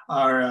between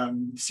our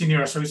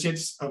senior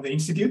associates of the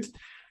Institute.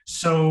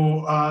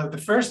 So the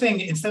first thing,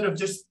 instead of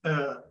just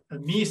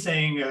me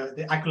saying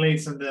the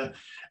accolades and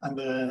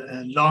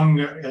the long,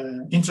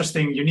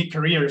 interesting, unique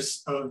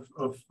careers of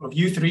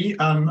you three,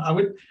 I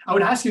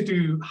would ask you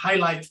to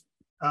highlight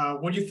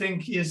what you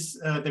think is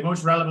the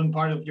most relevant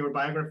part of your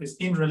biographies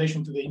in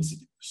relation to the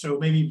Institute. So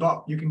maybe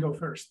Bob, you can go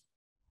first.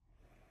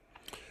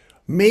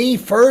 Me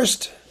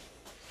first?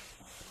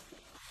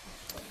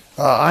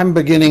 I'm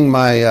beginning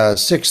my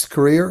sixth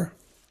career.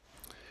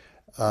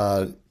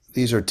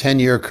 These are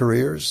 10-year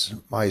careers.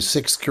 My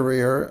sixth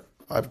career,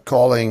 I'm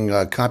calling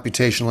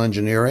computational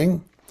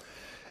engineering.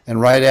 And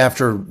right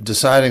after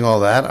deciding all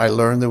that, I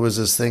learned there was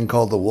this thing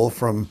called the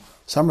Wolfram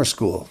Summer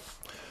School.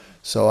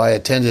 So I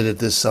attended it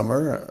this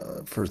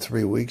summer for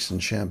 3 weeks in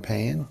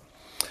Champaign.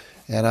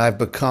 And I've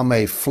become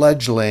a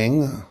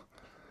fledgling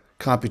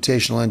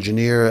computational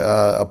engineer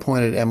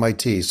appointed at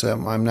MIT. So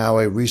I'm now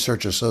a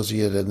research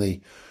associate in the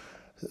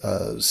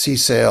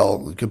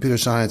CSAIL, Computer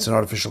Science and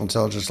Artificial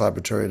Intelligence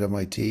Laboratory at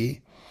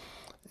MIT.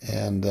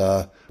 And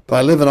but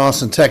I live in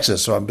Austin,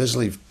 Texas, so I'm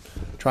busily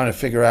trying to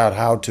figure out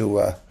how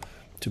to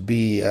to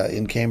be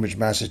in Cambridge,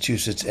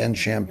 Massachusetts, and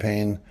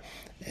Champaign,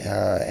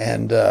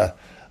 and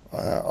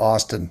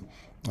Austin,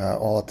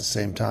 all at the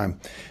same time.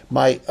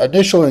 My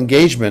initial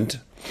engagement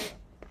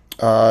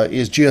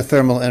is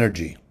geothermal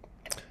energy.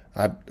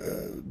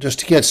 Just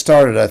to get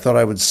started, I thought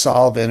I would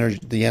solve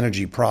the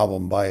energy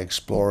problem by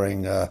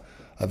exploring a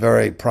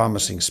very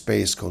promising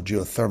space called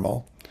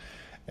geothermal.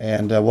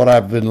 And what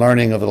I've been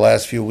learning over the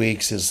last few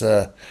weeks is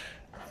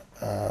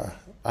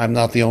I'm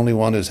not the only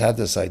one who's had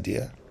this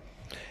idea.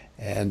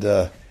 And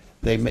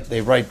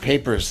they write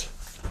papers.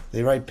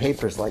 They write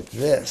papers like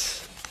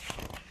this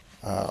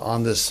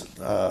on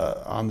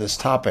this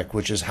topic,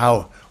 which is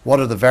what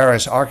are the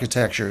various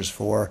architectures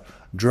for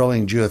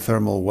drilling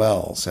geothermal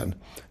wells, and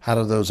how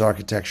do those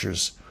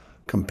architectures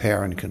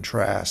compare and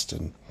contrast?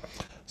 And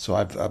so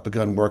I've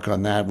begun work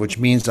on that, which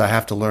means I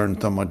have to learn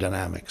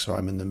thermodynamics. So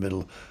I'm in the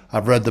middle.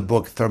 I've read the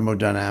book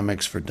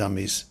Thermodynamics for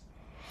Dummies.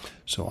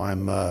 So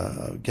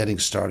I'm getting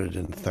started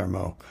in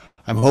thermo.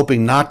 I'm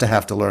hoping not to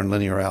have to learn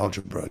linear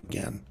algebra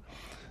again.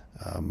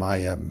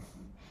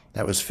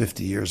 That was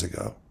 50 years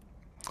ago.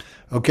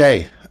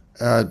 Okay,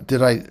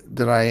 did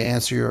I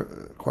answer your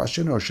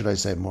question, or should I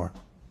say more?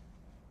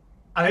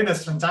 I think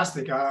that's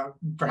fantastic.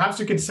 Perhaps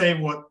you could say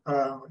what,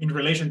 in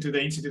relation to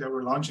the institute that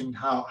we're launching,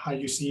 how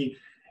you see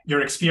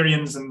your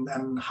experience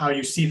and how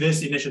you see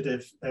this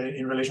initiative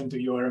in relation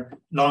to your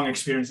long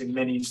experience in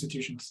many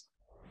institutions.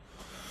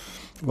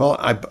 Well,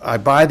 I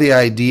buy the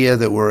idea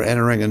that we're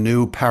entering a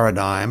new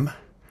paradigm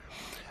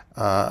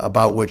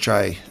about which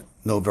I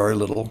know very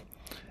little.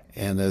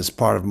 And as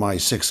part of my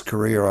 6th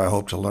career, I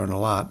hope to learn a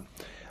lot.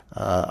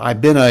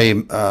 I've been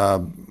a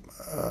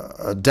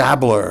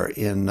dabbler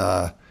in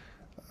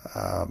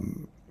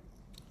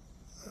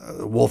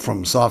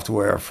Wolfram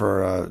software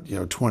for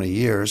 20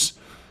 years,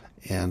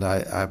 and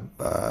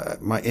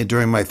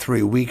during my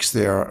 3 weeks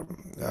there,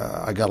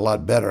 I got a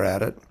lot better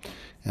at it,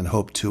 and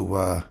hope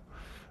to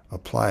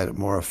apply it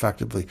more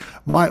effectively.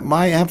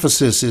 My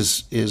emphasis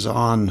is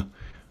on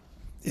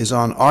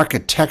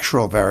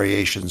architectural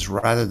variations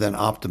rather than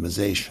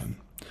optimization.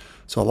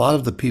 So a lot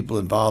of the people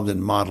involved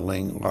in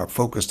modeling are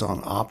focused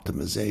on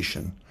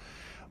optimization,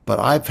 but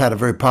I've had a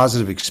very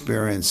positive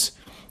experience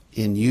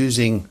in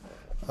using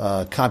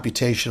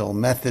computational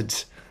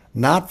methods,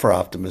 not for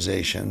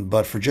optimization,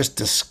 but for just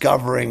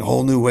discovering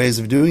whole new ways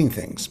of doing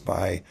things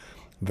by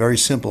very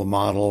simple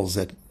models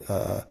that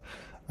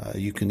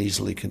you can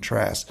easily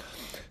contrast.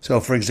 So,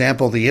 for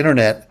example, the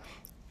internet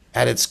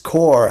at its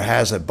core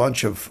has a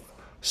bunch of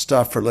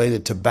stuff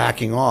related to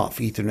backing off.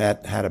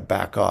 Ethernet had a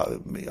back off.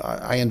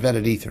 I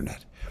invented Ethernet.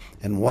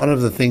 And one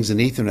of the things in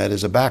Ethernet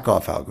is a back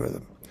off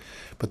algorithm.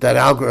 But that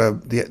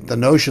algorithm, the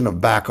notion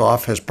of back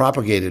off has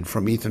propagated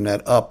from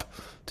Ethernet up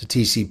to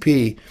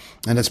TCP,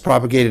 and it's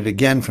propagated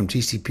again from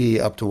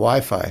TCP up to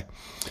Wi-Fi.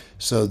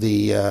 So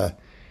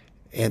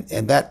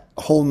and that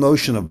whole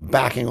notion of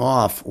backing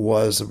off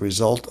was a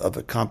result of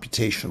a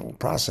computational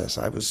process.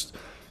 I was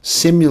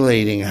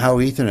simulating how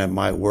Ethernet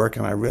might work,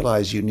 and I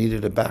realized you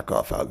needed a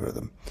back-off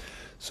algorithm.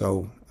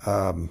 So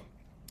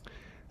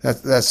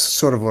that's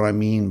sort of what I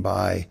mean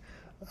by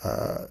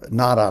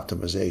not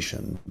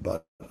optimization,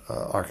 but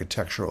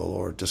architectural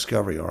or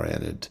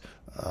discovery-oriented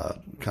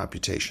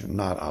computation,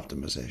 not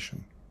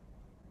optimization.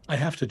 I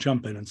have to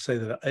jump in and say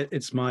that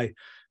it's my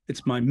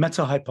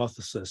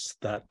meta-hypothesis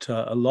that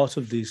a lot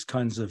of these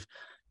kinds of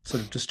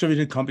sort of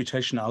distributed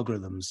computation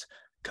algorithms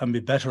can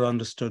be better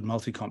understood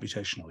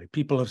multi-computationally.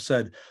 People have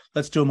said,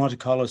 let's do a Monte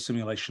Carlo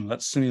simulation.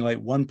 Let's simulate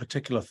one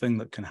particular thing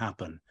that can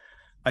happen.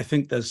 I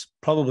think there's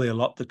probably a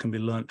lot that can be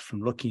learned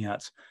from looking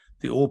at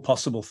the all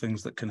possible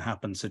things that can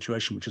happen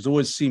situation, which has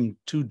always seemed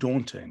too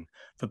daunting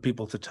for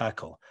people to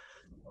tackle.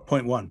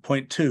 Point one.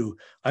 Point two,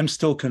 I'm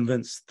still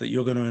convinced that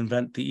you're going to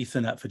invent the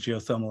Ethernet for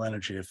geothermal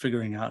energy, of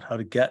figuring out how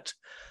to get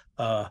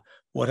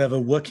whatever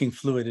working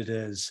fluid it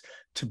is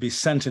to be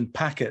sent in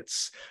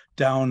packets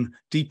down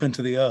deep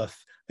into the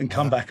earth and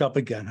come back up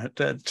again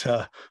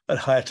at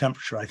higher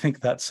temperature. I think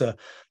that's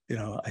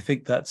I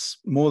think that's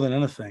more than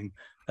anything,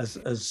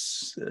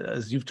 as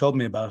you've told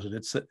me about it.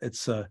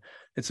 It's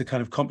a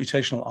kind of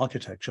computational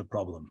architecture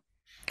problem.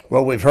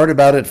 Well, we've heard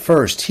about it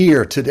first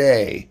here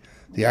today.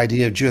 The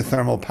idea of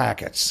geothermal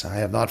packets. I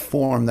have not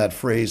formed that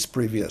phrase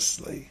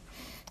previously,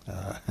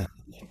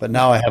 but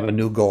now I have a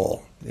new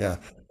goal. Yeah,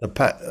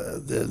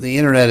 the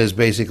internet is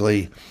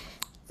basically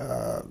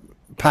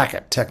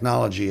packet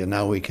technology, and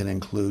now we can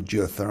include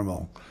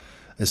geothermal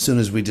as soon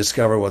as we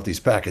discover what these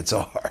packets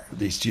are,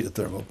 these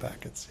geothermal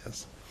packets,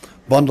 yes.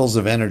 Bundles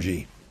of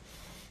energy.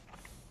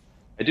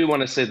 I do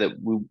want to say that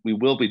we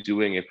will be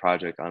doing a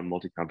project on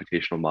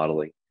multi-computational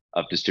modeling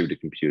of distributed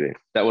computing.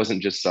 That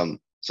wasn't just some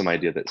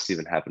idea that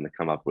Stephen happened to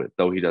come up with,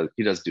 though he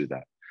does do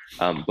that.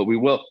 But we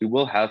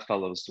will have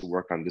fellows to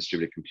work on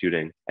distributed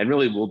computing, and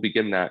really we'll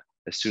begin that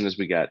as soon as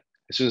we get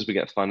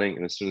funding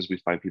and as soon as we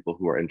find people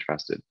who are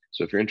interested.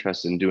 So if you're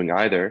interested in doing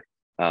either,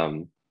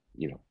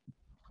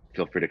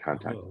 feel free to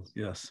contact us.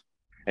 Yes.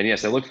 And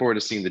yes, I look forward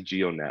to seeing the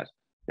GeoNet.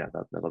 Yeah,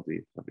 that'll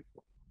be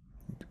cool.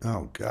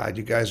 Oh God,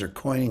 you guys are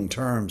coining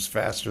terms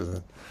faster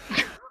than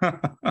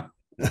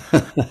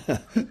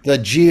The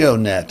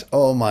GeoNet.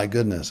 Oh my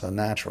goodness,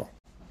 unnatural.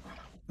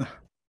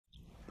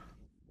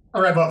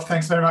 All right, Bob,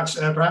 thanks very much.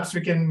 Perhaps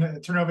we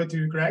can turn over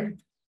to Greg.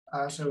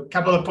 So a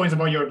couple of points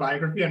about your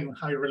biography and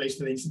how it relates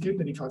to the Institute.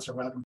 Any thoughts are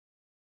welcome.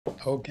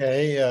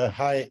 Okay.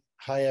 Hi,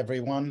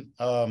 everyone.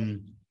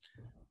 I'm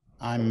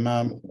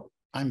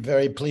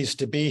very pleased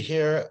to be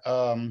here.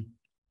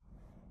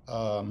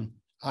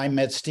 I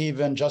met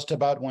Stephen just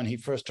about when he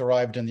first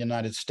arrived in the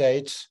United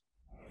States.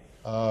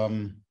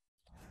 I've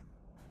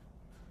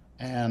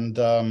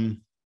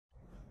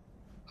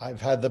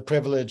had the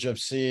privilege of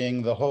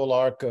seeing the whole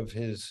arc of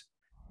his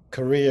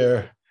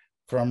career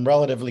from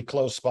relatively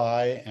close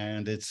by,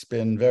 and it's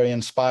been very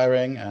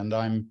inspiring, and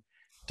I'm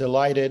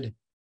delighted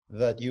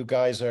that you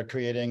guys are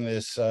creating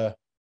this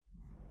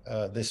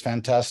this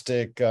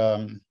fantastic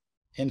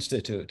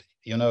institute.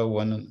 You know,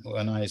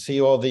 when I see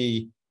all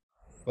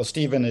well,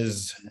 Stephen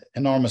is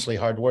enormously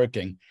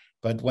hardworking,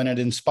 but when it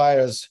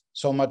inspires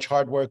so much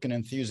hard work and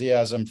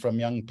enthusiasm from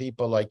young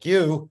people like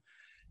you,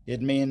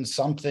 it means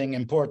something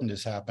important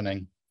is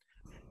happening.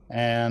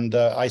 And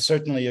I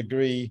certainly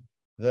agree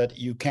that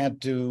you can't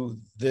do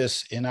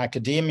this in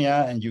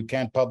academia and you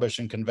can't publish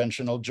in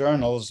conventional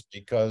journals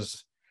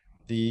because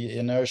the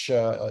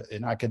inertia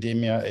in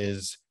academia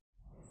is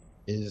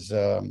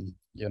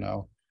you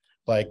know,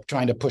 like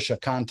trying to push a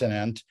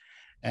continent.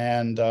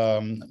 And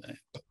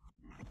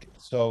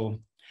so,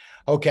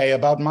 okay,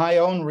 about my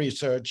own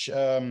research,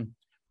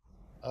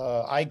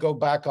 I go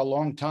back a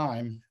long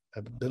time,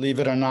 believe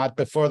it or not,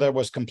 before there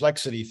was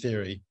complexity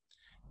theory.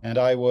 And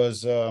I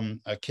was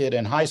a kid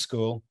in high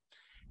school,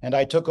 and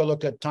I took a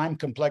look at time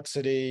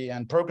complexity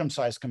and program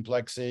size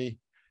complexity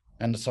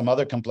and some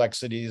other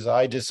complexities.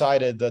 I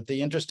decided that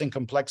the interesting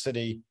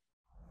complexity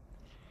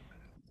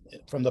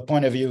from the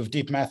point of view of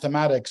deep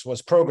mathematics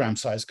was program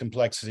size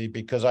complexity,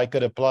 because I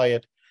could apply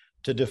it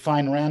to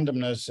define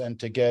randomness and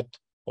to get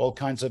all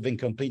kinds of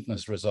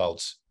incompleteness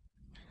results.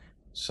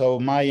 So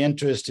my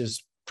interest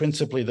is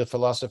principally the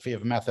philosophy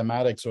of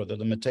mathematics, or the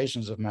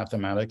limitations of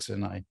mathematics.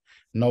 And I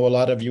know a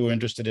lot of you are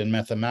interested in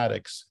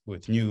mathematics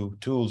with new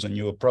tools and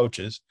new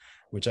approaches,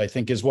 which I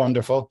think is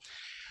wonderful.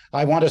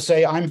 I want to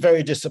say I'm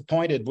very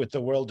disappointed with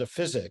the world of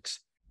physics.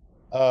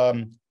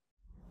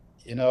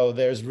 You know,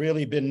 there's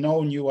really been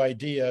no new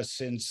idea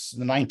since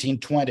the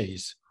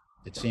 1920s,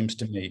 it seems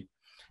to me.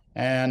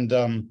 And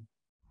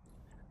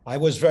I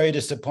was very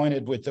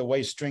disappointed with the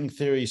way string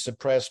theory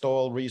suppressed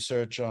all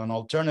research on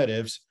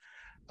alternatives,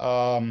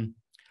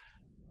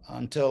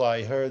 until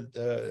I heard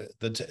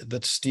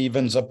that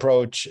Stephen's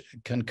approach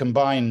can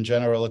combine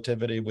general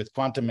relativity with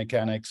quantum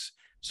mechanics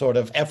sort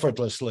of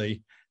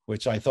effortlessly,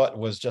 which I thought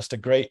was just a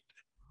great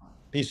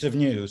piece of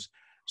news.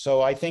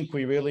 So I think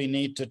we really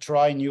need to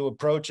try new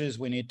approaches.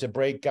 We need to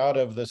break out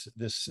of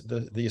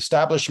the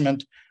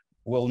establishment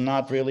will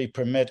not really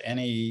permit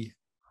anything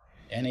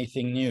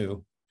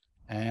new.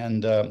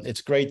 And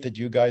it's great that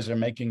you guys are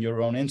making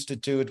your own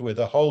institute with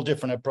a whole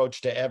different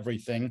approach to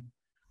everything.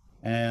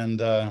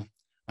 And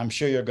I'm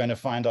sure you're going to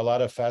find a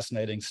lot of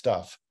fascinating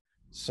stuff.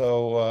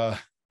 So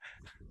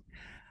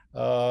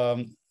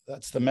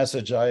that's the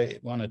message I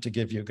wanted to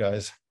give you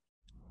guys.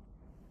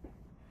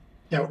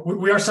 Yeah,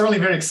 we are certainly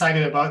very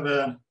excited about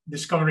the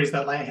discoveries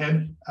that lie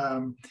ahead.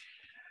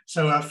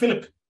 So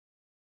Philip.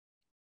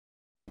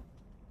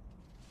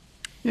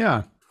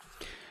 Yeah,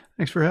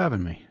 thanks for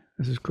having me.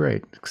 This is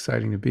great.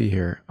 Exciting to be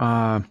here.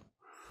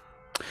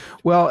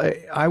 Well,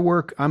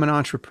 I'm an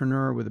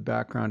entrepreneur with a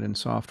background in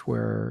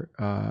software.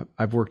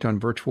 I've worked on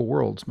virtual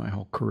worlds my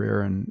whole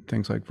career and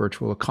things like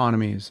virtual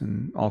economies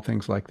and all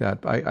things like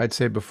that. I'd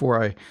say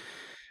before I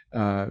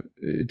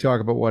talk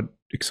about what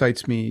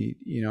excites me,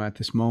 at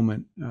this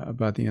moment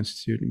about the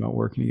Institute and about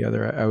working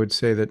together, I would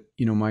say that,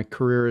 my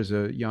career as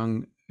a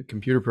young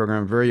computer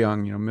programmer, very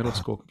young, middle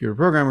school computer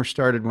programmer,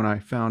 started when I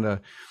found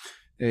a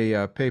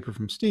paper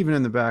from Stephen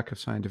in the back of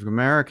Scientific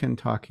American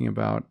talking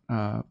about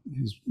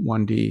his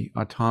 1D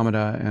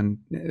automata, and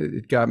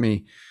it got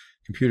me.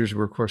 Computers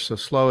were, of course, so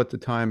slow at the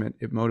time.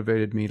 It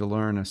motivated me to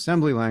learn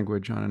assembly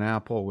language on an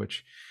Apple,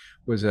 which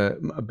was a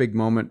big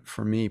moment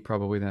for me.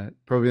 Probably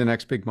the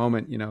next big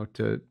moment.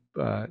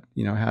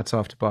 Hats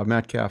off to Bob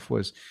Metcalf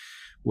was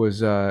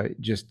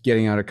just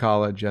getting out of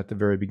college at the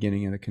very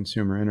beginning of the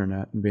consumer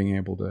internet and being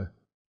able to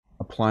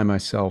apply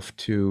myself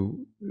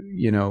to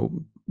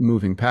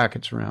moving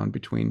packets around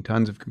between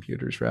tons of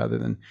computers rather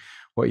than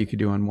what you could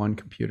do on one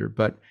computer.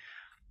 But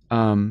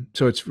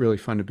so it's really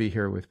fun to be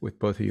here with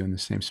both of you in the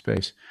same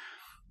space.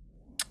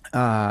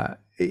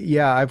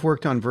 I've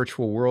worked on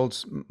virtual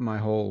worlds my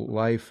whole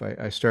life.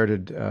 I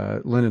started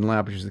Linden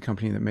Lab, which is the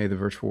company that made the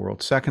virtual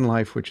world Second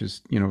Life, which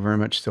is very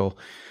much still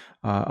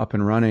up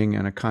and running,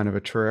 and a kind of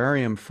a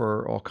terrarium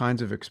for all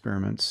kinds of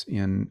experiments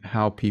in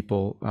how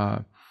people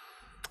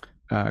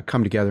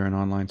come together in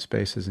online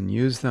spaces and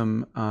use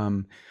them.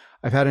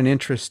 I've had an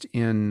interest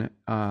in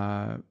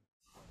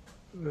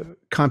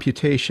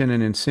computation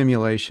and in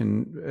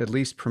simulation, at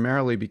least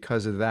primarily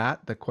because of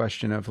that. The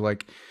question of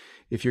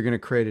if you're going to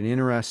create an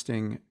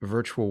interesting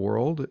virtual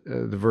world,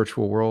 the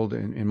virtual world,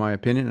 in my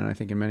opinion, and I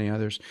think in many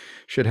others,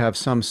 should have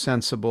some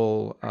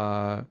sensible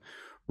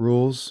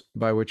rules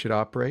by which it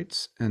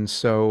operates. And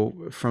so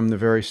from the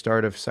very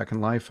start of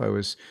Second Life, I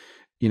was,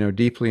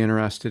 deeply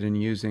interested in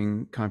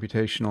using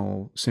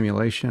computational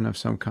simulation of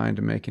some kind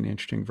to make an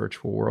interesting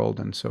virtual world.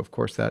 And so, of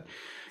course, that,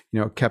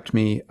 kept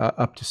me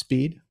up to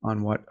speed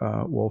on what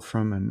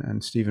Wolfram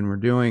and Stephen were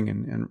doing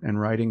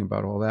and writing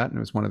about all that. And it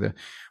was one of the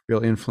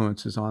real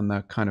influences on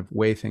the kind of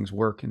way things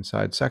work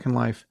inside Second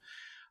Life.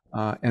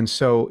 And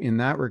so in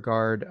that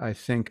regard, I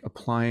think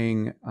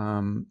applying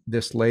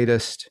this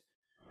latest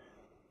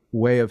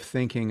way of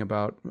thinking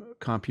about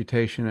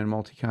computation and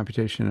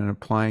multi-computation and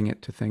applying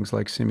it to things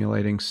like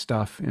simulating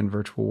stuff in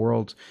virtual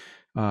worlds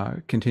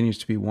continues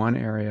to be one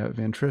area of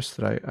interest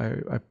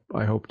that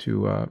I hope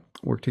to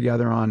work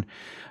together on.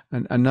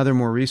 And another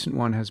more recent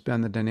one has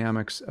been the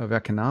dynamics of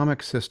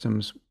economic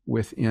systems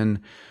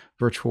within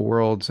virtual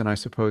worlds. And I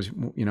suppose,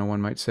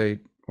 one might say,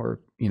 or,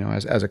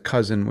 as a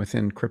cousin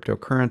within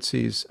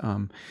cryptocurrencies,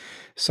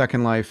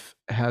 Second Life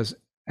has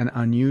an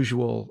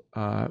unusual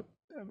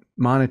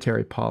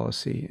monetary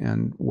policy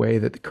and way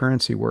that the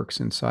currency works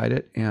inside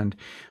it. And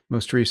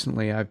most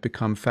recently, I've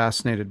become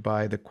fascinated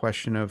by the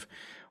question of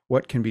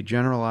what can be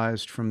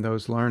generalized from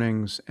those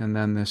learnings, and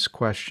then this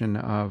question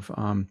of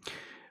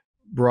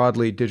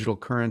broadly digital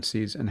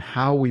currencies and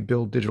how we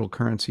build digital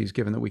currencies,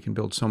 given that we can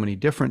build so many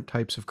different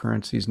types of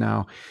currencies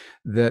now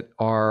that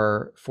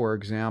are, for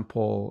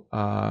example,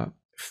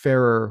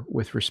 fairer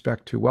with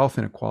respect to wealth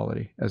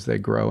inequality as they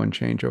grow and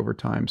change over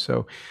time.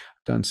 So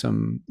done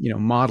some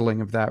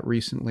modeling of that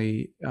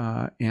recently,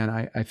 and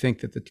I think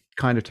that the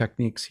kind of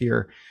techniques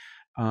here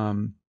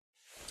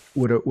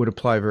would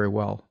apply very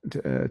well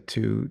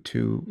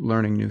to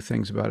learning new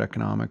things about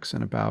economics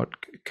and about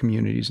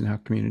communities and how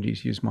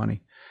communities use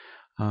money.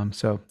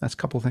 So that's a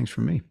couple of things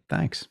from me.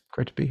 Thanks.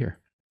 Great to be here.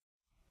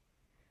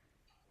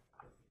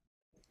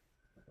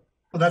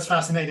 Well, that's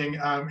fascinating.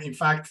 In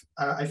fact,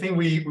 I think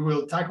we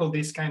will tackle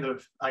these kind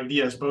of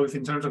ideas both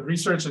in terms of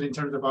research and in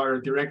terms of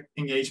our direct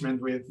engagement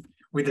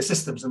with the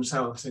systems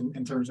themselves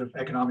in terms of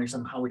economics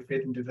and how we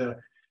fit into the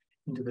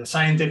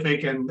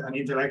scientific and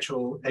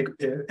intellectual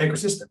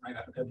ecosystem, right,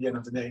 at the end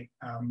of the day.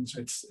 So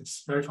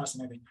it's very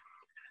fascinating.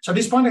 So at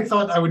this point, I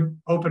thought I would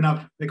open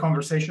up the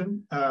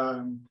conversation.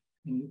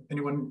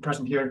 Anyone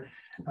present here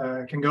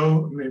can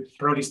go.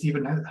 Probably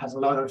Stephen has a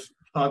lot of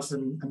thoughts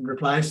and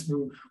replies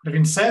to what have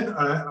been said.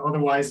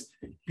 Otherwise,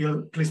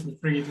 please feel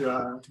free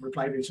to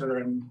reply to each other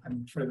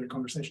and further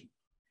conversation.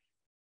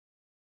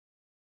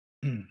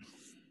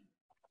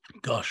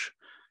 Gosh,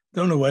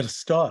 don't know where to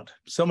start.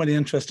 So many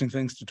interesting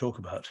things to talk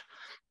about.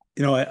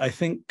 I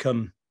think,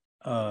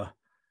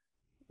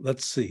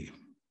 let's see,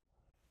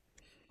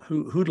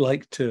 who'd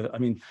like to,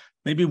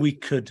 maybe we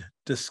could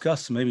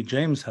discuss, maybe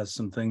James has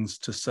some things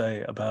to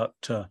say about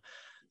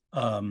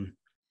some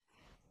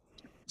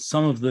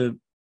of the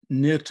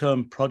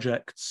near-term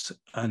projects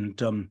and,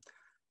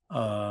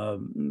 I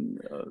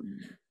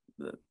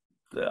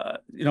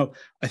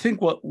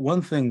think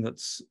one thing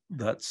that's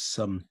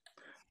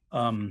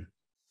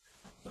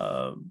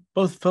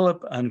both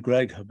Philip and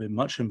Greg have been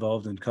much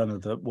involved in kind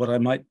of what I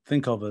might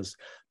think of as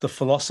the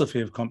philosophy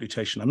of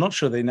computation. I'm not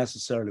sure they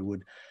necessarily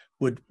would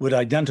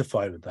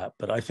identify with that,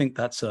 but I think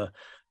that's a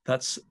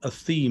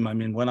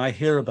theme. When I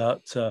hear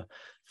about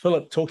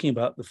Philip talking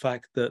about the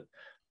fact that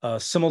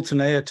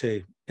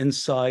simultaneity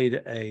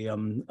inside a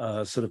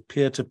sort of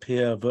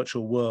peer-to-peer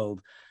virtual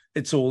world,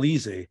 it's all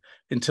easy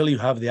until you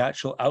have the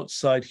actual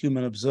outside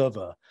human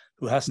observer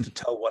who has to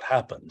tell what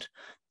happened.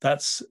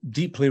 That's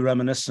deeply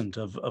reminiscent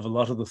of a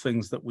lot of the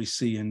things that we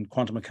see in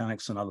quantum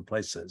mechanics and other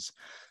places.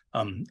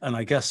 And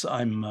I guess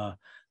I'm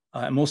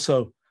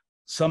also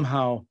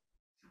somehow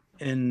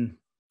in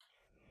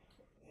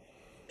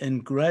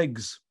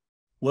Greg's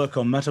work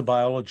on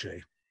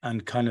metabiology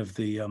and kind of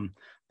the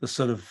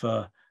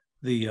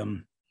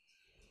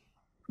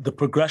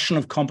progression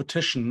of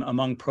competition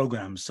among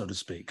programs, so to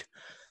speak.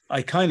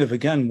 I kind of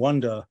again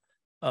wonder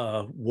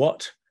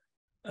what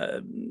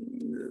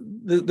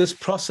this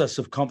process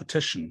of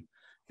competition.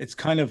 It's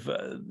kind of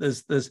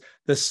there's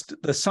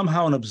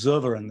somehow an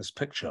observer in this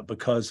picture,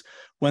 because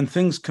when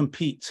things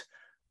compete,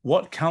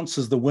 what counts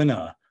as the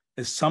winner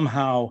is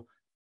somehow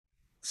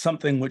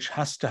something which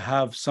has to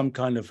have some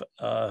kind of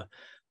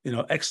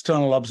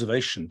external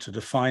observation to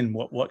define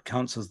what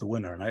counts as the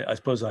winner. And I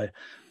suppose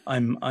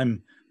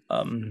I'm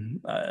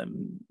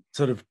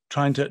sort of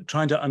trying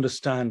to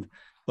understand.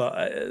 But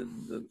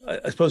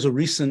I suppose a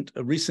recent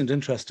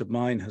interest of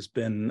mine has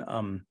been.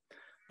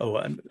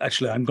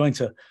 Actually, I'm going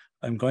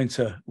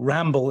to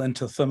ramble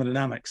into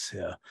thermodynamics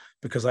here,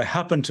 because I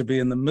happen to be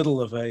in the middle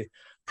of a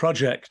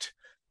project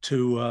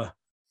to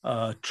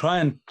try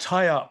and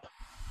tie up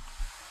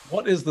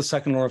what is the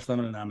second law of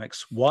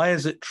thermodynamics, why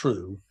is it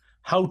true,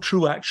 how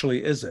true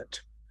actually is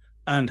it,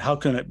 and how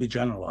can it be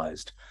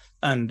generalized.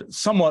 And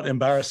somewhat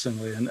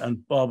embarrassingly,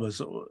 and Bob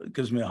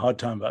gives me a hard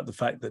time about the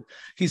fact that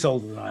he's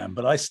older than I am,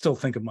 but I still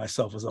think of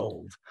myself as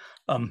old.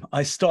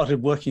 I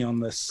started working on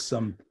this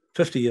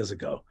 50 years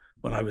ago,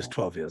 when I was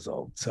 12 years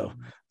old.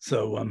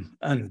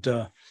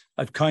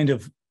 I've kind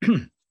of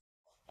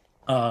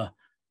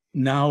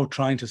now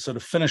trying to sort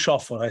of finish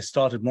off what I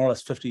started more or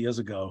less 50 years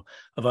ago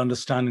of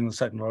understanding the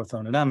second law of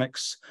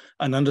thermodynamics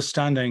and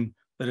understanding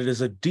that it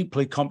is a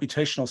deeply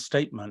computational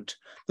statement.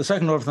 The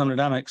second law of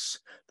thermodynamics,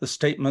 the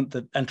statement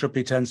that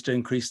entropy tends to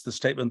increase, the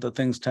statement that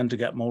things tend to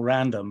get more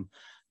random,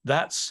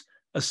 that's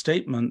a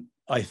statement,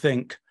 I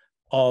think,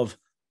 of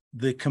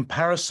the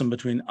comparison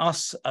between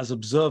us as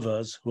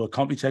observers who are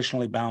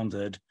computationally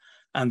bounded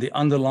and the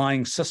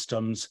underlying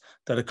systems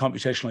that are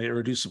computationally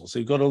irreducible. So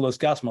you've got all those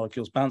gas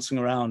molecules bouncing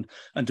around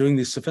and doing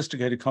these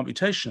sophisticated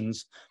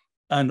computations,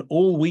 and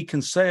all we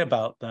can say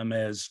about them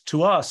is,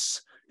 to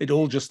us, it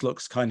all just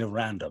looks kind of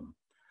random.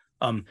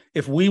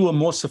 If we were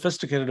more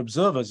sophisticated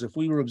observers, if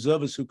we were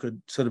observers who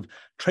could sort of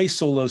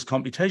trace all those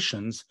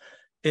computations,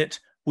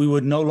 we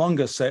would no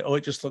longer say, oh,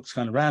 it just looks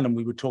kind of random.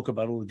 We would talk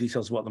about all the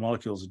details of what the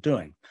molecules are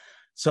doing.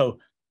 So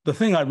the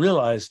thing I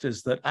realized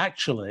is that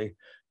actually,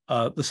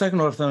 the second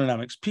law of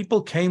thermodynamics,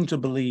 people came to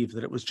believe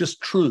that it was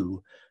just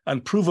true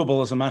and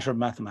provable as a matter of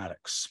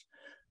mathematics.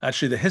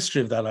 Actually, the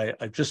history of that,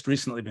 I've just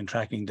recently been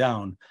tracking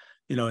down.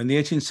 In the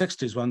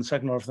 1860s, when the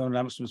second law of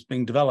thermodynamics was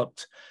being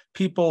developed,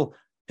 people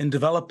in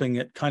developing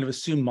it kind of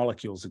assumed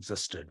molecules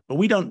existed, but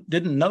we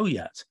didn't know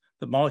yet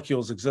that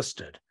molecules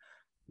existed.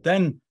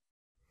 Then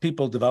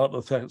people develop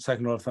the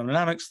second law of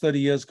thermodynamics, 30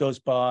 years goes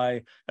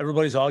by,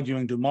 everybody's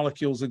arguing, do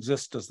molecules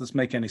exist? Does this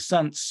make any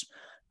sense?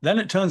 Then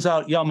it turns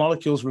out, yeah,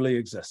 molecules really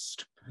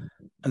exist.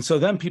 And so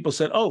then people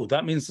said, oh,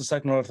 that means the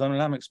second law of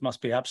thermodynamics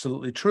must be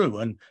absolutely true.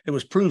 And it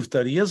was proved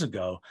 30 years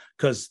ago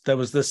because there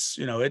was this,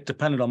 it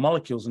depended on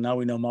molecules, and now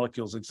we know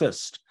molecules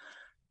exist.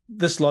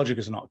 This logic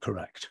is not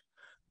correct.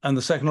 And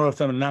the second law of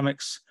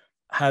thermodynamics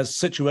has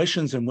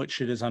situations in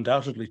which it is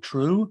undoubtedly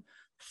true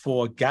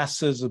for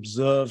gases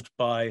observed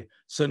by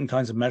certain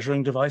kinds of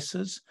measuring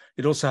devices.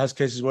 It also has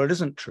cases where it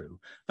isn't true.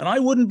 And I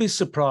wouldn't be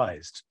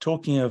surprised,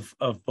 talking of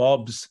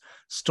Bob's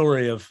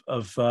story of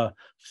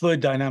fluid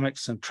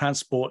dynamics and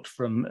transport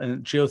from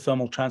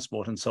geothermal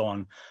transport and so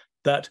on,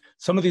 that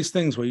some of these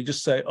things where you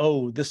just say,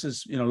 oh, this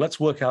is, let's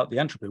work out the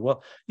entropy.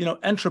 Well,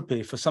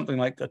 entropy for something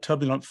like a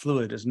turbulent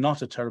fluid is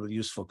not a terribly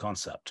useful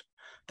concept.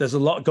 There's a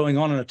lot going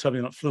on in a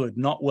turbulent fluid,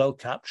 not well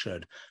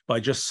captured by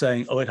just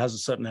saying, oh, it has a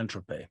certain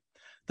entropy.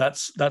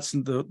 That's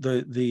and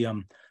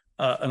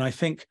I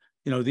think,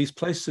 these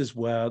places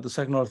where the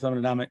second law of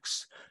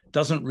thermodynamics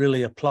doesn't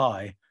really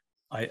apply,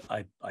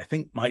 I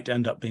think might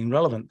end up being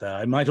relevant there.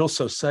 I might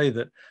also say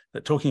that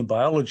talking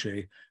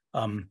biology,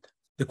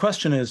 the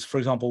question is, for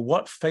example,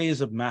 what phase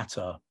of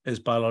matter is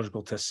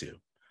biological tissue?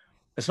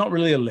 It's not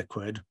really a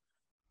liquid.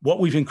 What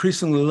we've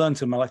increasingly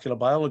learned in molecular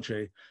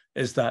biology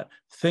is that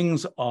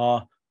things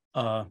are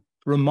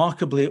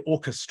remarkably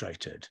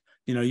orchestrated.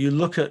 You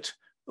look at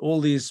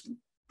all these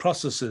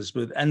processes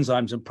with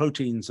enzymes and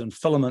proteins and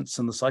filaments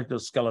and the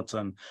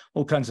cytoskeleton,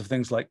 all kinds of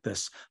things like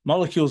this.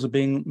 Molecules are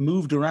being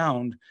moved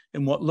around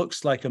in what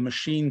looks like a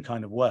machine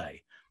kind of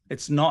way.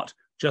 It's not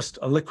just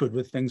a liquid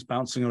with things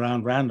bouncing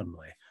around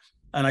randomly.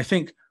 And I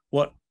think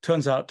what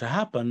turns out to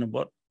happen, and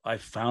what I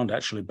found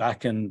actually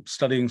back in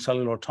studying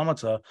cellular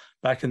automata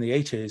back in the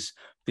 80s,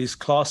 these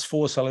class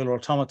 4 cellular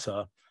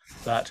automata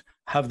that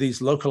have these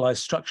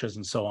localized structures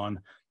and so on,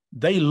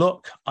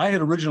 I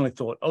had originally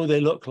thought, oh, they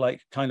look like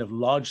kind of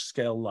large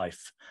scale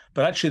life,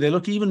 but actually they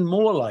look even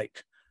more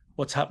like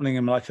what's happening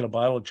in molecular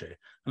biology.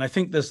 And I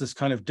think there's this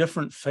kind of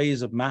different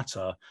phase of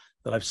matter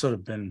that I've sort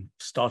of been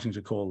starting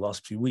to call the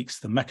last few weeks,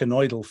 the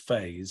mechanoidal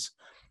phase,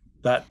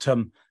 that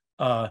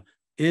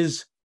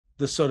is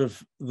the sort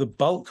of the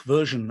bulk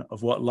version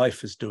of what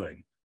life is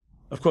doing.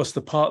 Of course,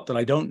 the part that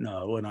I don't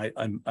know, and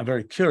I'm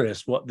very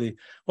curious what the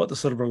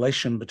sort of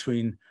relation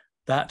between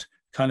that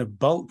kind of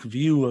bulk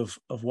view of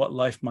what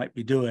life might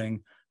be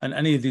doing and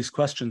any of these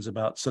questions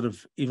about sort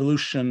of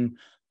evolution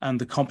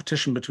and the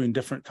competition between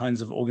different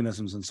kinds of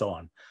organisms and so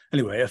on.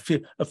 Anyway,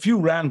 a few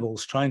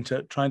rambles trying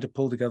to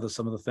pull together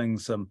some of the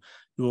things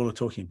you all are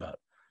talking about.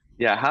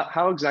 Yeah,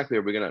 how exactly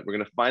are we're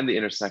gonna find the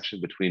intersection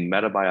between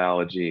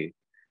metabiology,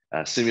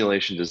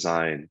 simulation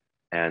design,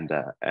 and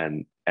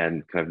kind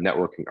of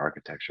networking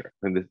architecture?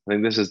 I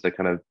think this is the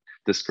kind of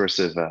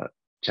discursive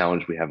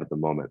challenge we have at the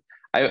moment.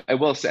 I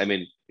will say, I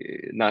mean,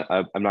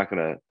 I'm not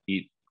going to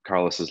eat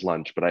Carlos's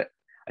lunch, but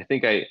I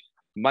think I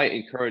might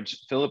encourage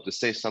Philip to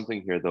say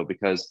something here, though,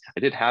 because I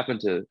did happen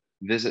to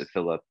visit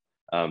Philip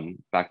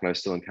back when I was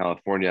still in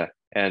California,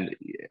 and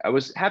I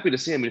was happy to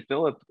see. I mean,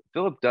 Philip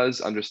does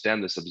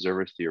understand this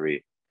observer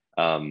theory.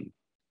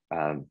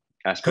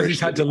 Because he's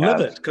had to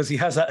live it, because he's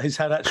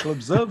had actual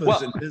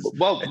observers in his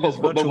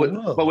virtual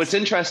world. But what's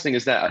interesting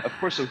is that, of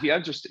course, so he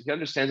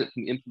understands it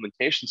from the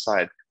implementation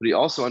side, but he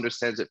also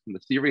understands it from the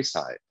theory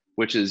side,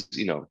 which is,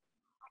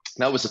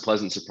 that was a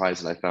pleasant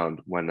surprise that I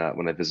found when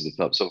I visited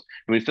Philip. So,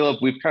 I mean, Philip,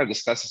 we've kind of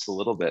discussed this a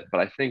little bit,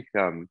 but I think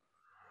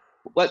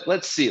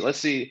let's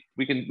see.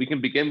 We can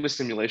begin with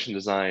simulation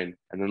design,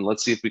 and then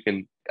let's see if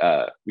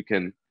we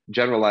can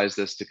generalize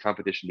this to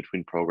competition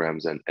between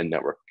programs and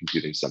network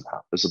computing somehow.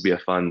 This will be a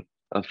fun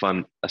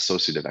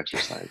associative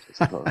exercise, I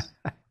suppose.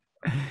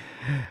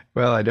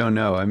 Well, I don't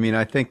know. I mean,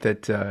 I think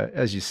that,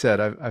 as you said,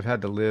 I've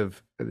had to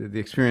live the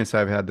experience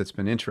I've had that's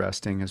been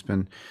interesting has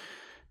been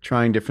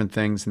trying different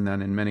things, and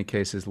then in many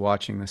cases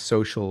watching the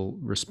social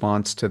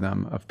response to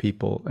them of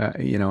people.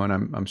 And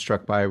I'm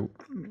struck by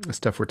the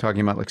stuff we're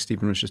talking about, like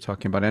Stephen was just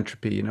talking about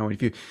entropy.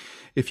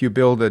 If you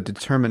build a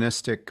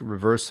deterministic,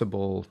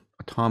 reversible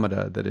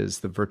automata that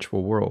is the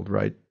virtual world,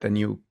 right, then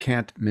you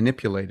can't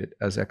manipulate it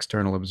as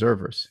external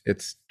observers.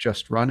 It's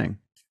just running.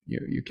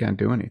 You can't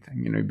do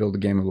anything. You build a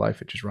game of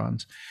life, it just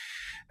runs.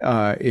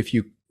 If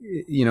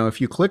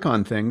you click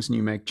on things and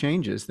you make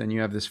changes, then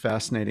you have this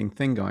fascinating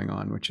thing going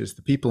on, which is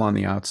the people on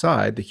the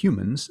outside, the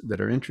humans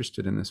that are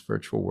interested in this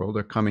virtual world,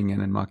 are coming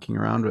in and mucking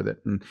around with it.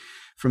 And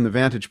from the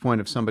vantage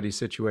point of somebody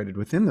situated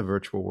within the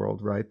virtual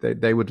world, right,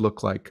 they would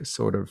look like a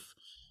sort of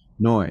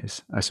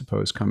noise, I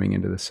suppose, coming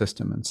into the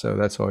system. And so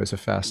that's always a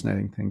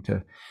fascinating thing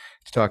to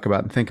talk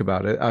about and think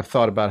about it. I've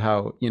thought about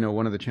how,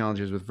 one of the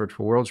challenges with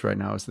virtual worlds right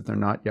now is that they're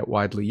not yet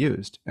widely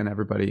used, and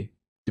everybody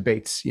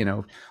debates,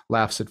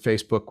 laughs at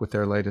Facebook with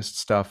their latest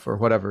stuff or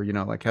whatever,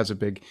 like has a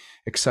big,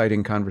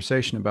 exciting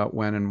conversation about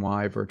when and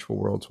why virtual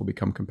worlds will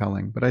become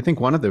compelling. But I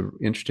think one of the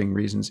interesting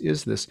reasons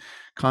is this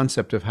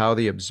concept of how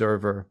the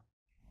observer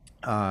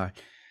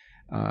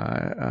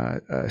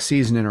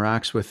sees and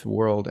interacts with the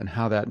world and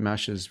how that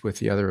meshes with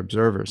the other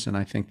observers. And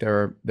I think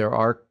there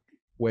are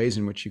ways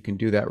in which you can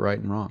do that right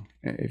and wrong.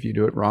 If you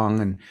do it wrong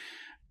and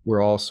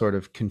we're all sort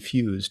of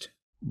confused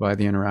by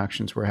the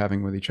interactions we're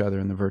having with each other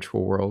in the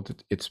virtual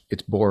world, it's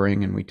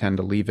boring and we tend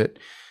to leave it.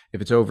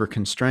 If it's over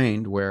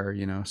constrained, where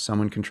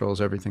someone controls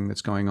everything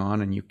that's going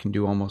on and you can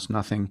do almost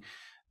nothing,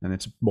 then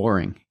it's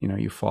boring.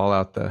 You fall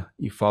out the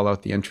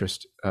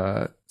interest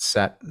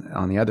set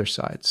on the other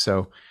side.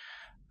 So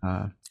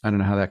I don't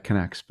know how that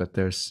connects, but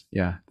there's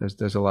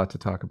a lot to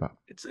talk about.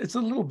 It's a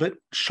little bit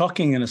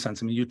shocking in a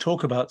sense. I mean, you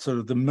talk about sort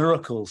of the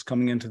miracles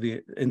coming into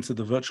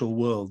the virtual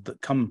world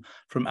that come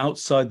from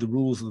outside the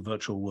rules of the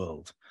virtual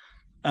world,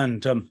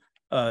 and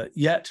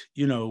yet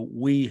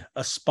we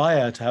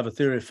aspire to have a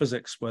theory of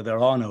physics where there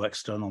are no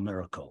external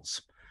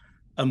miracles,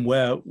 and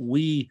where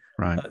we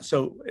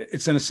so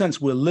it's in a sense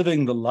we're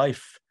living the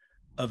life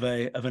of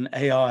an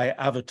AI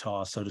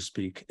avatar, so to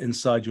speak,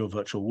 inside your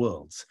virtual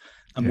worlds.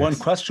 And yes. One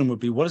question would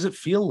be, what does it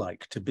feel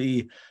like to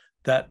be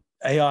that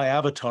AI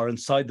avatar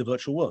inside the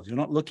virtual world? You're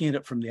not looking at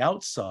it from the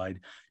outside.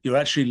 You're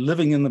actually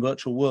living in the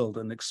virtual world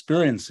and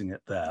experiencing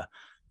it there.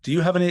 Do you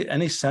have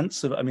any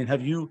sense of? I mean,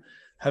 have you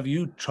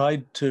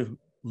tried to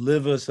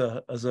live as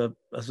a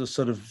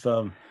sort of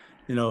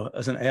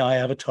as an AI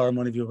avatar in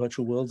one of your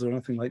virtual worlds or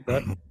anything like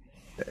that?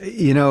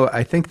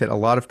 I think that a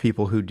lot of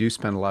people who do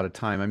spend a lot of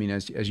time, I mean,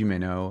 as you may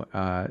know,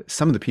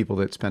 some of the people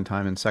that spend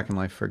time in Second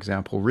Life, for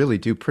example, really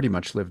do pretty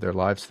much live their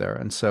lives there.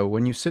 And so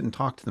when you sit and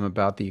talk to them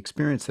about the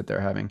experience that they're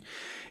having,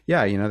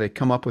 they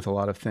come up with a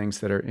lot of things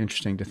that are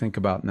interesting to think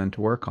about and then to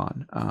work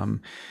on.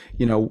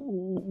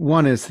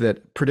 One is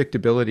that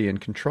predictability and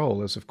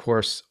control is, of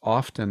course,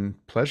 often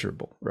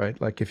pleasurable,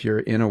 right? Like if you're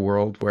in a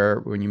world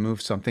where when you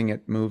move something,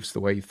 it moves the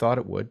way you thought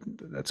it would,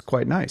 that's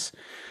quite nice.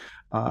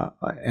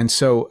 And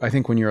so I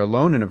think when you're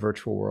alone in a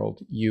virtual world,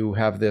 you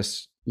have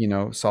this,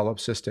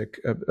 solipsistic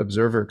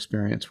observer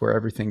experience where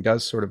everything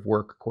does sort of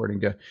work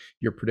according to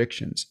your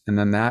predictions. And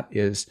then that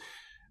is,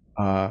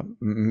 for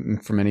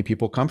many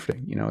people,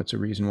 comforting. It's a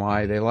reason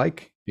why they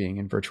like being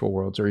in virtual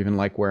worlds or even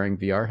like wearing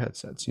VR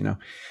headsets,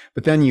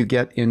 But then you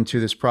get into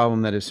this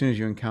problem that as soon as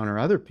you encounter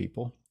other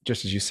people,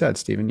 just as you said,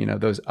 Stephen,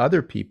 those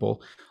other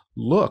people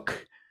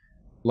look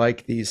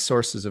like these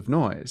sources of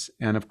noise.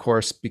 And of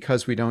course,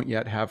 because we don't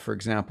yet have, for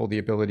example, the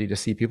ability to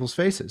see people's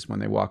faces when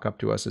they walk up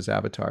to us as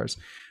avatars,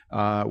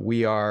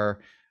 we are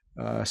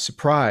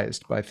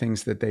surprised by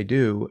things that they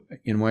do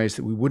in ways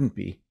that we wouldn't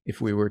be if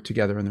we were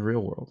together in the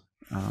real world.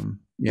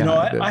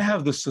 I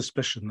have this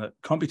suspicion that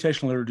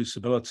computational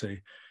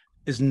irreducibility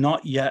is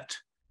not yet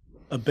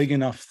a big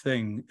enough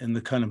thing in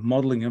the kind of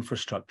modeling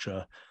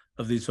infrastructure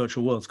of these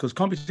virtual worlds, because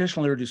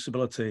computational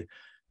irreducibility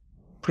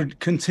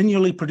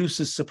continually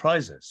produces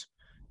surprises.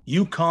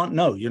 You can't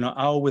know,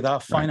 with our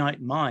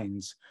finite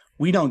minds,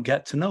 we don't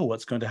get to know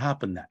what's going to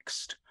happen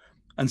next.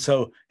 And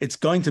so it's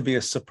going to be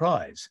a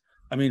surprise.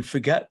 I mean,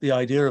 forget the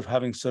idea of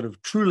having sort of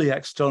truly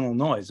external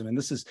noise. I mean,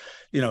 this is,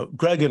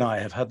 Greg and I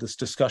have had this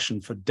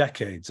discussion for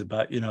decades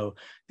about,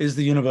 is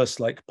the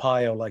universe like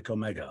pi or like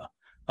omega?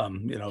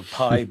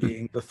 Pi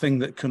being the thing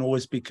that can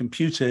always be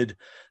computed,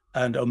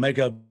 and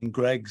omega being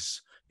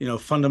Greg's,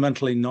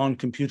 fundamentally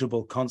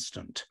non-computable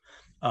constant.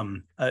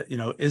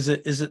 Is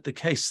it the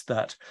case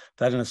that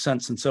in a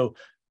sense, and so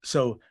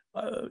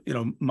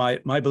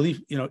my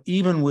belief,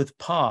 even with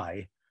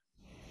pi,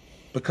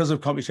 because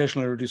of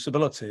computational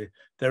irreducibility,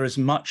 there is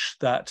much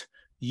that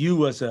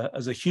you as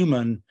a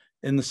human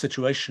in the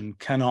situation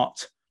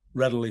cannot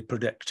readily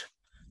predict,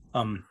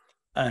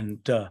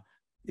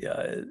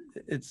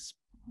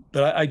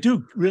 but I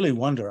do really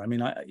wonder. I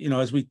mean,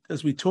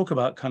 as we talk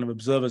about kind of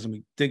observers and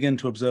we dig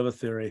into observer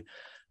theory,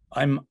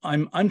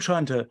 I'm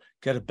trying to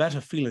get a better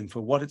feeling for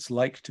what it's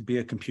like to be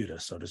a computer,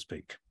 so to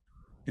speak.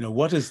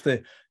 What is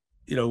the,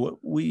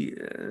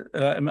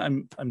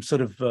 I'm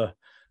sort of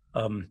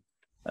How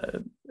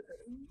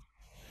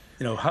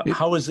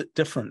is it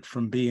different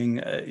from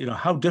being,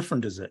 how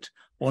different is it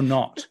or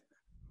not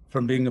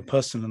from being a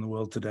person in the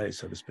world today,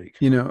 so to speak?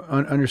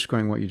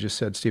 Underscoring what you just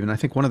said, Stephen, I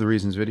think one of the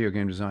reasons video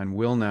game design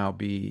will now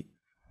be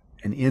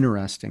an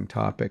interesting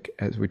topic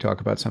as we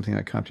talk about something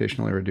like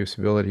computational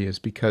irreducibility is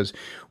because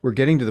we're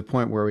getting to the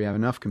point where we have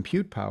enough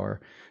compute power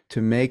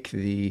to make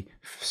the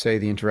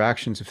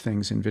interactions of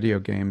things in video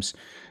games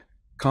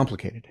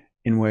complicated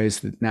in ways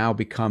that now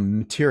become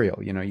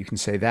material. You can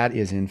say that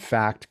is in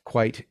fact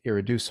quite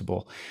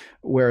irreducible,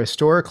 where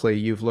historically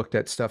you've looked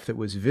at stuff that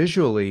was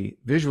visually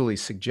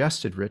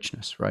suggested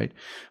richness, right?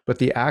 But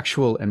the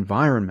actual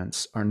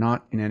environments are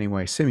not in any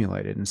way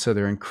simulated. And so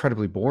they're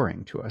incredibly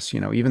boring to us.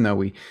 Even though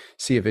we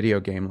see a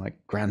video game like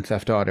Grand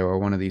Theft Auto or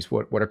one of these,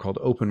 what are called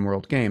open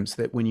world games,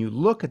 that when you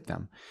look at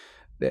them,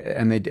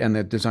 and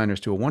the designers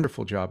do a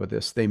wonderful job of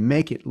this. They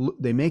make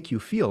you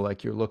feel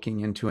like you're looking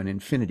into an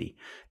infinity,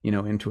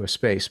 into a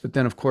space. But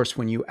then, of course,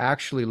 when you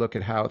actually look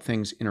at how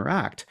things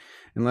interact,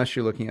 unless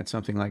you're looking at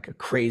something like a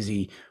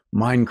crazy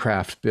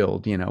Minecraft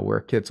build,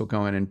 where kids will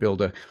go in and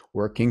build a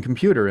working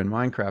computer in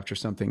Minecraft or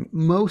something,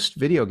 most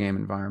video game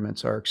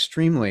environments are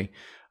extremely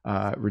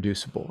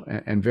reducible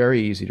and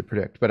very easy to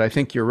predict. But I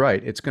think you're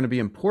right. It's going to be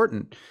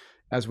important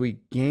as we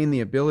gain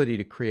the ability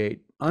to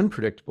create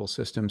unpredictable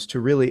systems to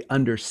really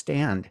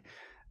understand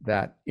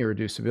that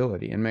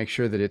irreducibility and make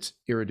sure that it's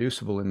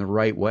irreducible in the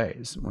right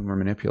ways when we're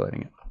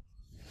manipulating it.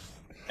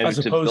 And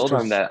to build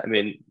on that, I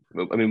mean,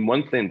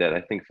 one thing that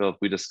I think, Philip,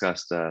 we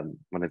discussed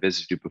when I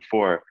visited you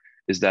before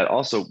is that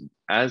also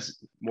as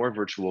more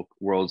virtual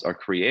worlds are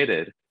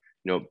created,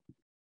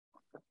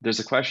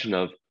 there's a question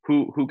of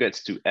who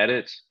gets to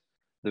edit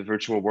the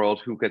virtual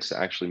world, who gets to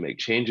actually make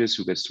changes,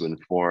 who gets to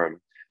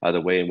inform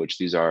the way in which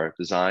these are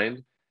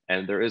designed.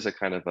 And there is a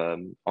kind of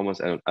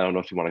almost, I don't know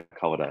if you want to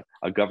call it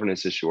a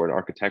governance issue or an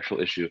architectural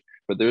issue,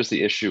 but there's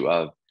the issue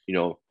of,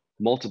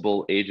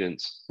 multiple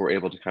agents who are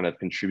able to kind of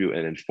contribute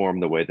and inform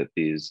the way that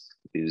these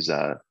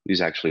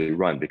actually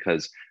run.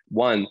 Because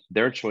one,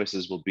 their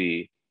choices will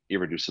be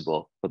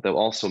irreducible, but they'll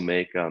also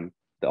make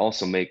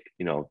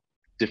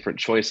different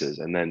choices.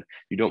 And then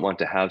you don't want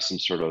to have some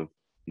sort of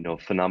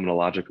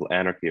phenomenological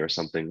anarchy or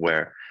something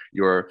where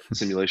your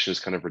simulation is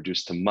kind of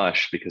reduced to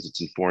mush because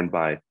it's informed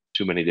by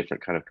too many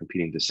different kind of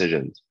competing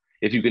decisions.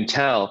 If you can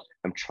tell,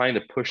 I'm trying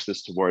to push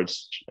this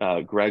towards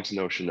Greg's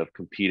notion of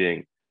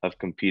competing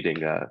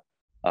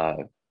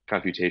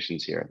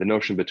computations here. The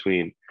notion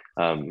between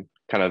kind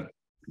of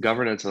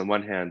governance on the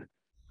one hand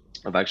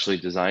of actually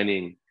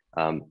designing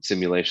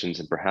simulations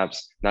and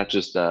perhaps not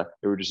just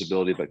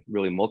irreducibility, but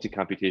really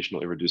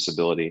multi-computational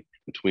irreducibility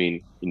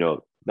between,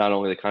 not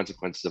only the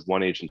consequences of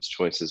one agent's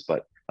choices,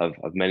 but of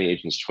many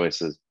agents'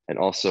 choices. And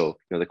also,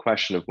 the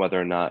question of whether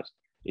or not,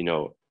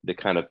 the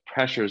kind of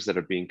pressures that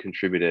are being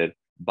contributed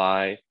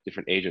by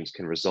different agents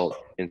can result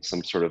in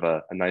some sort of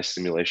a nice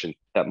simulation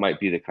that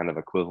might be the kind of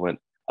equivalent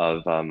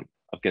of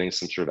getting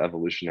some sort of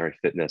evolutionary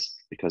fitness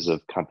because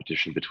of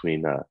competition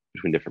between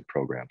different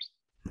programs.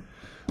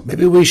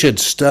 Maybe we should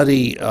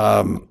study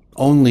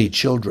only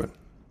children.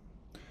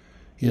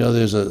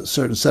 There's a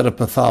certain set of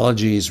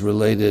pathologies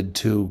related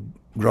to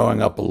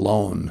growing up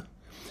alone,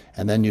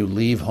 and then you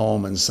leave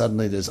home and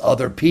suddenly there's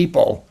other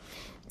people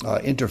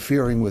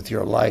interfering with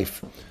your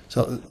life.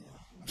 So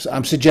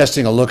I'm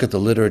suggesting a look at the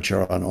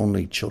literature on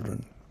only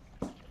children.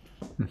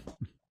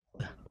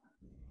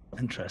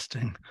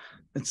 Interesting.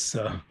 It's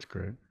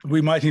great.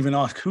 We might even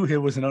ask who here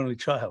was an only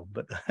child,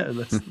 but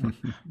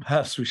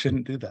perhaps we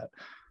shouldn't do that.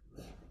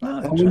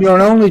 When you're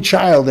an only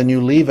child and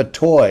you leave a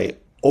toy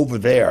over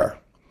there,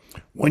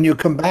 when you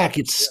come back,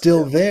 it's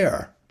still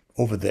there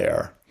over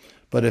there.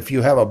 But if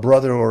you have a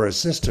brother or a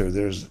sister,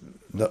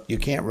 you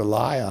can't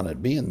rely on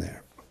it being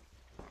there.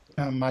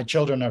 My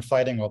children are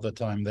fighting all the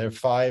time. They're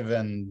 5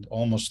 and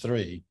almost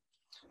 3.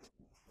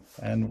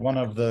 And one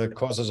of the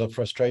causes of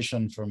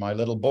frustration for my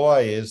little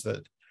boy is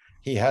that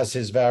he has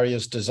his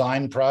various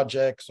design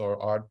projects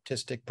or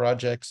artistic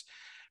projects,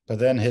 but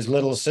then his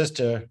little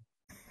sister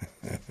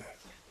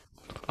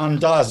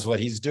undoes what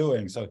he's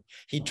doing. So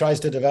he tries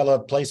to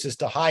develop places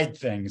to hide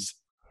things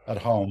at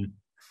home.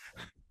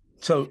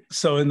 So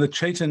in the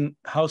Chaitin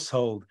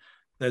household,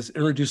 there's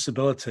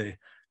irreducibility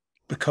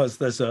because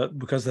there's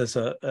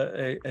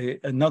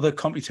another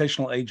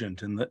computational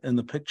agent in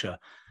the picture.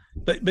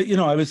 But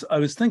I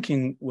was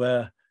thinking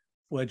where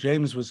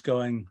James was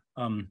going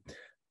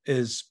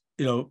is,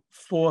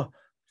 for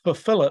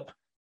Philip,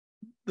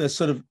 there's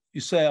sort of,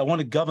 you say, I want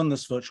to govern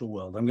this virtual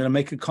world. I'm going to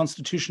make a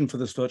constitution for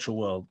this virtual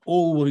world.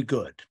 All will be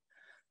good.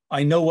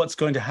 I know what's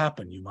going to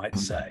happen, you might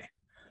say.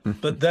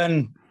 But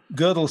then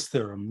Gödel's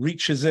theorem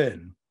reaches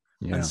in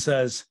and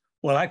says,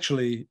 well,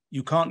 actually,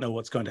 you can't know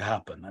what's going to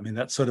happen. I mean,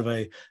 that's sort of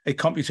a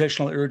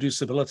computational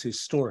irreducibility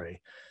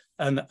story.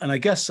 And I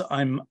guess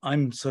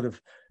I'm sort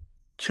of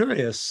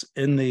curious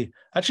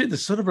actually,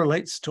 this sort of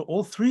relates to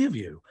all three of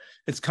you.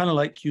 It's kind of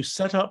like you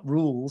set up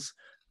rules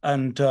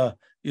and,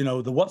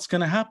 what's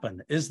going to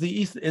happen. Is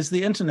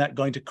the internet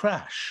going to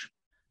crash?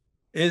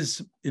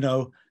 Is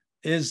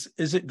is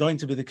it going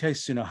to be the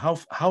case?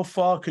 How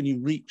far can you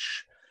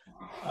reach?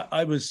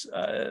 And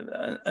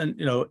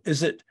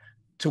is it,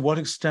 to what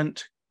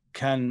extent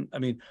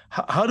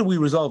how do we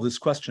resolve this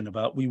question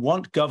about, we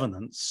want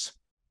governance,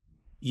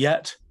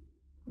 yet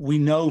we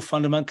know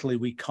fundamentally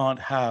we can't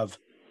have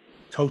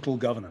total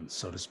governance,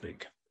 so to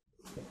speak?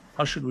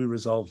 How should we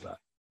resolve that?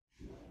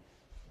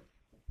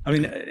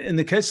 In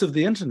the case of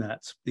the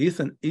internet, the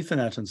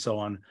Ethernet and so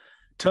on,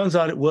 turns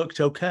out it worked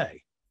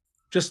okay.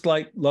 Just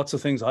like lots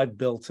of things I've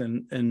built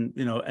in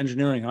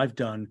engineering I've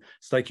done.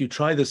 It's like you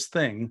try this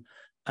thing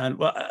and,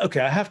 well, okay,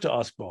 I have to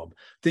ask Bob,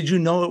 did you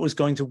know it was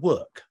going to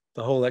work?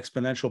 The whole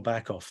exponential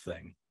backoff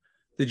thing.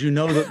 Did you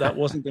know that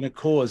wasn't going to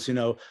cause,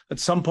 at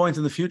some point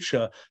in the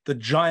future, the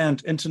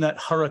giant internet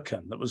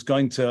hurricane that was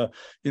going to,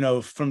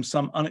 from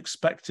some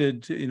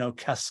unexpected,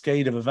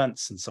 cascade of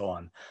events and so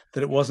on,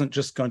 that it wasn't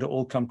just going to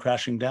all come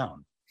crashing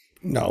down?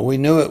 No, we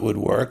knew it would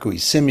work. We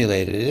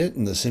simulated it,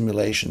 and the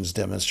simulations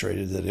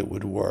demonstrated that it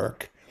would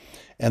work.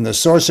 And the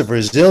source of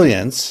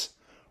resilience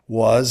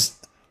was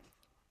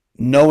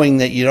knowing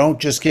that you don't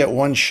just get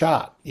one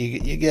shot.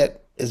 You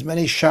get as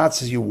many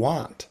shots as you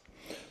want.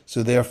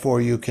 So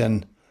therefore, you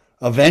can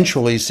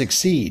eventually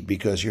succeed,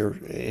 because you're,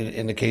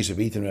 in the case of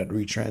Ethernet,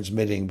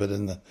 retransmitting, but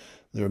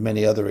there are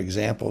many other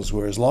examples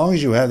where as long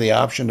as you have the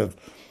option of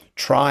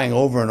trying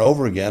over and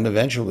over again,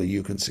 eventually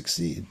you can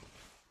succeed.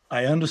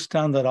 I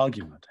understand that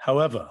argument.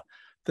 However,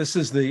 this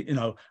is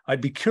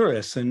I'd be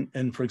curious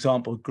in, for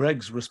example,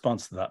 Greg's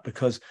response to that,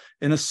 because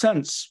in a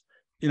sense,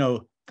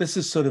 this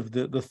is sort of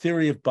the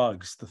theory of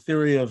bugs, the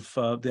theory of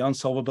the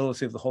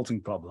unsolvability of the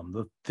halting problem,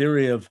 the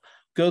theory of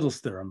Gödel's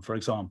theorem, for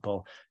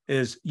example,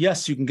 is,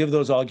 yes, you can give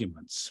those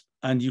arguments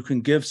and you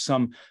can give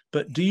some,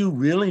 but do you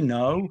really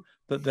know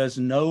that there's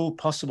no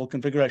possible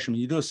configuration? When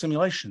you do a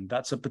simulation,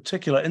 that's a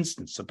particular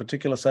instance, a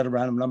particular set of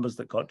random numbers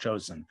that got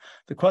chosen.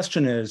 The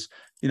question is,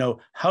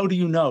 how do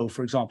you know,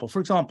 for example,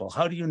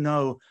 how do you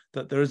know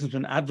that there isn't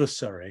an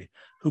adversary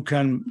who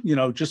can,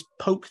 just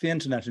poke the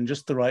internet in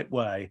just the right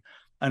way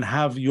and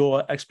have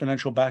your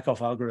exponential backoff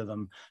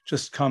algorithm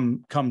just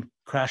come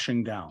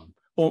crashing down?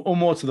 Or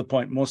more to the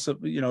point, more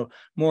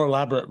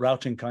elaborate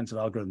routing kinds of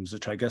algorithms,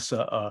 which I guess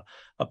are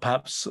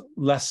perhaps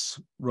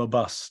less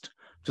robust.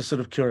 Just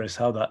sort of curious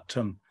how that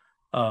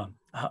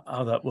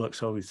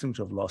works. Oh, we seem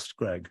to have lost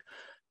Greg.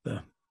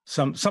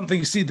 Something,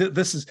 you see, that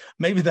this is,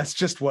 maybe that's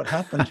just what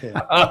happened here.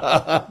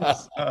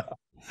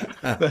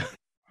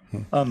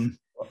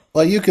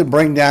 Well, you could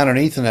bring down an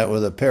Ethernet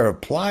with a pair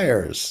of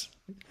pliers.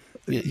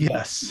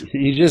 Yes.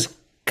 You just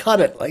cut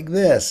it like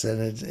this,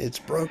 and it's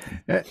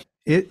broken.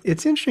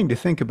 It's interesting to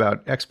think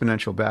about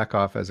exponential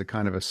backoff as a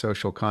kind of a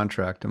social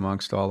contract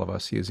amongst all of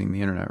us using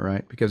the internet,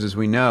 right? Because as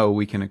we know,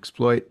 we can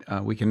exploit,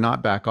 we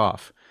cannot back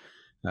off.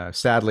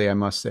 Sadly, I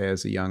must say,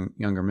 as a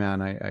younger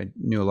man, I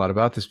knew a lot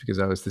about this because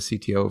I was the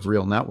CTO of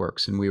Real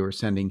Networks, and we were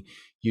sending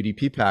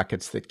UDP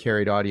packets that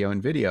carried audio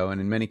and video. And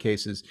in many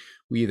cases,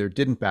 we either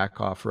didn't back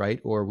off right,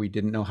 or we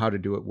didn't know how to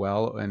do it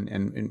well. And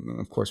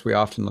of course, we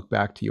often look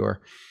back to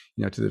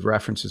to the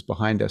references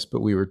behind us,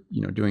 but we were,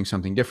 doing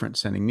something different,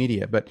 sending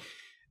media. But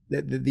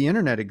the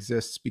internet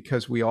exists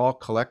because we all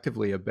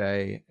collectively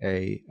obey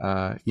a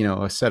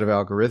set of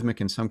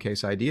algorithmic, in some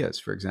case, ideas,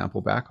 for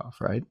example,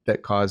 backoff, right?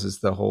 That causes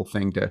the whole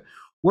thing to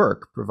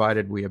work,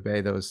 provided we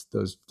obey those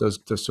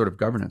sort of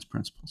governance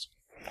principles.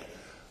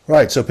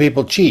 Right. So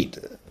people cheat.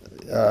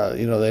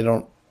 They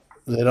don't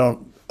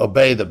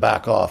obey the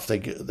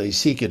backoff. They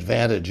seek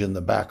advantage in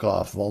the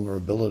backoff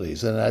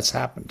vulnerabilities, and that's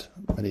happened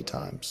many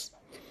times.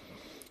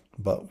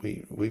 But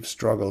we've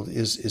struggled.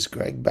 Is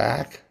Greg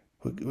back?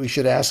 We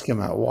should ask him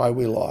why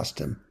we lost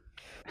him.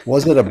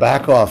 Was it a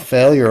backoff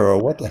failure, or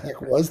what the heck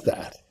was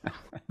that?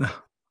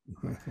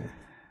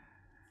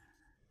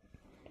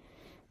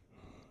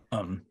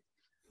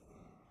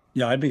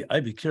 Yeah,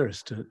 I'd be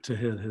curious to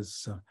hear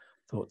his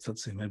thoughts.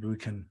 Let's see, maybe we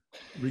can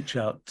reach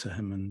out to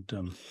him and.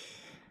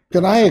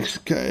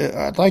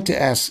 I'd like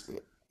to ask.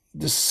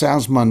 This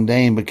sounds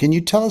mundane, but can you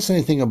tell us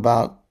anything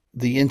about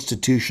the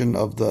institution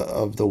of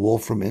the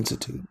Wolfram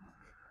Institute?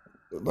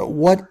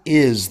 What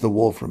is the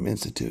Wolfram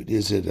Institute?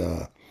 Is it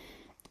a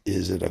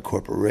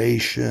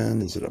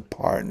corporation? Is it a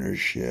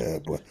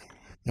partnership?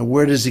 And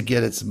where does it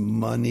get its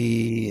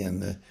money?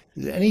 And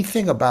is there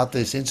anything about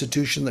this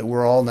institution that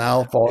we're all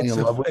now falling in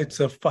love with?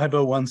 It's a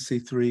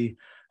 501c3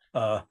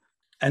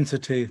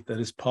 entity that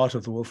is part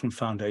of the Wolfram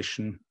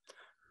Foundation.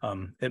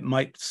 It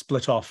might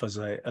split off as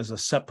a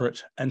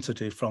separate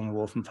entity from the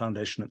Wolfram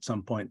Foundation at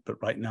some point,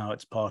 but right now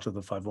it's part of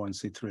the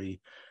 501c3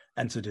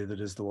 entity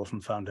that is the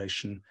Wolfram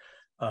Foundation.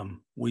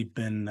 We've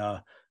been,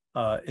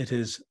 it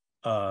is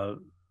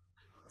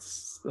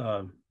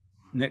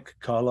Nick,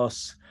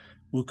 Carlos,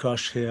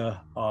 Łukasz here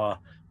are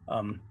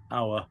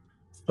our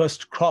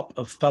first crop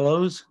of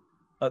fellows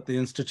at the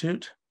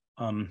Institute,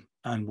 and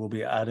we'll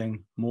be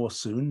adding more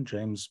soon.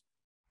 James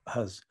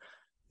has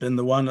been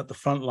the one at the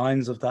front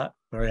lines of that,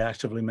 very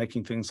actively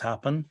making things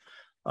happen.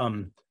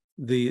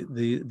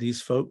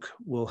 These folk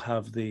will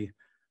have the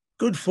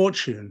good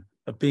fortune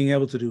of being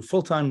able to do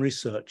full-time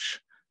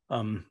research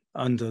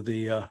under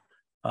the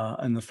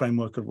in the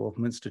framework of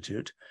Wolfram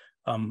Institute.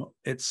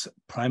 It's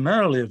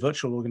primarily a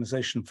virtual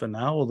organization for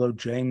now, although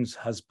James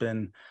has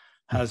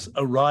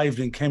arrived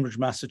in Cambridge,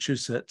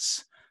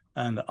 Massachusetts,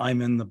 and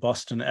I'm in the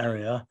Boston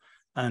area.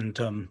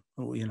 And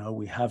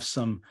we have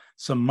some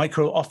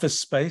micro office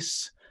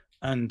space,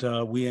 and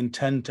we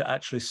intend to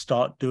actually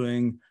start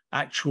doing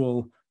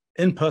actual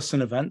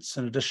in-person events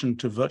in addition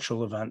to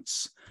virtual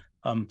events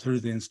through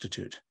the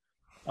Institute.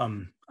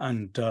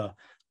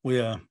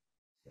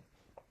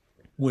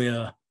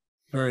 We're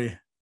very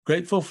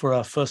grateful for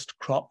our first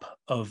crop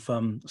of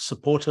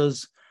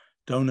supporters,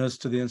 donors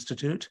to the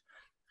Institute.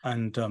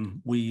 And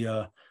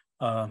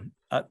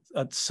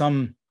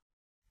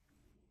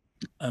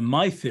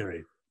my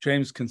theory,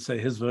 James can say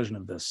his version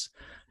of this,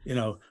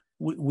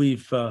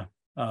 we've got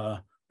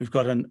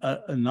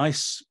a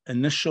nice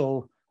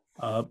initial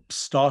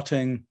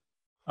starting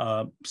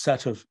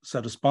set of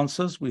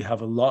sponsors. We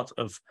have a lot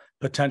of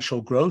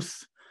potential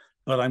growth,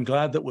 but I'm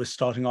glad that we're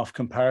starting off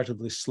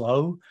comparatively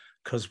slow,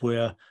 because if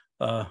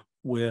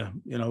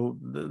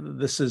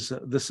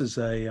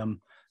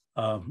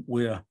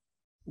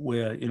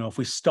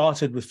we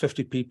started with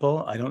 50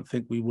 people, I don't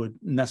think we would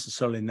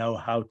necessarily know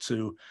how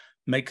to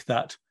make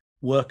that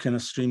work in a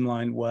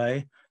streamlined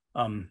way.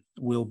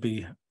 We'll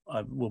be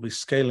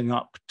scaling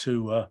up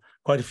to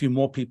quite a few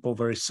more people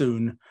very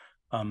soon,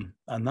 and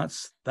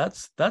that's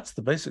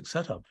the basic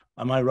setup.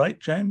 Am I right,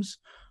 James?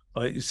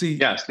 You see,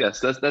 yes,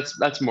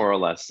 that's more or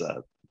less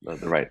the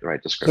right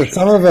description. So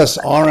some of us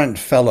aren't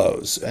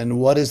fellows, and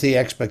what is the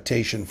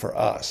expectation for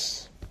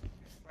us?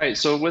 Right.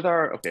 So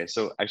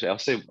so actually,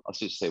 I'll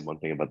just say one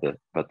thing about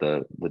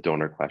the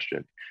donor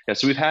question. Yeah.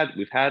 So we've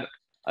had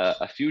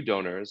a few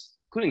donors,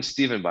 including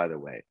Stephen, by the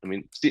way. I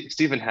mean,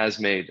 Stephen has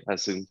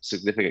some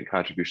significant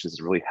contributions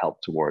that really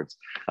helped towards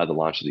the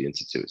launch of the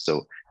Institute.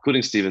 So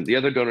including Stephen, the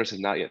other donors have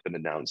not yet been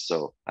announced,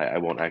 so I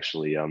won't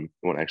actually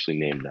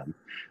name them.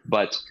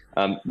 But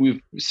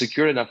we've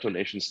secured enough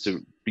donations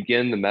to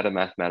begin the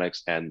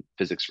metamathematics and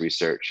physics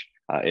research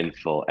in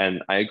full.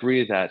 And I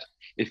agree that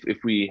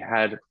if we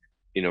had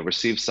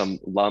received some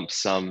lump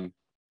sum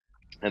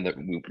and that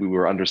we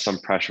were under some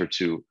pressure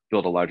to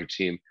build a larger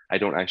team, I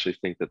don't actually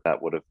think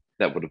that would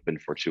have been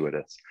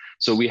fortuitous.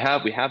 So we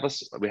have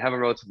a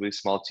relatively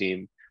small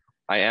team.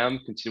 I am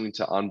continuing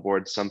to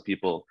onboard some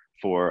people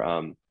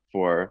for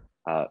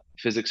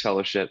physics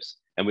fellowships,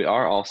 and we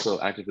are also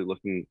actively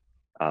looking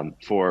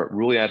for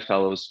Ruliad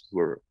fellows who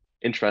are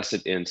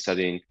interested in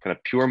studying kind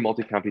of pure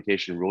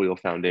multi-computation Rulio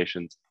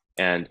foundations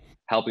and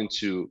helping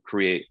to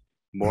create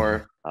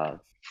more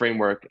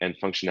framework and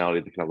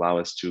functionality that can allow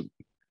us to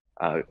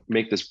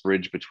make this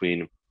bridge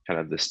between kind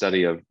of the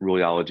study of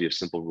Ruliology of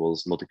simple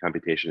rules,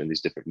 multi-computation, and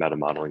these different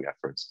meta-modeling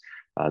efforts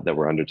that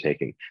we're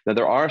undertaking. Now,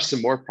 there are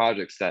some more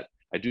projects that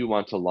I do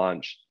want to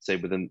launch, say,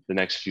 within the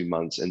next few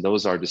months, and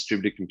those are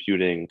distributed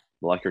computing,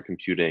 molecular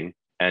computing,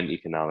 and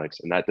economics,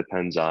 and that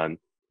depends on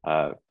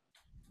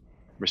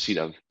receipt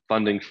of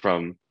funding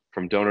from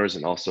donors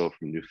and also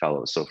from new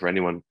fellows. So for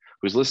anyone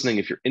who's listening,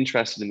 if you're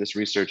interested in this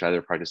research,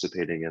 either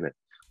participating in it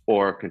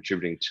or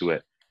contributing to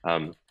it,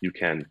 you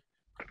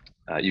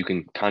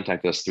can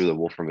contact us through the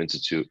Wolfram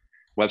Institute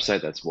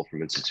website. That's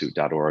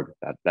wolframinstitute.org.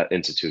 That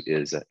institute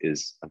is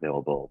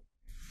available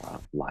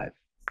live.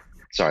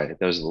 Sorry,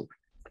 that was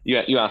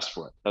you asked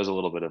for it. That was a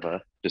little bit of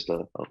a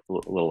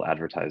little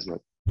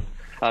advertisement.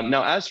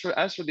 Now, as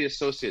for the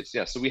associates,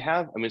 yeah. So we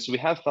have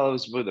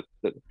fellows. Really,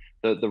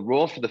 the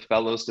role for the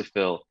fellows to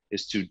fill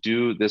is to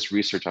do this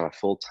research on a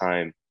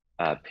full-time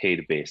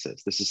paid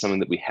basis. This is something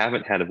that we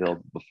haven't had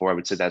available before. I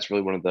would say that's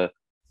really one of the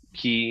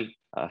key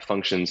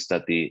functions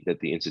that the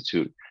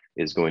Institute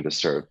is going to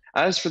serve.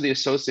 As for the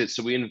associates,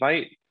 so we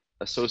invite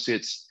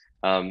associates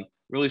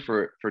really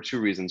for two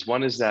reasons.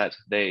 One is that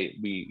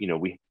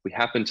we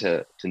happen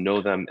to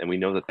know them, and we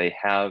know that they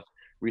have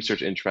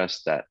research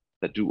interests that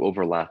do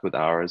overlap with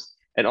ours,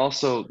 and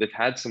also they've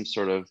had some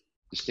sort of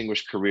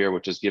distinguished career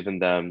which has given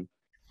them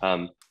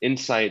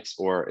insights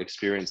or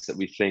experience that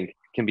we think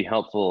can be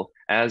helpful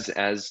as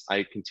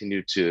I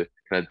continue to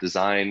kind of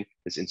design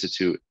this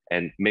institute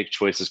and make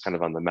choices kind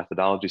of on the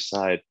methodology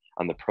side,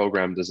 on the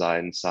program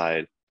design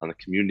side, on the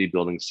community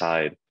building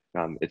side,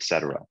 et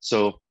cetera.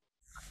 So,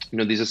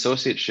 these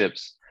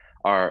associateships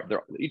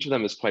each of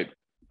them is quite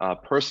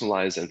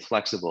personalized and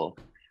flexible.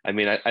 I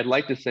mean, I'd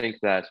like to think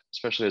that,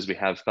 especially as we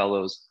have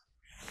fellows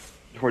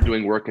who are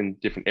doing work in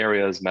different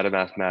areas,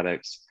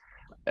 metamathematics,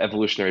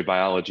 evolutionary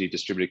biology,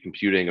 distributed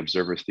computing,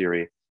 observer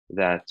theory,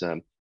 that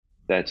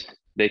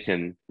they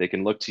can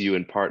look to you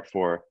in part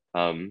for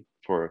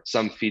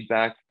some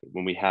feedback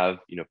when we have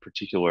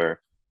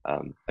particular.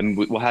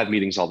 We'll have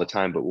meetings all the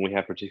time, but when we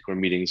have particular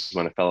meetings,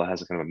 when a fellow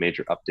has a kind of a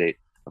major update,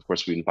 of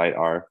course, we'll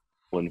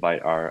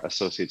invite our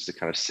associates to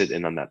kind of sit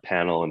in on that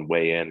panel and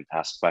weigh in and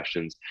ask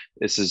questions.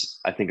 This is,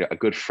 I think, a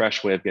good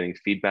fresh way of getting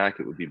feedback.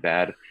 It would be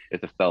bad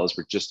if the fellows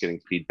were just getting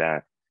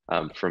feedback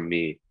from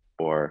me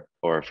or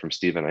from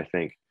Stephen, I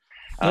think.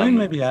 Let me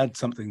maybe add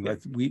something that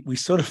we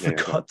sort of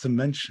forgot to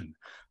mention.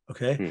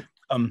 Okay.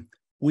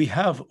 We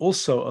have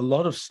also a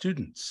lot of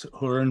students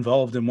who are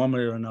involved in one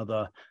way or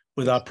another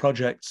with our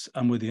projects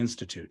and with the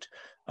Institute.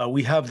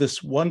 We have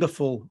this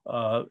wonderful,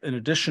 in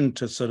addition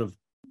to sort of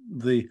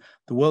the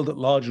world at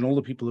large and all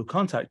the people who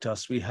contact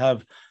us, we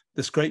have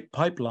this great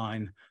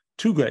pipeline,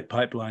 two great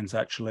pipelines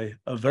actually,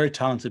 of very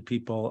talented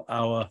people.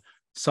 Our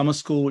summer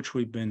school,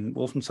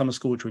 Wolfram Summer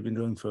School, which we've been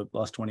doing for the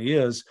last 20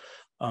 years,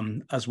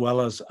 as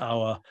well as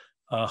our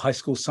high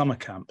school summer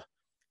camp,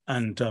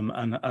 and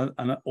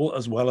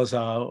as well as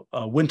our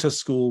winter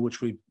school, which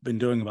we've been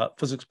doing about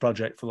physics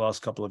project for the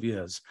last couple of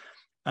years.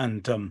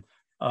 And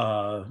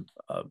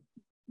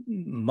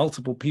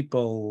multiple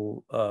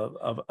people,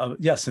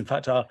 yes, in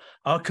fact,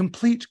 our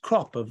complete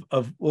crop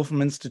of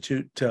Wolfram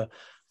Institute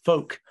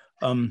folk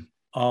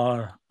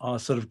are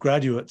sort of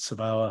graduates of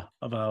our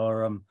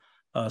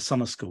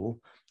summer school,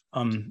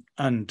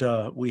 and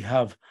we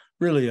have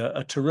really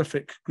a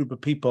terrific group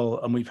of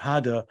people, and we've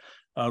had a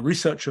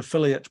research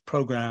affiliate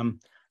program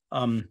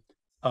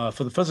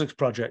for the physics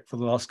project for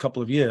the last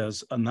couple of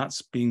years, and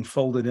that's being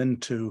folded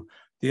into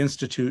the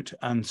Institute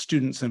and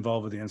students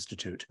involved with the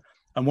Institute.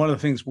 And one of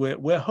the things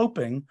we're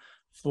hoping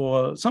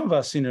for some of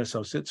our senior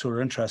associates who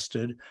are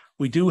interested,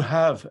 we do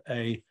have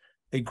a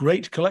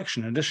great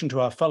collection. In addition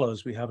to our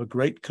fellows, we have a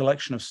great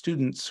collection of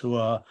students who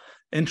are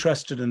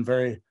interested and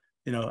very,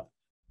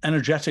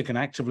 energetic and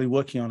actively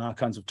working on our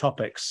kinds of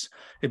topics.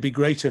 It'd be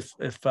great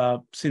if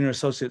our senior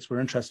associates were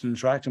interested in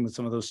interacting with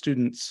some of those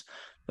students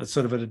that's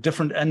sort of at a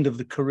different end of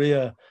the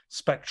career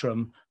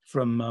spectrum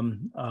from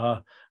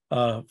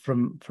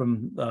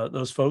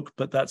those folk.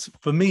 But that's,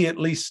 for me at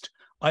least,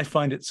 I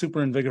find it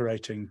super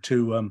invigorating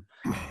to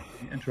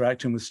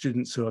interacting with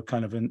students who are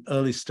kind of in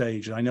early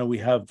stage. And I know we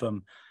have,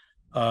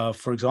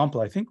 for example,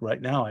 I think right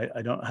now, I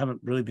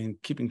haven't really been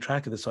keeping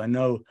track of this. I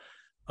know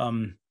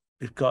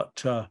we've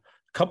got a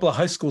couple of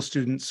high school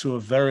students who are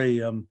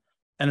very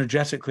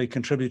energetically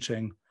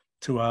contributing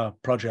to our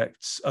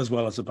projects, as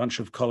well as a bunch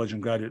of college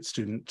and graduate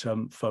student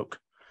folk.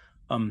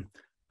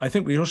 I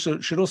think we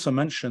should also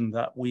mention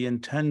that we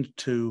intend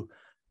to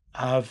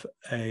have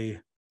a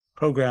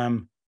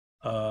program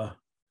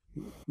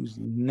whose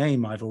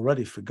name I've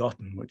already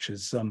forgotten, which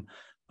is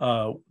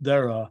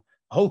there are a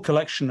whole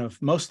collection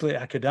of mostly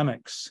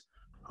academics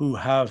who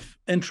have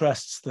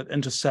interests that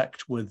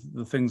intersect with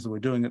the things that we're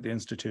doing at the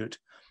Institute.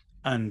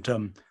 And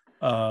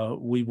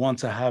we want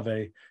to have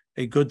a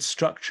good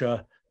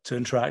structure to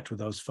interact with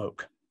those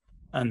folk.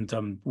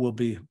 And we'll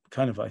be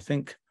kind of, I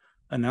think,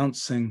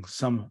 announcing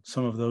some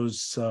of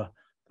those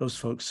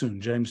folks soon.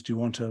 James, do you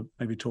want to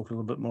maybe talk a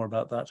little bit more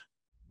about that?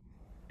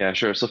 Yeah,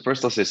 sure. So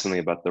first, I'll say something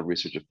about the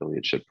research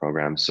affiliateship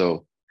program.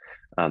 So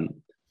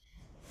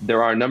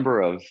there are a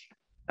number of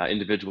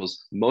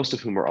individuals, most of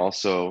whom are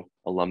also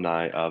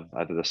alumni of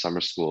either the summer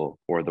school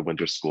or the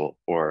winter school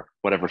or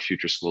whatever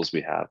future schools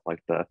we have,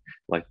 like the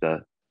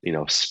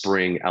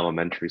spring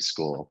elementary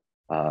school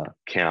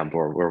camp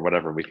or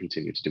whatever we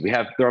continue to do.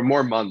 There are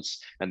more months,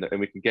 and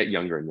we can get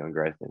younger and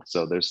younger, I think.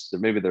 So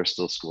maybe there's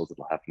still schools that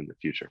will happen in the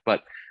future.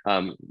 But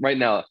right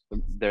now,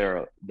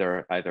 they're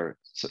either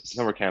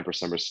summer camp or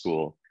summer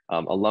school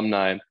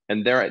alumni,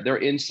 and they're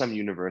in some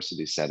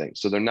university setting.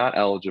 So they're not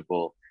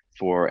eligible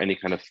for any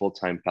kind of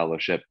full-time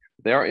fellowship.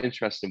 They are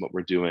interested in what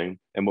we're doing.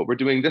 And what we're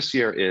doing this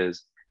year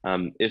is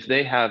if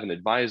they have an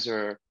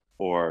advisor,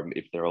 or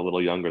if they're a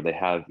little younger, they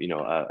have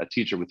a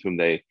teacher with whom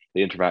they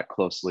interact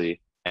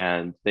closely,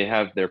 and they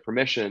have their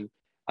permission,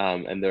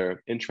 and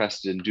they're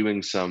interested in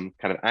doing some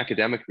kind of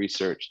academic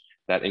research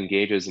that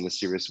engages in a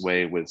serious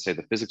way with, say,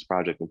 the physics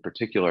project in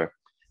particular,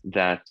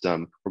 that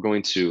we're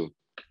going to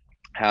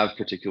have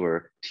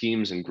particular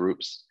teams and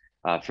groups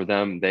for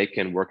them. They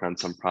can work on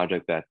some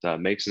project that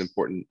makes an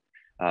important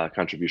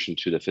contribution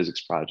to the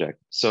physics project.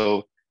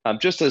 So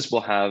just as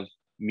we'll have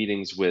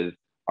meetings with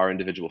our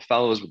individual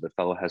fellows, where the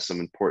fellow has some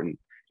important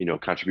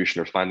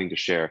contribution or finding to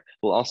share,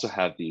 we'll also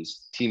have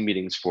these team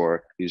meetings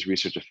for these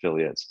research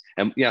affiliates.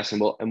 And yes, and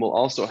we'll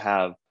also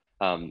have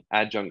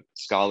adjunct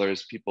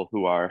scholars, people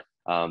who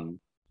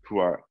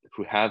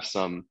have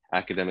some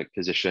academic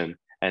position,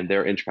 and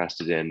they're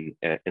interested in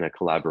a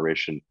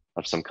collaboration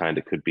of some kind.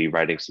 It could be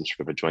writing some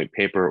sort of a joint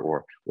paper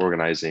or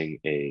organizing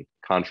a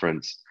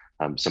conference,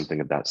 something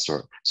of that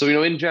sort. So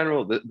in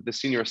general, the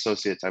senior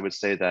associates, I would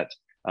say that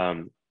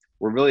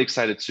we're really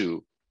excited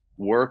to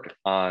work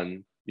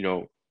on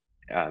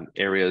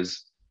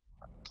areas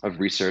of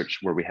research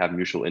where we have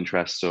mutual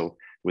interests. So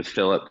with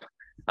Philip,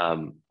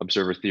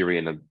 observer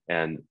theory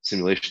and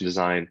simulation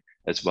design,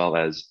 as well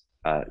as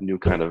new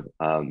kind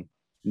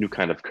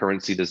of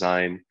currency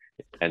design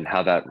and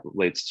how that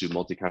relates to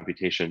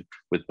multi-computation.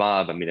 With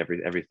Bob, I mean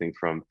everything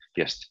from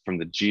the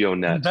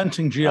GeoNet,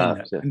 inventing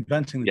GeoNet,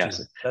 inventing the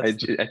yes,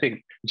 GeoNet. I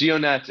think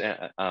GeoNet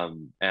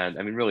and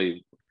I mean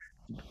really,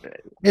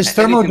 is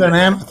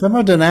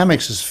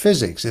thermodynamics is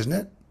physics, isn't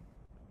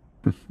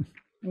it?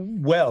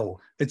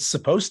 Well, it's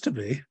supposed to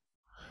be.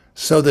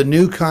 So the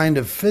new kind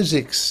of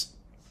physics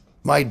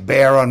might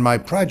bear on my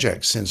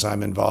project, since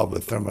I'm involved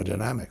with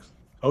thermodynamics.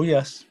 Oh,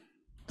 yes.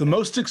 The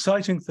most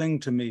exciting thing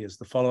to me is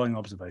the following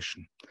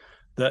observation,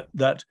 that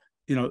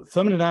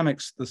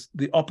thermodynamics,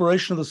 the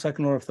operation of the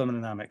second law of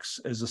thermodynamics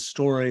is a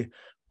story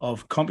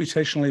of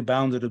computationally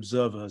bounded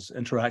observers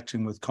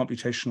interacting with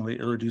computationally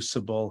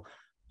irreducible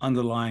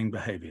underlying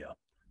behavior.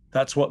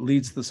 That's what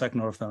leads to the second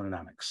law of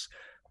thermodynamics.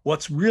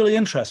 What's really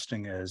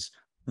interesting is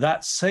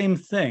that same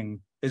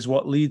thing is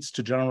what leads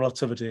to general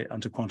relativity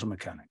and to quantum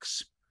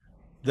mechanics.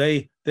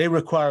 They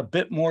require a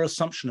bit more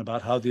assumption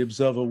about how the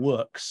observer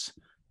works,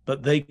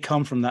 but they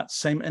come from that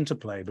same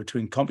interplay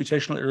between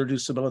computational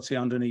irreducibility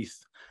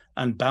underneath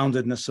and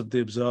boundedness of the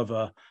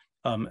observer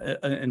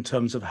in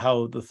terms of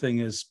how the thing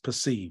is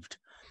perceived.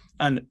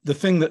 And the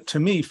thing that to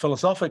me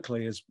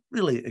philosophically is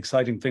really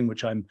exciting thing,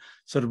 which I'm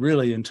sort of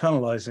really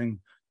internalizing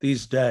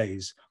these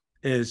days,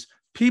 is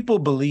people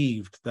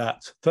believed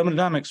that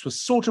thermodynamics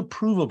was sort of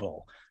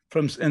provable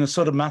in a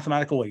sort of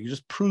mathematical way. You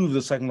just prove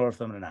the second law of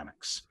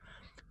thermodynamics.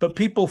 But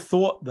people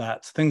thought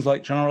that things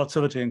like general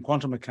relativity and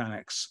quantum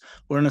mechanics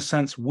were in a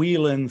sense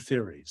wheel-in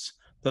theories,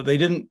 that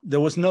there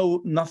was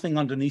nothing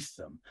underneath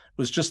them. It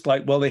was just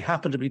like, well, they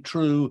happen to be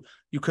true.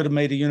 You could have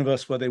made a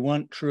universe where they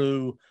weren't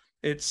true.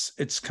 It's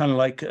kind of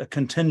like a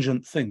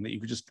contingent thing that you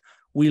could just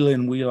wheel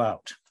in, wheel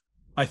out.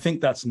 I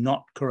think that's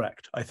not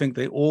correct. I think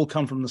they all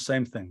come from the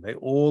same thing. They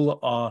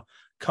all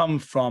come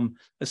from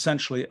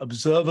essentially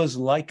observers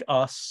like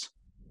us,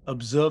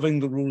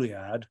 observing the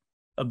Roolead,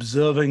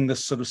 observing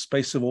this sort of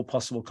space of all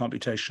possible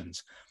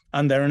computations.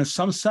 And they're in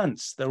some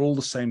sense, they're all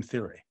the same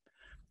theory.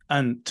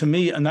 And to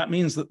me, and that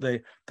means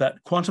that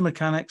quantum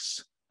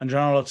mechanics and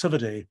general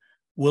relativity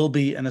will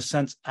be in a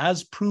sense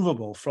as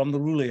provable from the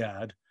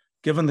Roolead,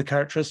 given the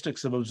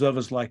characteristics of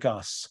observers like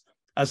us,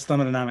 as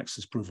thermodynamics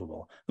is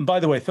provable. And by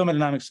the way,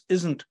 thermodynamics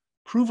isn't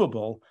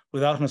provable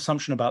without an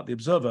assumption about the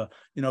observer.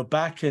 You know,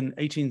 back in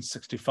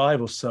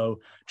 1865 or so,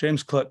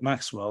 James Clerk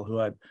Maxwell, who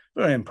I'm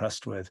very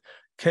impressed with,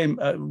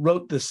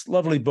 wrote this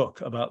lovely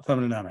book about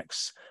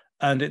thermodynamics.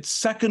 And its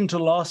second to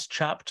last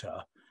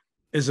chapter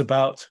is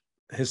about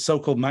his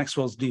so-called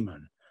Maxwell's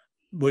demon,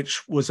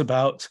 which was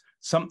about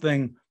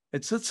something,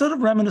 it's sort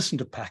of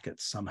reminiscent of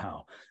Packett's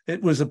somehow.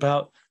 It was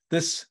about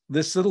this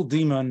little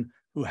demon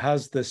who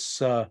has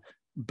this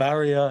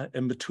barrier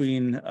in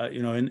between,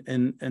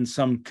 in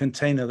some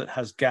container that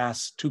has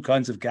gas, two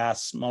kinds of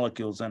gas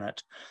molecules in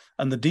it.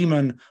 And the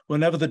demon,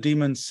 whenever the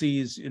demon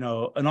sees,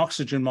 an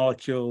oxygen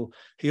molecule,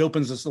 he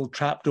opens this little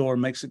trap door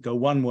and makes it go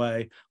one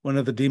way.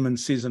 Whenever the demon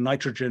sees a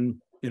nitrogen,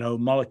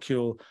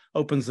 molecule,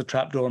 opens the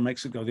trap door and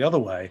makes it go the other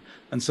way.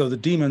 And so the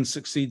demon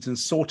succeeds in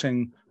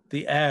sorting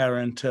the air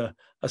into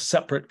a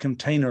separate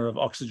container of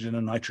oxygen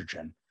and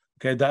nitrogen.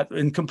 Okay, that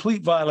in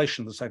complete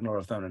violation of the second law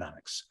of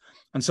thermodynamics.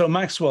 And so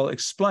Maxwell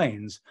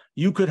explains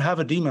you could have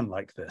a demon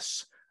like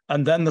this,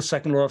 and then the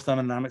second law of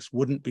thermodynamics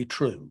wouldn't be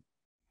true.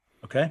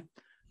 Okay,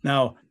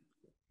 now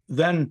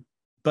then,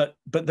 but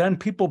then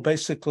people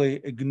basically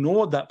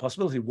ignored that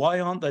possibility. Why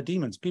aren't there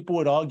demons? People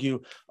would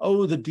argue,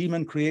 oh, the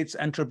demon creates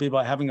entropy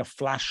by having a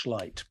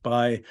flashlight,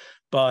 by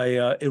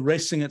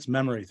erasing its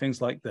memory,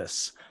 things like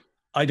this.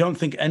 I don't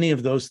think any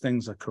of those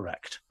things are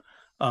correct.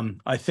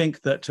 I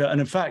think that, and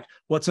in fact,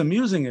 what's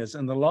amusing is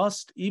in the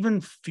last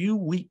even few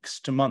weeks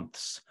to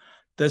months,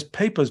 there's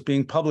papers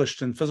being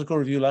published in Physical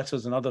Review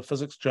Letters and other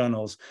physics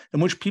journals in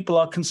which people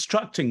are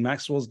constructing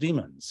Maxwell's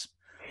demons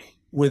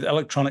with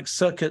electronic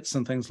circuits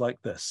and things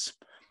like this.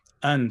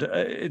 And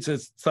it's a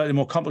slightly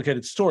more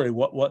complicated story.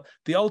 What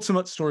the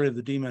ultimate story of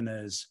the demon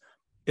is,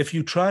 if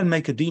you try and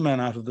make a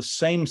demon out of the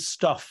same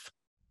stuff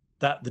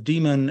that the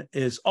demon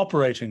is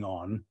operating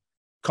on,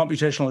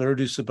 computational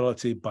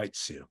irreducibility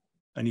bites you,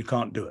 and you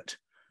can't do it.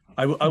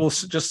 I will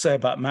just say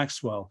about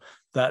Maxwell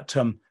that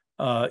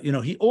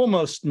he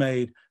almost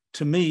made,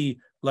 to me,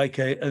 like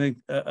a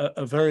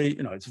very,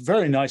 it's a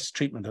very nice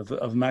treatment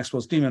of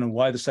Maxwell's demon and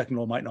why the second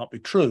law might not be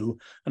true.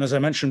 And as I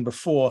mentioned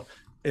before,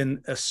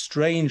 in a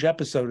strange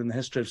episode in the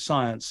history of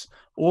science,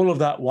 all of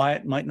that why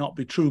it might not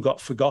be true got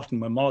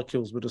forgotten when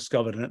molecules were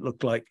discovered, and it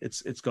looked like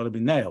it's got to be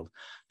nailed.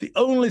 The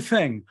only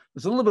thing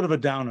that's a little bit of a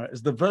downer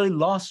is the very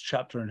last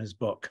chapter in his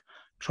book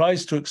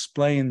tries to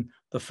explain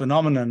the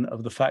phenomenon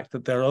of the fact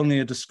that there are only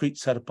a discrete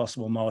set of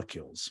possible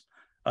molecules.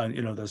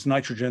 There's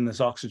nitrogen,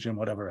 there's oxygen,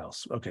 whatever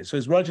else. Okay, so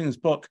he's writing his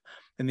book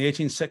in the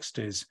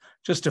 1860s,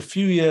 just a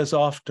few years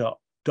after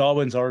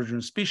Darwin's Origin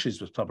of Species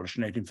was published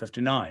in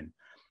 1859.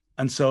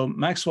 And so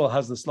Maxwell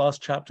has this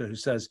last chapter who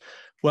says,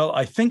 well,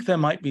 I think there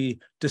might be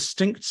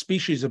distinct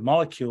species of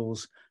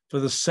molecules for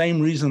the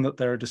same reason that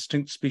there are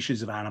distinct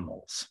species of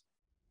animals,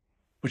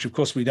 which of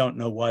course we don't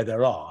know why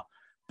there are.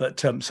 But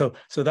so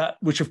that,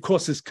 which of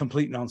course is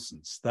complete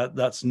nonsense.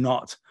 That's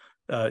not,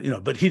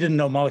 but he didn't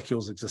know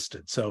molecules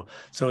existed. So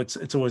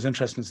it's always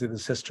interesting to see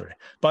this history.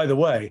 By the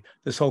way,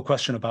 this whole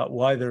question about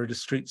why there are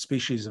discrete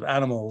species of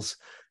animals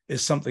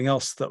is something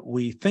else that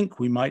we think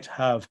we might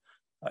have.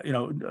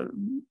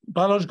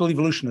 Biological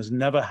evolution has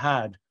never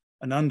had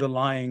an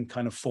underlying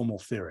kind of formal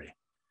theory.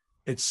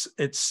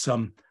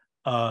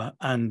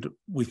 And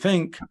we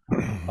think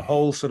a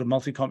whole sort of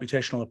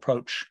multi-computational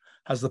approach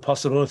has the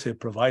possibility of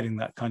providing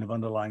that kind of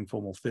underlying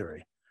formal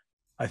theory.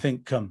 I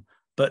think,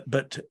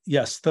 but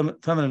yes,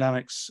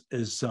 thermodynamics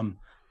is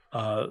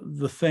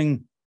the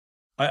thing.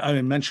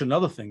 I mentioned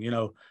another thing.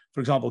 For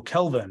example,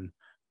 Kelvin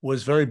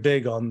was very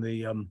big on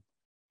the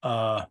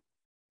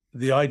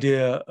the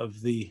idea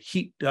of the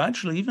heat,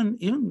 actually even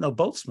no,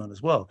 Boltzmann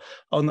as well,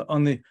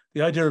 on the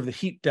idea of the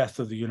heat death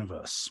of the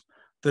universe,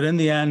 that in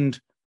the end,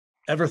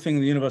 everything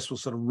in the universe will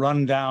sort of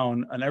run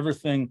down, and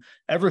everything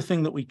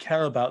that we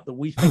care about, that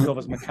we think of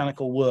as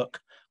mechanical work,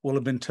 will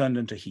have been turned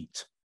into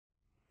heat.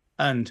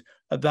 And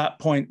at that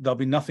point, there'll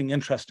be nothing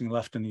interesting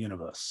left in the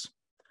universe.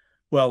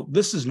 Well,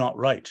 this is not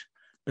right,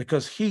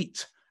 because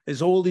heat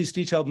is all these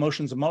detailed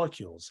motions of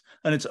molecules.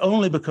 And it's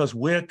only because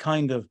we're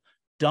kind of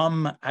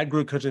dumb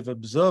aggregative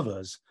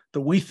observers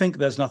that we think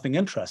there's nothing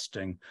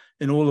interesting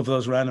in all of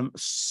those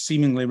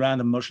seemingly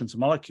random motions of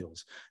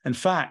molecules. In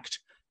fact,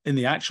 in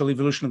the actual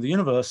evolution of the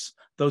universe,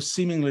 those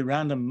seemingly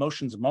random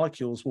motions of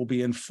molecules will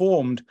be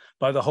informed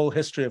by the whole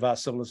history of our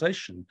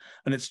civilization.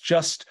 And it's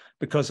just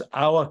because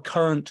our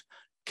current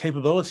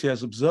capability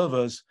as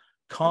observers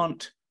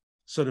can't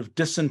sort of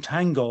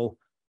disentangle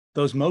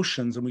those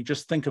motions, and we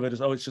just think of it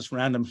as, oh, it's just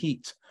random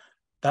heat.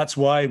 That's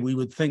why we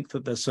would think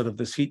that there's sort of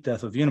this heat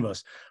death of the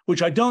universe,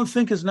 which I don't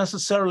think is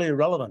necessarily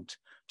irrelevant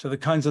to the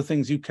kinds of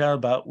things you care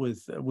about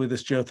with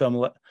this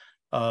geothermal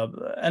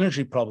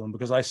energy problem,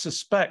 because I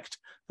suspect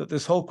that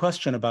this whole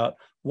question about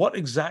what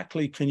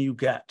exactly can you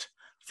get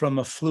from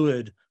a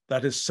fluid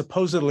that is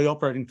supposedly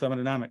operating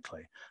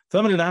thermodynamically.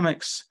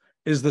 Thermodynamics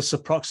is this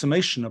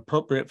approximation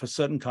appropriate for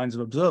certain kinds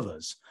of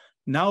observers.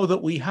 Now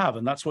that we have,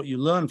 and that's what you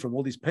learn from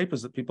all these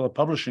papers that people are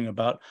publishing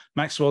about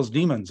Maxwell's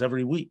demons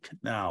every week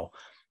now,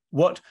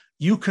 what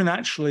you can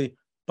actually,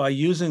 by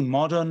using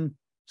modern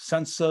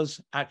sensors,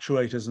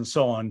 actuators, and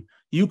so on,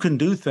 you can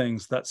do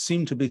things that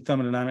seem to be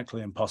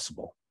thermodynamically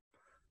impossible.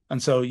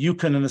 And so you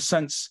can, in a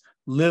sense,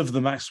 live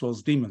the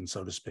Maxwell's demon,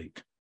 so to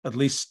speak. At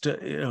least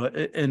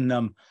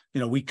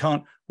we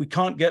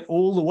can't get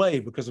all the way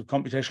because of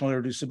computational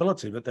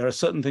irreducibility, but there are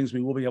certain things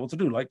we will be able to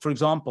do. Like, for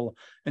example,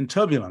 in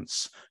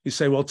turbulence, you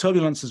say, well,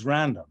 turbulence is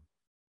random.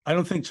 I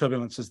don't think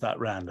turbulence is that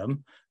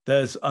random.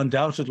 There's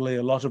undoubtedly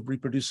a lot of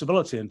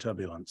reproducibility in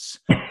turbulence.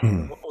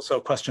 Also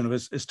a question of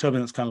is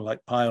turbulence kind of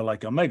like pi or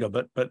like omega,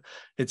 but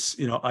it's,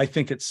 I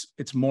think it's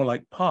more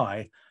like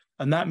pi.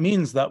 And that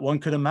means that one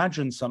could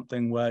imagine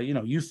something where,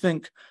 you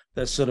think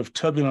there's sort of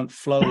turbulent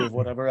flow of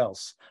whatever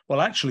else. Well,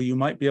 actually, you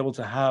might be able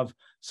to have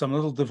some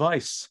little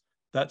device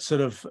that sort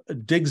of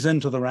digs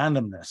into the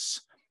randomness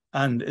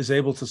and is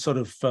able to sort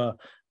of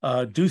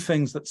do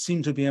things that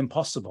seem to be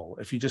impossible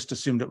if you just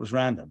assumed it was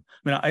random.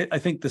 I mean, I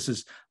think this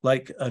is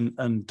like,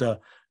 and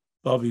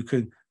Bob, you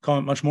could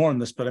comment much more on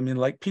this, but I mean,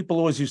 like, people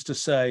always used to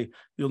say,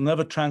 you'll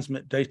never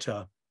transmit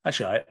data.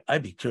 Actually,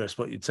 I'd be curious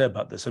what you'd say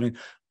about this. I mean,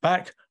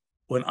 back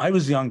when I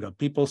was younger,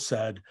 people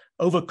said,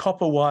 over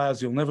copper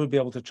wires, you'll never be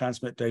able to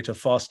transmit data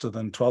faster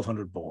than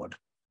 1200 baud.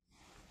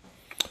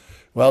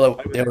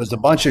 Well, there was a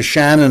bunch of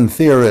Shannon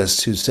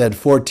theorists who said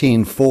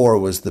 14.4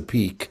 was the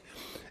peak.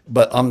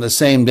 But on the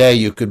same day,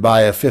 you could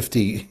buy a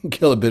 50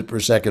 kilobit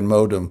per second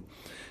modem,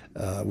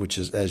 which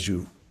is, as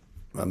you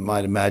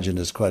might imagine,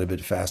 is quite a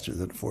bit faster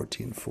than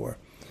 14.4.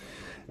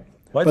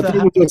 But they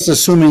were just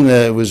assuming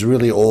that it was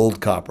really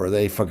old copper.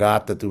 They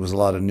forgot that there was a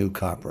lot of new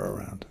copper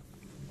around.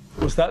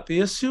 Was that the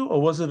issue,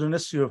 or was it an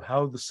issue of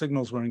how the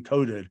signals were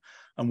encoded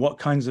and what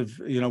kinds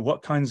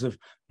of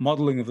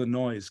modeling of the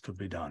noise could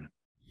be done?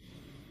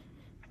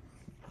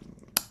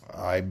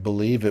 I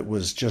believe it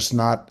was just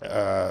not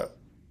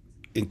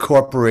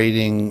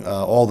incorporating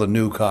all the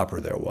new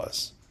copper there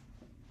was.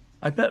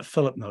 I bet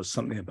Philip knows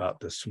something about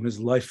this from his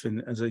life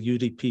as a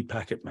UDP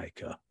packet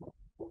maker.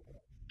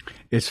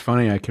 It's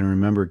funny, I can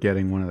remember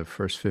getting one of the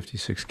first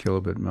 56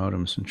 kilobit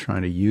modems and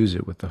trying to use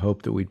it with the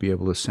hope that we'd be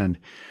able to send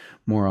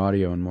more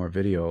audio and more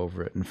video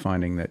over it, and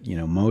finding that,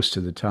 most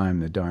of the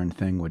time the darn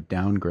thing would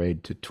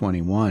downgrade to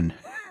 21.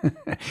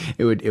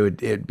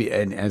 It'd be,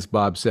 and as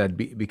Bob said,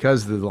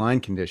 because of the line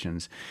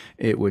conditions,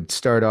 it would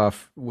start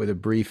off with a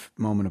brief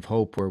moment of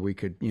hope where we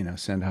could,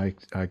 send high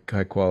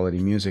quality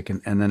music,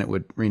 and then it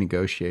would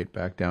renegotiate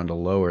back down to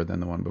lower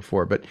than the one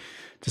before. But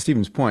to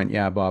Stephen's point,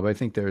 yeah, Bob, I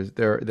think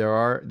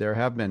there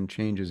have been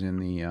changes in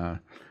the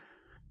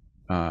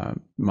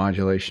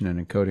modulation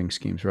and encoding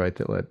schemes, right,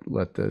 that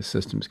let the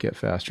systems get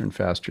faster and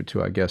faster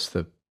to, I guess,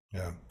 the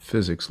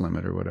physics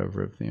limit or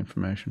whatever of the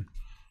information.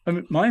 I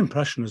mean, my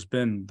impression has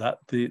been that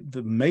the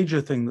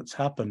major thing that's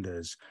happened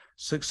is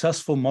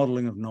successful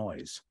modeling of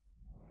noise.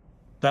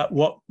 That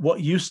what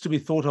used to be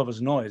thought of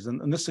as noise,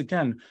 and this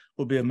again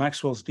will be a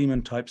Maxwell's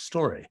demon type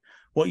story.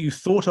 What you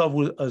thought of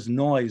as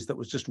noise that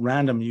was just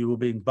random, you were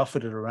being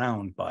buffeted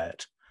around by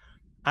it,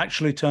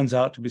 actually turns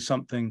out to be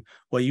something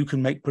where you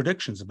can make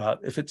predictions about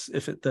if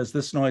there's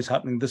this noise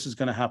happening, this is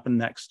going to happen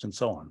next, and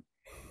so on.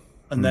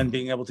 And then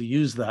being able to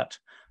use that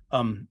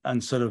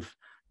and sort of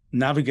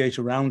navigate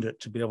around it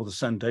to be able to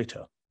send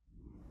data.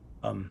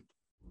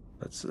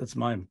 That's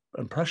my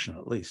impression,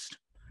 at least.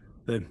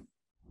 Greg,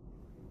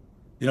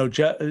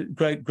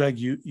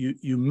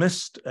 you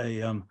missed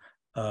a.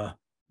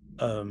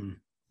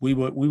 We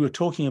were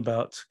talking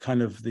about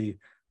kind of the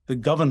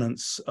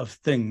governance of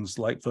things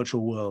like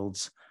virtual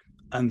worlds,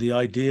 and the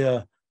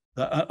idea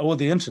that, or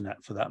the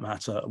internet for that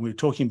matter. And we were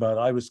talking about,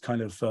 I was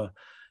kind of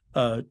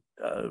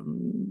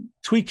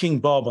tweaking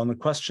Bob on the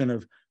question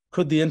of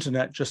could the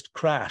internet just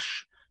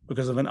crash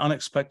because of an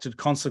unexpected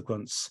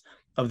consequence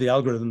of the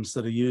algorithms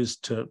that are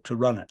used to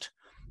run it?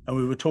 And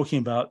we were talking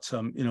about,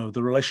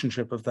 the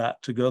relationship of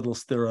that to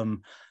Gödel's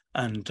theorem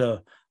and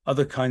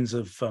other kinds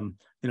of,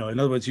 in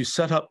other words, you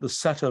set up the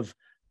set of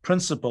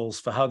principles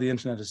for how the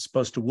internet is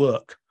supposed to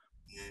work.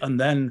 And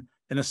then,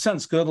 in a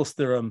sense, Gödel's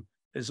theorem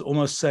is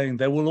almost saying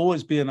there will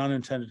always be an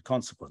unintended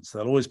consequence.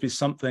 There'll always be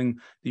something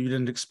that you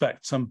didn't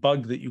expect, some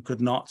bug that you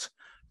could not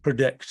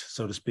predict,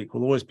 so to speak,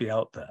 will always be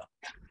out there.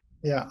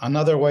 Yeah,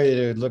 another way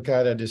to look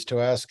at it is to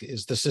ask,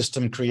 is the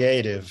system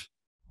creative?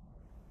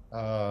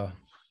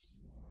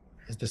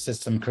 Is the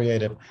system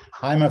creative?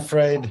 I'm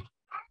afraid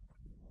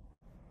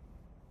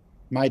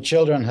my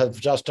children have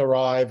just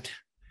arrived.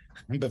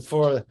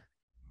 Before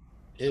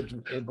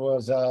it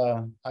was,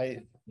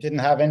 I didn't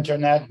have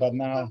internet, but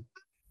now.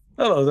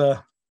 Hello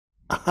there.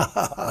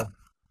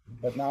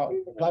 But now,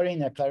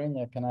 Clarina,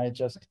 can I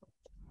just,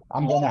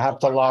 I'm going to have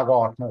to log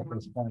off at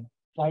this point.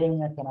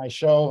 Clarina, can I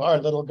show our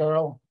little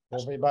girl,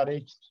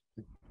 everybody?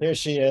 Here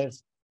she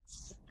is.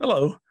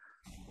 Hello.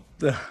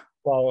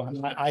 Well,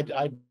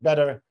 I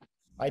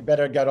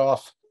better get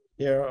off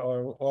here,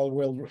 or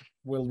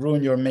we'll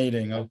ruin your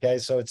meeting. Okay,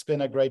 so it's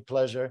been a great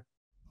pleasure,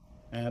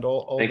 and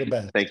all the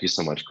best. Thank you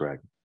so much, Greg.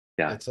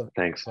 Yeah,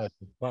 thanks. Pleasure.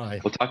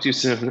 Bye. We'll talk to you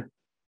soon.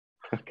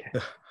 Okay.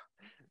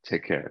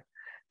 Take care.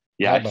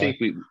 Yeah, Bye-bye. I think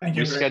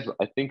we schedule.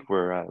 I think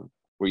we're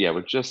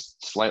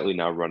just slightly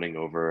now running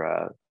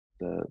over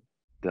the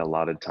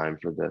allotted time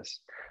for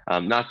this.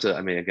 Not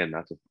to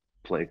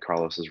play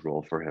Carlos's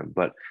role for him,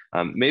 but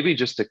maybe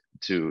just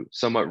to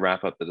somewhat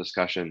wrap up the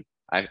discussion.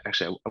 I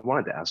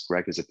wanted to ask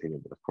Greg his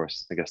opinion, but of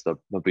course, I guess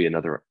there'll be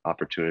another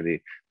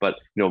opportunity. But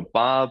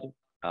Bob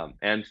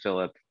and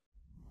Philip,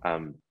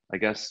 I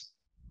guess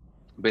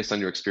based on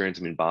your experience,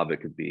 I mean, Bob, it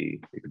could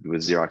be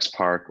with Xerox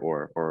PARC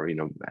or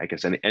I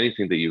guess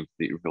anything that you've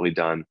really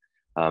done,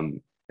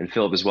 and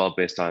Philip as well,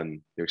 based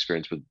on your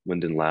experience with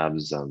Linden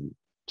Labs,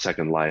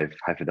 Second Life,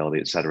 High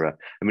Fidelity, etc.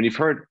 I mean, you've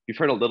heard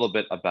a little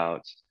bit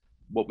about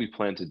what we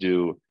plan to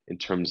do in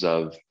terms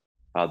of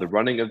the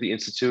running of the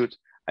Institute.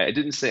 I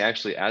didn't say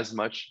actually as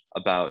much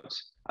about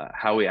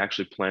how we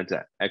actually plan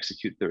to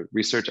execute the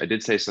research. I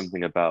did say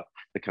something about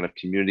the kind of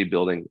community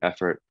building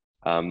effort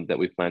that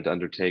we plan to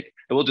undertake.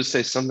 And we'll just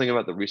say something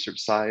about the research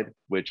side,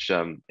 which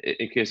in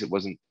case it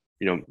wasn't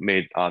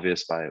made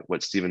obvious by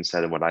what Stephen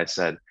said and what I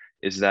said,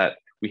 is that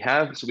we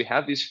have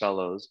these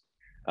fellows.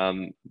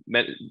 Some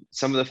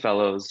of the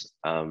fellows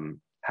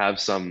have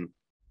some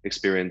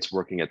experience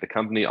working at the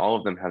company. All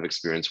of them have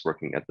experience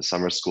working at the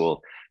summer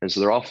school. And so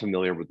they're all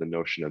familiar with the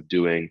notion of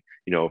doing,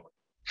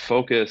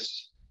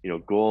 focused,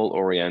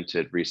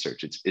 goal-oriented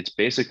research. It's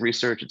basic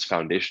research, it's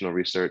foundational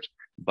research,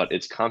 but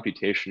it's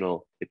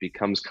computational. It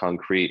becomes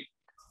concrete.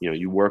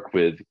 You work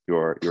with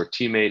your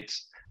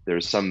teammates,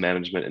 there's some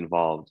management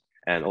involved,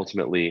 and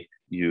ultimately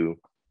you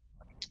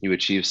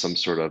achieve some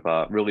sort of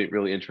really,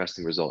 really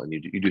interesting result, and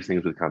you do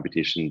things with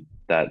computation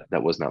that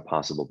was not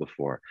possible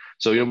before.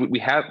 So we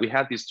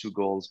have these two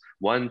goals: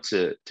 one,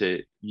 to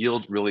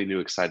yield really new,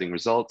 exciting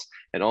results,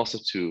 and also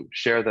to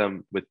share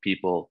them with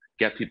people,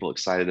 get people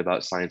excited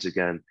about science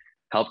again,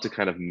 help to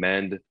kind of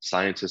mend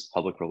scientist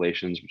public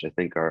relations, which I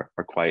think are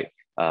quite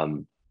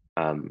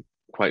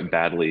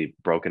badly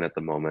broken at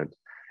the moment.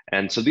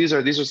 And so these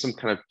are some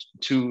kind of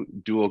two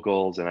dual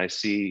goals, and I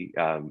see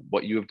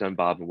what you have done,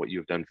 Bob, and what you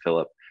have done,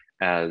 Philip,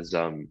 as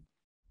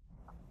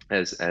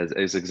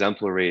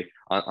exemplary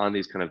on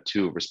these kind of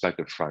two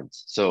respective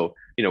fronts. So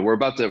we're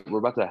about to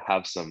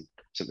have some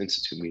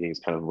institute meetings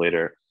kind of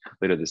later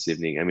this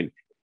evening. I mean,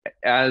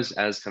 as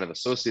kind of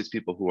associates,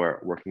 people who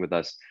are working with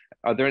us,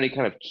 are there any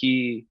kind of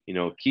key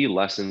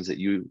lessons that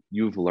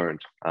you've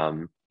learned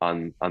on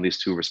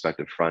these two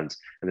respective fronts?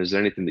 And is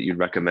there anything that you'd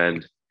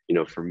recommend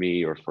for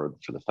me or for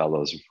the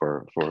fellows,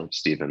 or for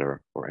Stephen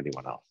or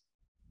anyone else?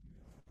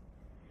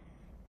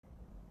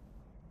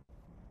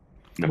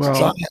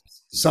 Well,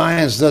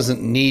 science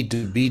doesn't need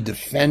to be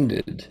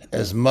defended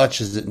as much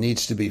as it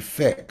needs to be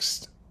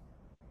fixed.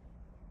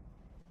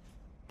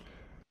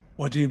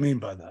 What do you mean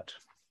by that?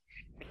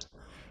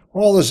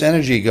 All this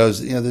energy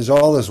goes, there's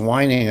all this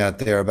whining out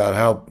there about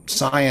how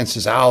science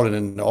is out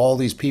and all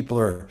these people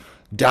are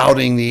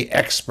doubting the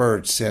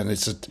experts, and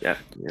it's a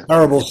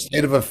terrible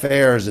state of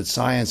affairs that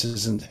science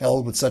isn't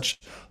held with such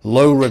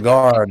low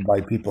regard by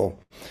people.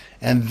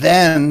 And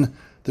then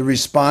the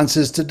response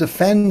is to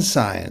defend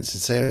science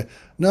and say,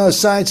 no,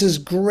 science is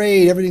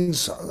great,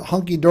 everything's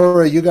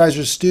hunky-dory, you guys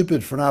are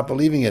stupid for not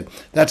believing it.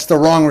 That's the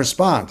wrong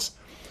response.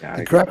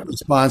 The correct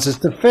response is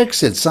to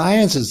fix it.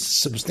 Science is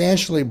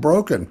substantially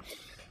broken.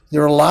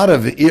 There are a lot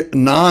of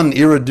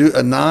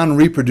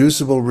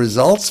non-reproducible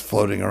results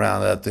floating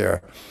around out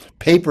there.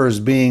 Papers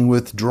being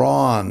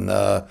withdrawn,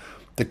 the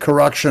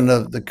corruption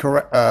of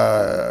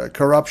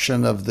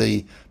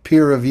the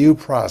peer review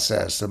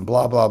process, and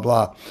blah blah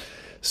blah.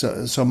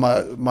 So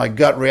my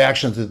gut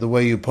reaction to the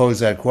way you pose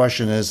that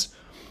question is,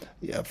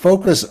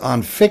 focus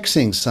on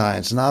fixing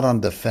science, not on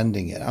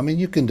defending it. I mean,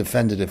 you can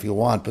defend it if you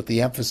want, but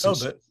the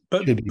emphasis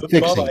should be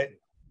fixing.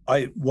 Bob,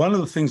 one of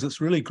the things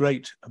that's really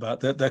great about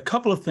that, there are a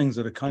couple of things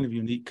that are kind of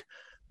unique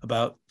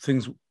about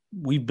things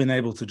we've been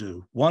able to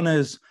do. One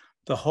is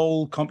the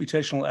whole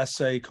computational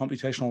essay,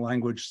 computational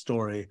language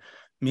story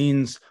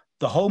means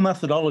the whole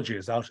methodology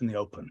is out in the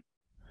open,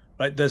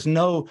 right? There's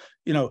no,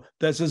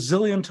 there's a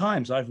zillion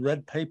times I've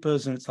read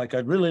papers and it's like,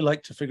 I'd really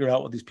like to figure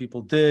out what these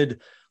people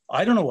did.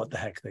 I don't know what the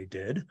heck they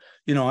did.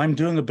 I'm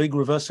doing a big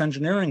reverse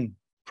engineering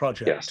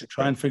project to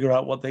try and figure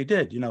out what they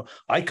did.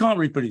 I can't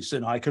reproduce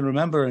it. I can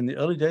remember in the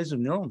early days of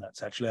neural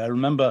nets, actually, I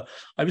remember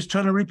I was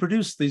trying to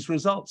reproduce these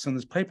results in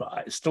this paper.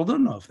 I still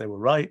don't know if they were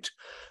right.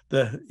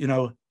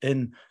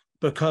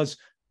 Because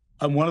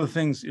one of the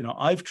things,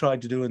 I've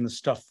tried to do in the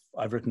stuff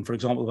I've written, for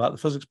example, about the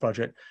physics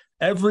project,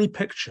 every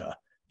picture,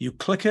 you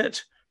click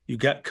it, you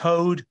get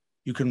code,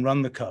 you can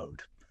run the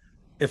code.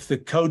 If the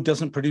code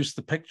doesn't produce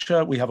the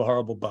picture, we have a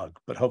horrible bug,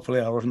 but hopefully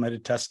our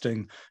automated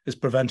testing is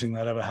preventing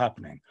that ever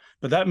happening.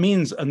 But that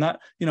means, and that,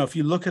 if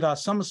you look at our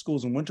summer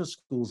schools and winter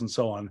schools and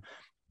so on,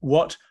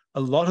 what a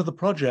lot of the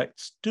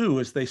projects do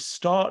is they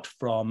start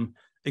from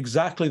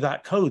exactly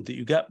that code that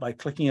you get by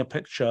clicking a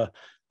picture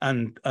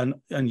and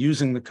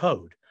using the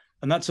code.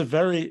 And that's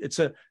it's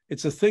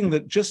a thing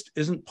that just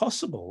isn't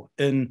possible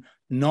in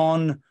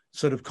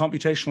sort of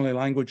computationally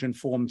language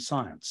informed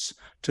science,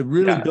 to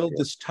really build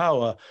this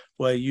tower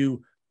where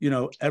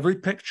every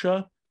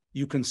picture,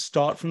 you can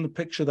start from the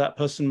picture that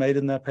person made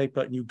in their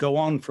paper and you go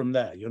on from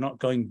there. You're not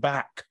going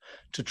back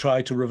to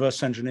try to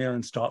reverse engineer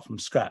and start from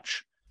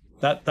scratch.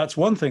 That's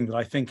one thing that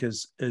I think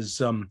is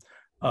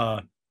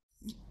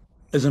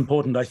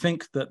important. I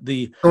think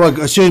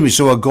that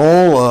so a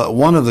goal,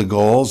 one of the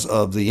goals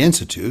of the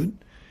Institute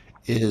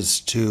is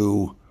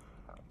to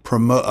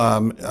promote,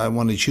 I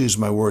want to choose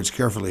my words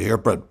carefully here,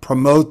 but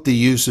promote the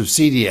use of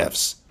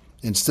CDFs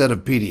instead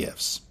of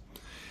PDFs.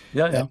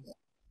 Yeah.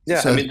 Yeah,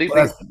 so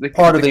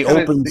part of the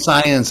open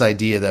science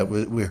idea that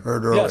we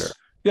heard earlier.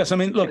 Yes. I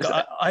mean, look,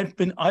 I've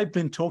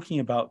been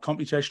talking about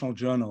computational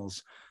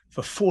journals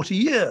for 40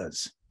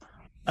 years,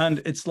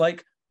 and it's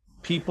like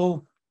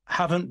people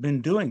haven't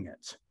been doing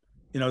it.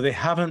 They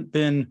haven't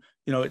been.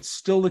 It's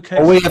still the case.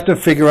 Well, we have to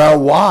figure out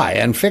why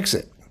and fix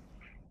it.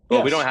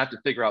 Well, we don't have to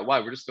figure out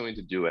why. We're just going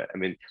to do it. I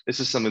mean, this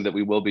is something that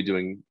we will be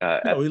doing.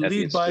 We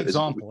lead by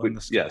example.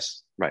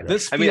 Yes, right.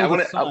 This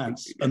field of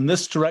science and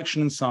this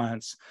direction in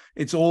science,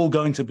 it's all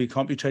going to be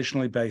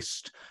computationally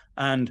based,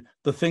 and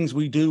the things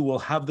we do will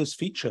have this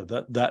feature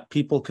that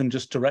people can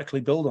just directly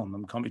build on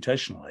them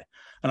computationally.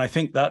 And I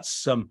think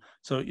that's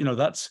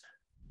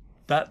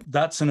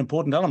that's an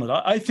important element.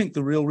 I think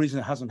the real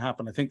reason it hasn't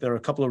happened, I think there are a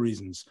couple of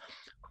reasons.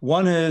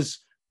 One is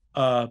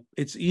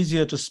it's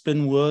easier to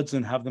spin words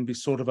and have them be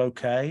sort of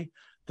okay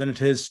than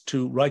it is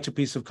to write a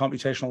piece of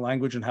computational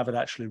language and have it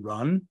actually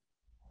run.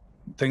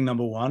 Thing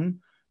number one.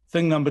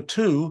 Thing number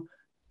two,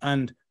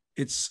 and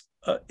it's,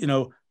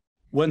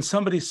 when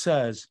somebody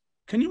says,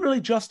 can you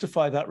really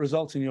justify that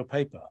result in your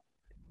paper?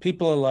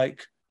 People are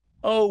like,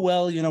 oh,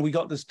 well, we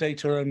got this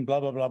data and blah,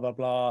 blah, blah, blah,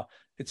 blah.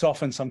 It's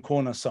off in some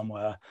corner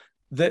somewhere.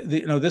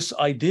 This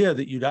idea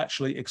that you'd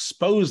actually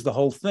expose the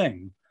whole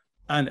thing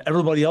and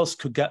everybody else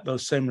could get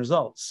those same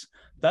results.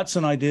 That's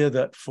an idea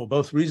that, for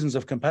both reasons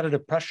of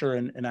competitive pressure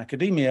in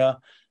academia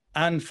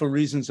and for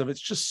reasons of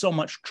it's just so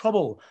much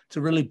trouble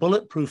to really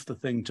bulletproof the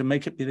thing to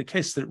make it be the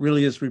case that it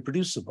really is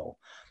reproducible.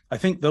 I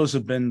think those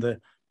have been the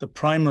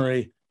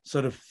primary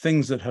sort of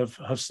things that have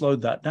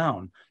slowed that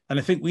down. And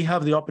I think we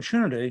have the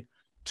opportunity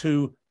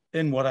to,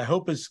 in what I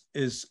hope is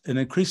an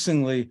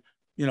increasingly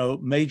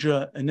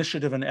major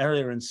initiative and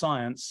area in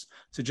science,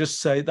 to just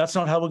say, that's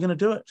not how we're going to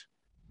do it.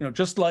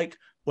 Just like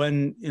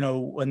when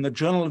the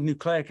Journal of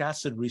Nucleic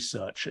Acid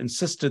Research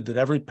insisted that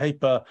every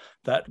paper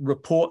that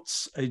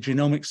reports a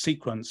genomic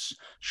sequence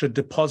should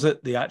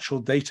deposit the actual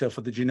data for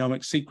the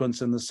genomic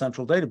sequence in the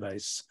central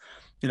database,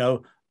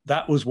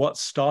 that was what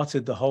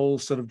started the whole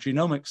sort of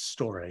genomics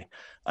story.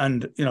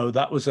 And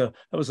that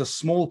was a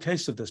small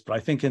case of this, but I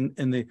think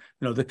in the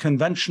the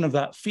convention of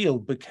that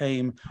field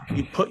became,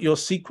 you put your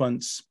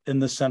sequence in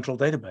the central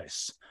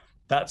database.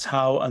 That's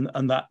how,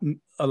 and that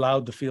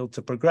allowed the field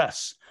to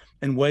progress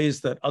in ways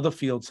that other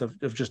fields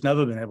have just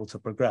never been able to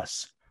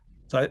progress.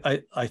 So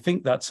I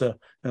think that's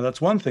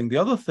that's one thing. The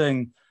other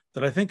thing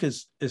that I think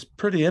is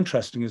pretty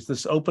interesting is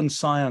this open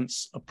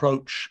science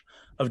approach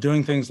of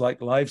doing things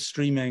like live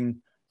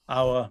streaming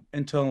our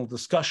internal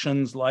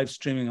discussions, live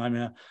streaming.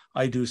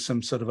 I do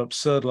some sort of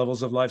absurd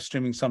levels of live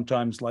streaming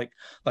sometimes. Like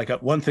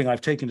one thing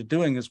I've taken to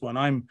doing is when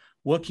I'm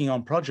working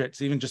on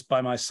projects, even just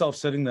by myself,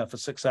 sitting there for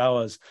 6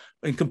 hours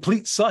in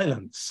complete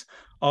silence,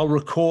 I'll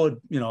record,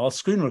 I'll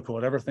screen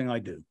record everything I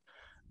do.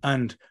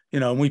 And,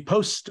 and we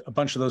post a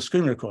bunch of those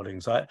screen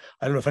recordings. I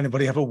don't know if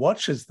anybody ever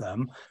watches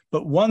them,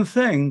 but one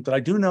thing that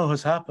I do know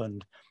has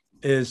happened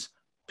is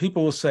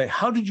people will say,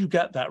 how did you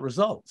get that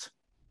result?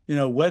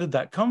 Where did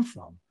that come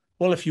from?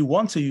 Well, if you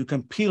want to, you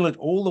can peel it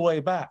all the way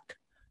back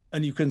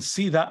and you can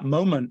see that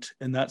moment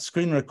in that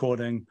screen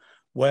recording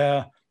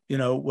where,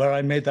 where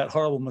I made that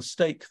horrible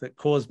mistake that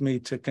caused me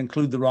to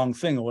conclude the wrong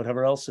thing or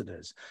whatever else it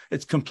is.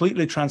 It's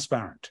completely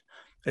transparent.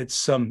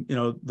 It's,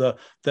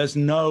 there's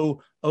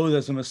no oh,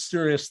 there's a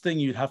mysterious thing,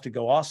 you'd have to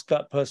go ask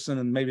that person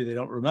and maybe they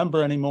don't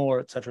remember anymore,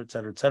 et cetera, et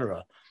cetera, et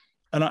cetera.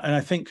 And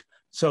I think,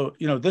 so,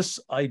 this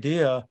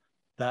idea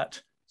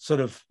that sort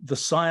of the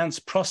science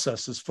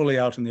process is fully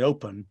out in the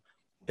open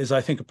is,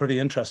 I think, a pretty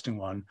interesting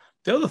one.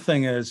 The other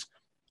thing is,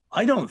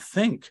 I don't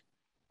think,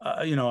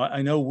 I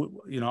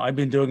know, I've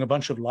been doing a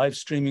bunch of live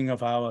streaming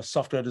of our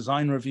software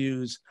design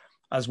reviews,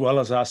 as well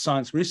as our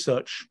science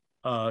research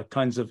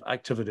kinds of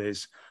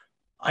activities.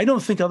 I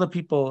don't think other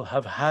people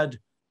have had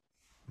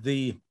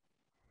I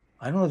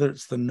don't know whether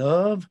it's the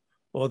nerve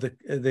or the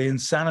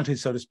insanity,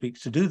 so to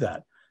speak, to do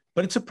that.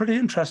 But it's a pretty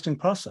interesting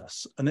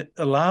process, and it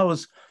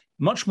allows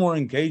much more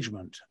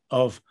engagement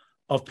of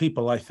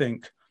people, I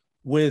think,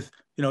 with,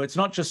 it's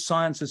not just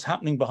science is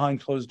happening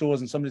behind closed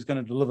doors and somebody's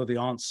going to deliver the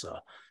answer.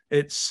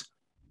 It's,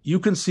 you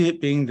can see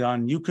it being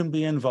done, you can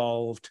be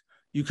involved,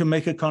 you can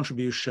make a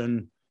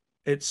contribution.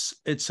 I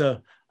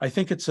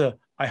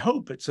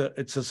hope it's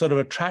a sort of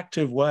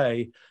attractive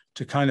way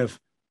to kind of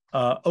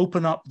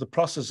open up the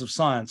process of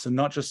science and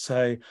not just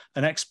say,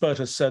 an expert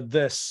has said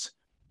this,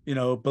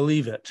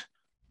 believe it.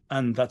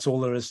 And that's all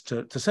there is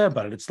to say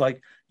about it. It's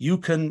like you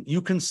can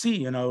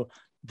see,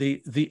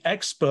 the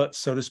experts,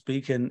 so to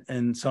speak,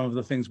 in some of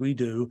the things we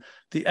do,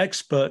 the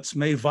experts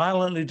may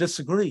violently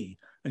disagree,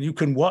 and you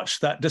can watch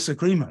that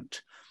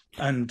disagreement.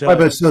 And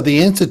but so the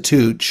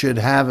Institute should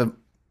have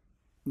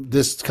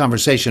this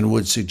conversation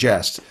would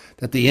suggest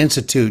that the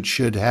Institute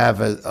should have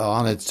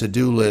on its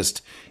to-do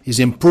list is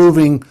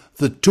improving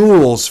the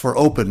tools for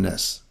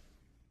openness.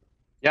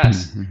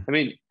 Yes. Mm-hmm. I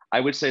mean, I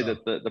would say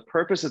that the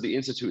purpose of the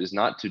Institute is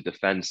not to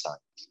defend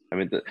science. I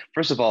mean,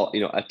 first of all,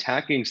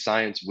 attacking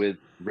science with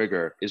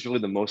rigor is really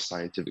the most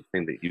scientific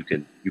thing that you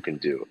can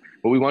do.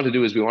 What we want to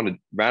do is we want to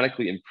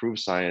radically improve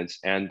science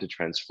and to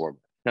transform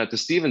it. Now, to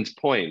Stephen's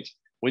point,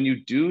 when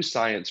you do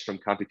science from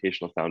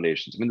computational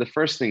foundations, I mean, the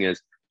first thing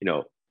is,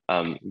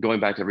 going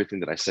back to everything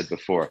that I said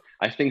before,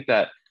 I think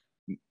that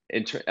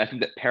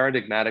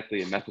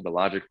paradigmatically and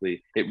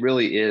methodologically, it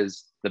really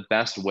is the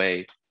best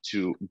way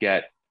to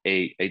get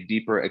a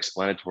deeper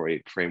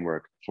explanatory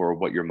framework for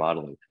what you're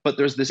modeling. But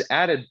there's this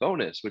added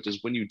bonus, which is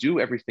when you do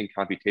everything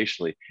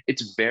computationally,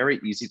 it's very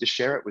easy to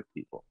share it with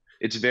people.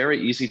 It's very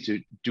easy to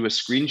do a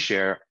screen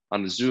share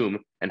on Zoom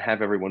and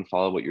have everyone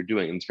follow what you're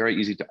doing. And it's very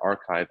easy to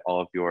archive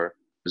all of your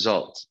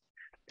results.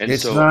 And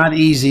it's not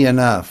easy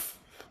enough.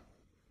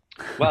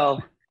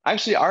 Well,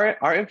 actually,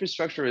 our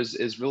infrastructure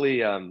is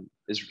really,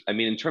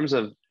 in terms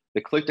of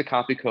the click to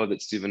copy code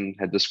that Stephen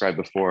had described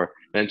before,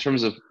 and in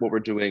terms of what we're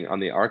doing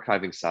on the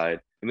archiving side,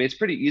 I mean, it's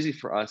pretty easy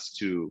for us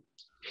to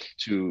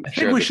I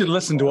think we should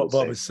listen to what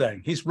Bob is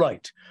saying. He's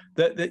right.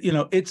 That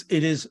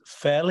it is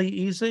fairly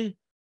easy,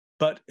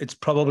 but it's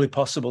probably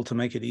possible to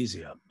make it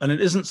easier. And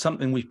it isn't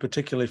something we've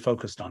particularly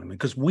focused on,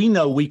 because we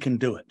know we can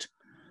do it.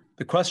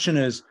 The question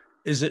is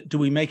do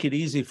we make it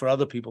easy for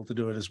other people to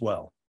do it as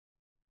well?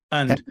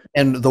 And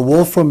the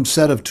Wolfram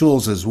set of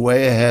tools is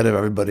way ahead of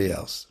everybody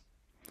else.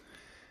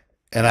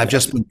 And I've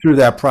just been through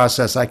that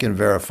process. I can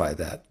verify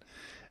that.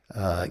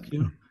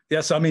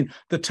 Yes, I mean,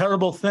 the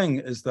terrible thing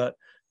is that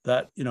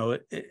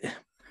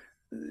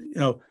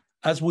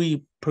as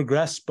we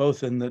progress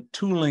both in the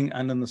tooling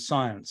and in the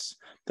science,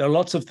 there are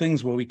lots of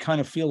things where we kind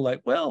of feel like,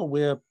 well,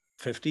 we're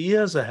 50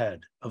 years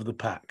ahead of the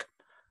pack.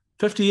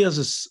 50 years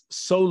is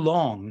so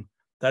long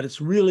that it's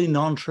really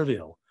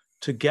non-trivial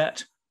to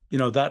get,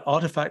 that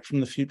artifact from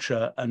the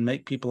future and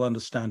make people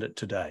understand it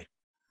today.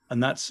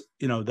 And that's,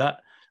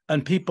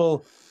 and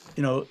people,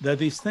 there are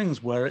these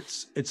things where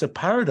it's a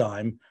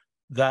paradigm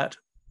that,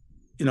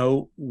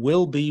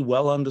 will be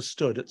well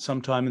understood at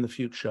some time in the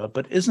future,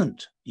 but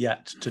isn't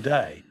yet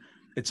today.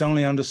 It's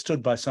only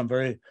understood by some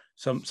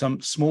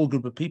small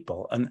group of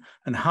people,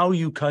 and how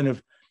you kind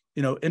of,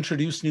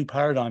 introduce new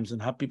paradigms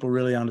and have people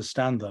really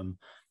understand them.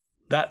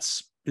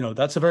 That's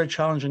a very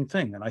challenging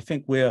thing. And I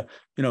think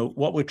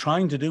what we're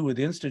trying to do with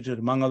the Institute,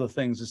 among other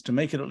things, is to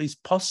make it at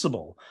least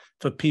possible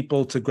for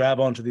people to grab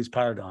onto these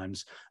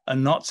paradigms,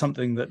 and not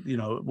something that,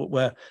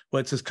 where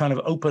it's as kind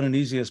of open and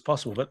easy as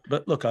possible.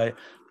 But look, I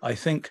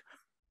think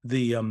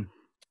for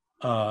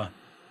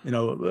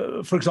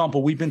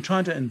example, we've been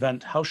trying to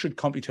invent how should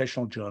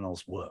computational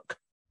journals work.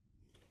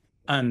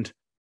 And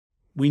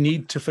we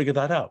need to figure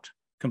that out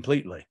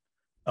completely.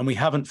 And we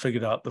haven't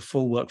figured out the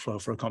full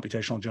workflow for a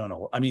computational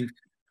journal. I mean,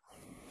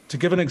 to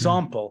give an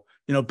example,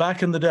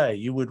 back in the day,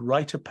 you would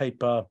write a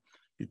paper,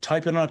 you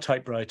type it on a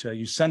typewriter,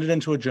 you send it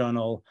into a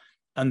journal,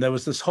 and there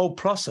was this whole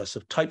process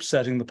of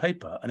typesetting the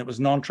paper, and it was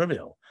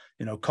non-trivial,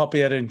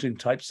 copy editing,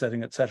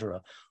 typesetting,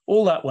 etc.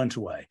 All that went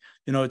away.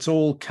 It's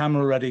all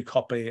camera-ready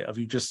copy of,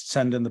 you just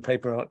send in the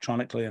paper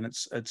electronically, and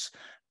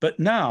but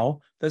now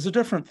there's a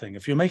different thing.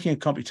 If you're making a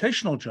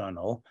computational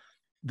journal,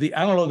 the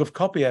analog of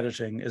copy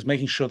editing is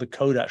making sure the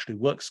code actually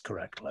works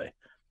correctly,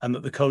 and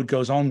that the code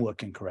goes on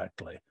working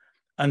correctly.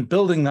 And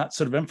building that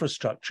sort of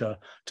infrastructure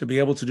to be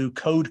able to do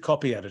code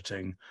copy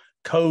editing,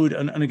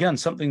 and again,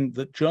 something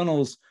that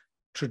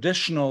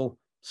traditional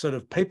sort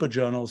of paper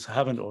journals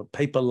haven't, or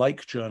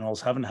paper-like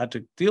journals haven't had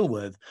to deal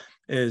with,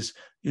 is,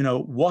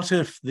 what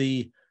if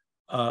the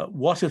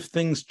what if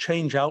things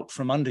change out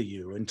from under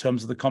you in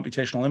terms of the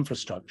computational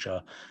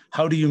infrastructure?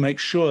 How do you make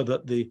sure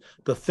that the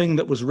thing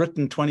that was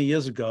written 20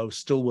 years ago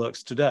still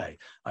works today?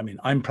 I mean,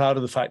 I'm proud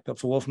of the fact that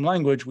for Wolfram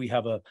language, we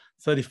have a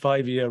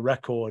 35-year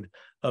record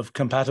of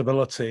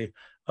compatibility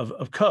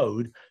of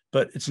code,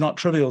 but it's not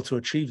trivial to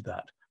achieve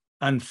that.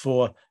 And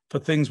for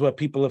things where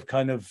people have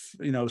kind of,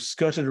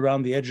 skirted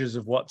around the edges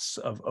of what's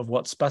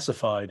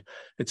specified,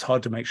 it's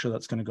hard to make sure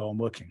that's going to go on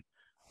working.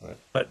 Right.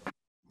 But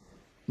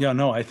yeah,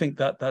 no, I think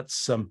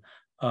that's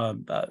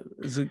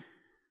is it.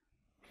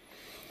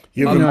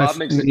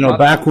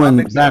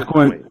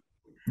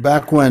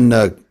 Back when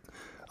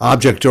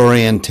object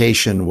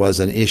orientation was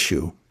an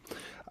issue,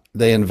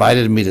 they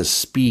invited me to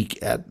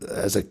speak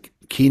as a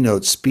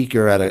keynote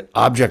speaker at an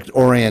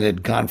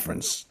object-oriented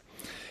conference,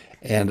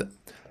 and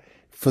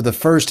for the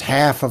first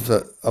half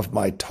of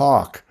my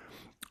talk,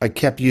 I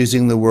kept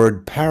using the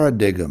word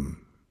paradigm.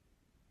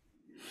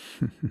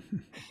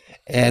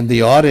 And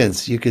the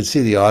audience, you could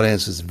see the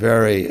audience was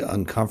very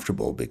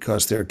uncomfortable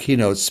because their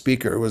keynote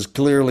speaker was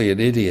clearly an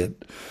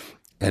idiot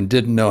and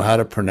didn't know how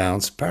to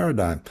pronounce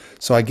paradigm.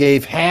 So I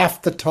gave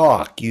half the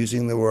talk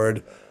using the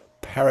word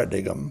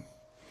paradigm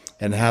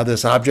and how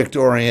this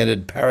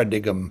object-oriented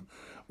paradigm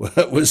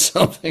was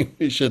something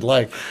we should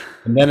like.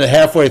 And then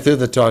halfway through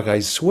the talk, I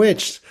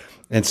switched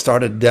and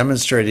started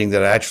demonstrating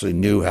that I actually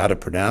knew how to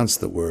pronounce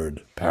the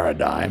word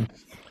paradigm.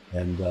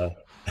 And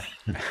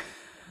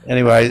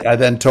anyway, I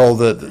then told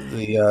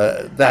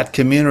that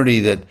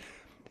community that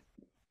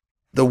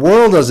the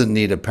world doesn't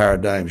need a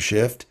paradigm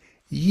shift.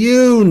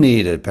 You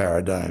need a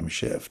paradigm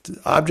shift.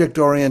 Object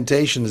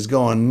orientation is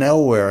going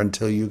nowhere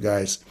until you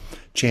guys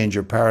change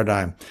your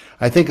paradigm.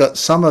 I think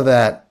some of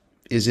that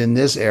is in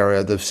this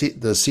area, the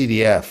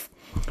CDF,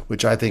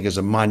 which I think is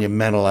a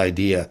monumental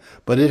idea,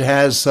 but it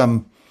has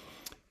some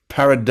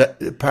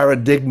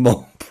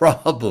paradigmal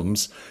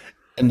problems.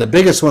 And the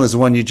biggest one is the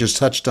one you just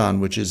touched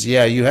on, which is,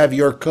 you have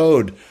your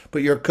code,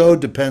 but your code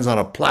depends on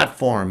a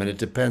platform, and it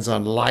depends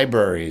on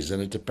libraries,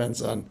 and it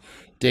depends on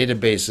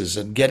databases,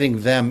 and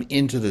getting them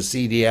into the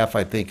CDF,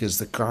 I think, is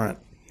the current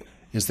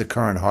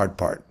hard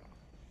part.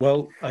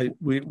 Well,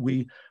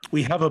 we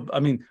have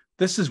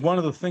this is one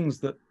of the things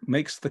that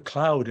makes the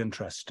cloud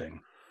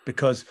interesting,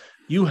 because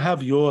you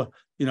have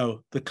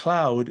the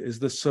cloud is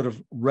this sort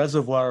of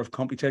reservoir of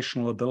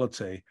computational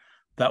ability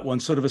that one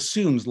sort of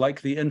assumes,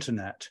 like the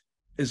internet,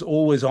 is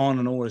always on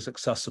and always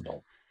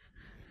accessible.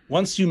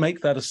 Once you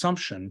make that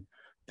assumption,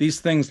 these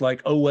things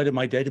like, oh, where did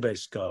my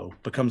database go,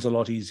 becomes a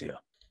lot easier.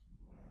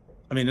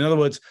 I mean, in other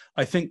words,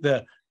 I think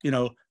that,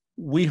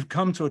 we've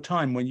come to a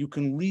time when you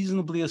can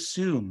reasonably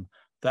assume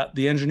that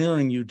the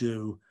engineering you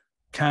do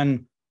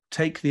can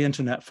take the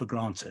internet for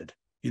granted.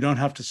 You don't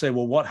have to say,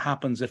 well, what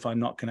happens if I'm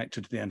not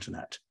connected to the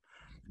internet?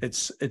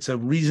 It's a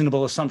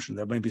reasonable assumption.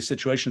 There may be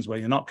situations where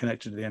you're not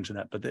connected to the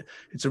internet, but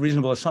it's a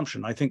reasonable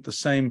assumption. I think the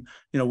same,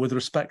 with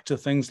respect to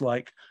things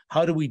like,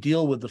 how do we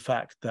deal with the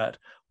fact that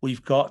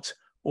we've got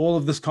all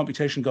of this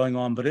computation going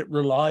on, but it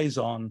relies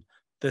on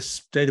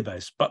this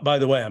database? But by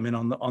the way, I mean,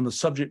 on the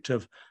subject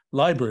of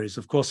libraries,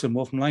 of course, in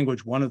Wolfram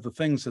language, one of the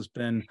things has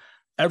been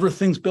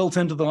everything's built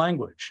into the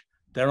language.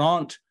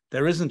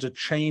 There isn't a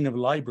chain of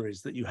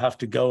libraries that you have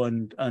to go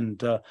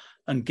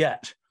and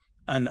get.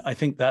 And I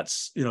think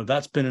that's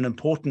been an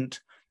important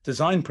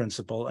design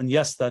principle. And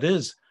yes, that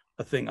is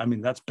a thing. I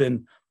mean, that's been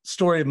the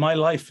story of my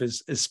life,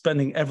 is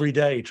spending every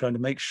day trying to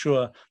make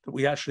sure that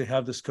we actually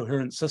have this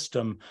coherent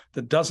system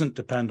that doesn't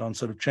depend on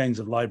sort of chains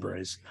of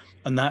libraries.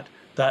 And that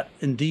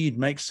indeed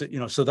makes it,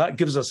 so that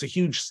gives us a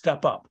huge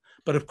step up.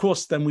 But of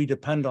course, then we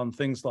depend on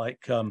things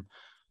like,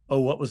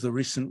 what was the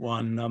recent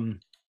one?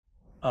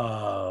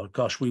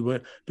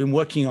 We've been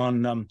working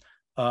on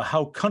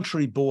how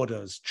country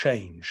borders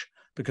change,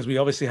 because we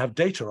obviously have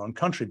data on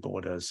country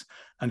borders,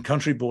 and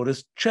country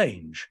borders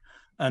change.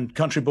 And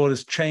country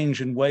borders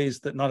change in ways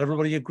that not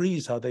everybody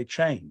agrees how they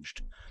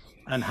changed.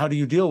 And how do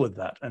you deal with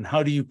that? And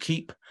how do you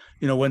keep,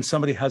 when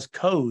somebody has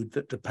code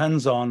that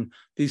depends on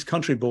these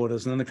country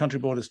borders, and then the country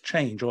borders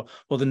change, or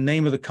the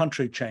name of the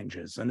country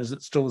changes, and is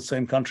it still the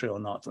same country or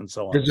not, and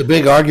so on. There's a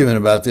big argument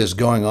about this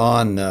going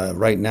on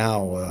right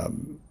now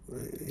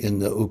in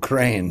the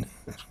Ukraine.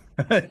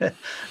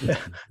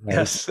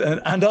 Yes,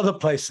 and other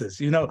places.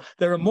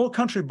 There are more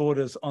country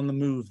borders on the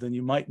move than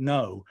you might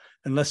know,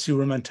 unless you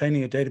were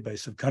maintaining a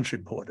database of country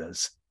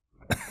borders.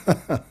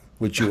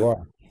 Which you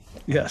are.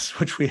 Yes,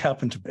 which we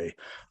happen to be.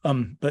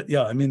 But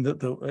yeah, I mean,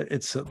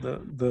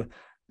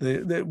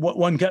 what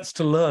one gets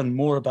to learn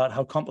more about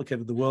how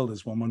complicated the world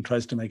is when one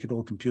tries to make it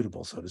all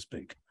computable, so to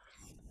speak.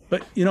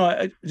 But,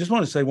 I just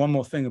want to say one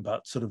more thing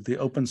about sort of the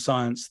open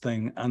science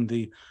thing and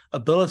the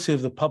ability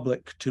of the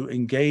public to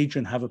engage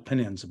and have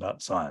opinions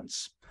about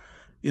science.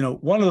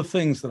 One of the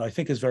things that I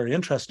think is very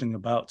interesting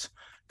about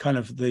kind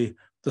of the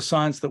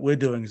science that we're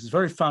doing is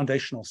very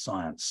foundational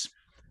science.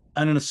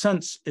 And in a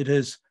sense, it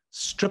is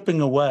stripping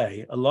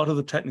away a lot of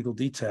the technical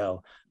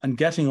detail and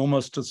getting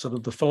almost to sort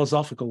of the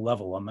philosophical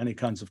level on many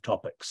kinds of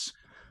topics.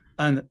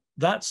 And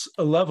that's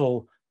a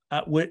level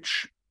at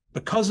which,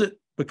 because it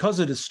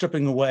is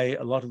stripping away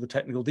a lot of the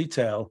technical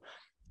detail,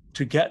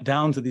 to get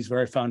down to these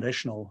very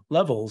foundational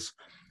levels,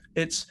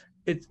 it's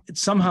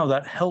somehow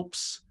that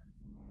helps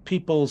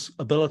people's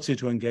ability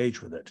to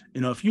engage with it.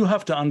 If you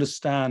have to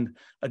understand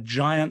a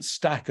giant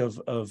stack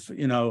of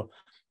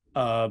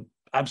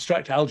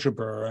abstract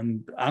algebra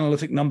and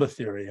analytic number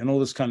theory and all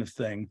this kind of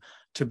thing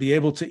to be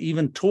able to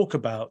even talk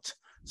about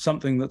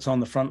something that's on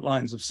the front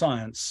lines of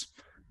science,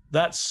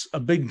 that's a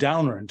big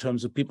downer in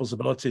terms of people's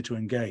ability to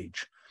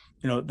engage.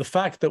 The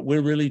fact that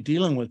we're really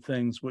dealing with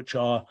things which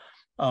are,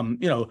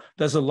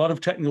 there's a lot of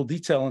technical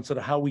detail in sort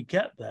of how we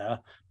get there,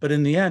 but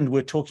in the end,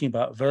 we're talking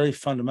about very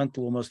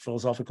fundamental, almost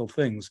philosophical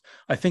things.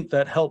 I think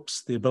that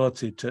helps the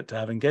ability to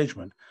have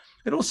engagement.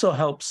 It also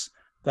helps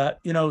that,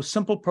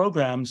 simple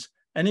programs,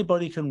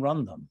 anybody can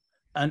run them,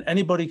 and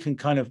anybody can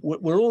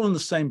we're all in the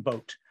same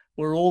boat.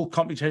 We're all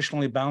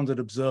computationally bounded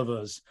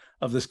observers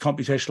of this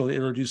computationally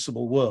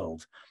irreducible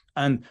world.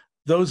 And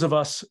those of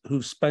us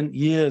who've spent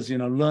years,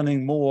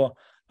 learning more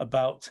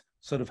about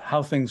sort of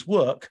how things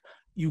work,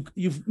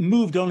 you've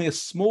moved only a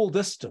small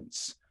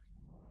distance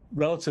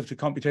relative to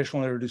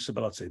computational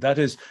irreducibility. That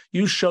is,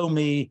 you show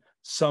me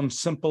some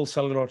simple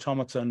cellular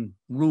automaton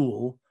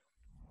rule,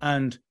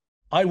 and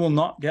I will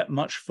not get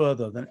much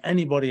further than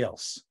anybody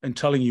else in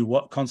telling you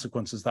what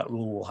consequences that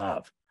rule will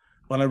have.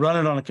 When I run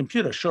it on a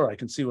computer, sure, I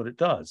can see what it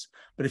does.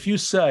 But if you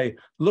say,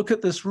 look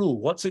at this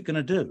rule, what's it going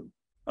to do?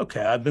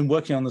 Okay, I've been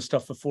working on this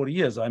stuff for 40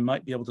 years. I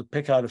might be able to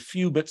pick out a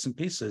few bits and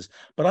pieces,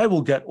 but I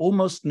will get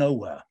almost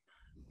nowhere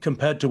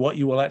compared to what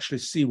you will actually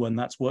see when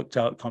that's worked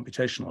out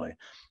computationally.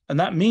 And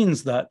that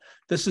means that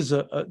this is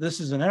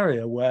an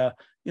area where,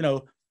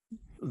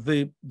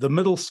 the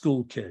middle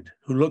school kid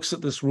who looks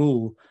at this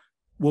rule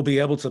will be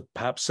able to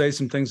perhaps say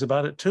some things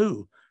about it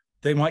too.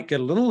 They might get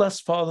a little less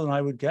far than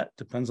I would get,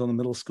 depends on the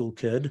middle school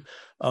kid.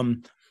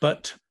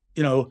 But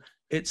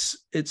it's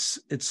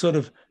sort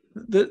of,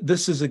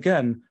 this is,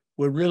 again,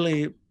 we're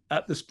really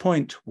at this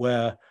point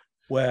where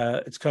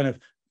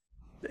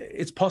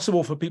it's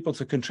possible for people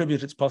to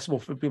contribute. It's possible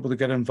for people to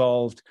get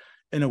involved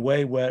in a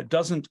way where it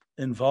doesn't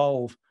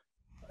involve,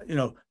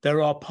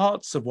 there are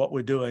parts of what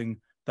we're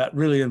doing that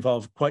really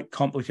involve quite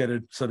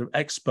complicated sort of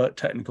expert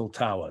technical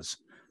towers.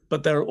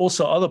 But there are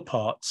also other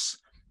parts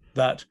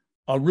that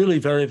are really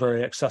very,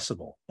 very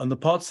accessible. And the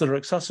parts that are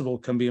accessible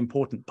can be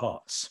important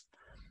parts.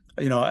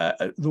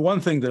 The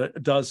one thing that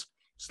it does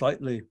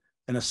slightly,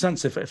 in a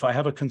sense, if I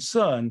have a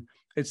concern,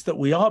 it's that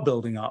we are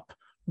building up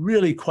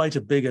really quite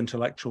a big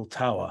intellectual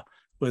tower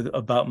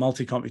about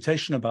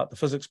multi-computation, about the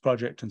physics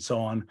project, and so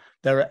on.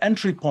 There are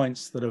entry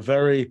points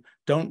that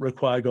don't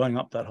require going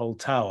up that whole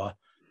tower,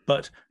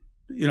 but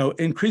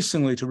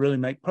increasingly to really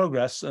make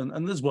progress,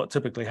 and this is what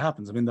typically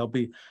happens. I mean, there'll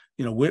be,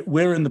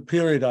 we're in the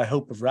period, I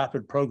hope, of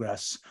rapid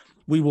progress.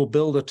 We will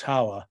build a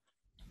tower.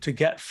 To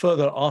get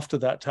further after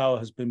that tower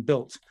has been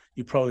built,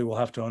 you probably will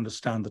have to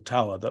understand the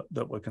tower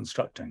that we're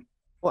constructing.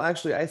 Well,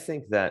 actually, I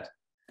think that,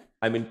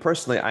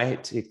 personally, I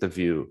take the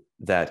view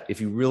that if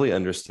you really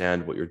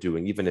understand what you're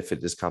doing, even if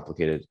it is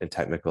complicated and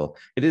technical,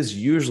 it is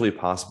usually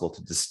possible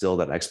to distill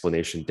that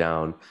explanation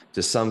down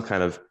to some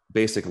kind of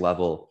basic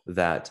level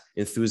that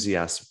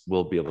enthusiasts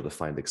will be able to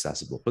find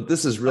accessible. But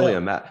this is really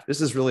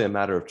a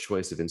matter of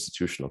choice of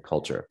institutional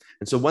culture.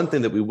 And so one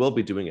thing that we will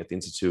be doing at the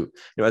Institute,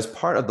 as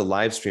part of the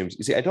live streams,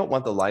 you see, I don't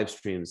want the live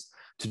streams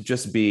to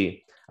just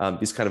be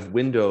these kind of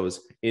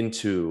windows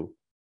into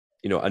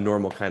a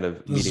normal kind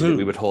of meeting that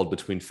we would hold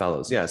between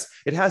fellows. Yes,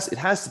 it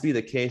has to be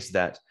the case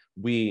that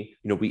we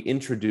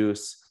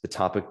introduce the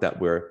topic that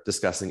we're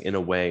discussing in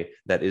a way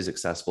that is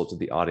accessible to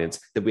the audience,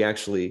 that we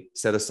actually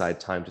set aside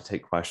time to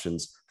take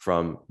questions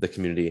from the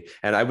community.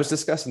 And I was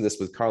discussing this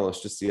with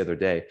Carlos just the other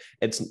day.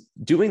 It's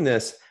doing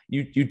this,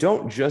 you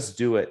don't just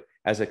do it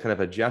as a kind of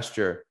a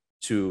gesture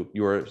to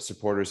your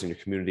supporters in your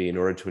community in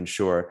order to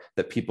ensure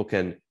that people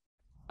can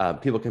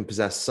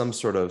possess some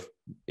sort of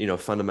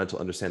fundamental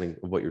understanding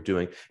of what you're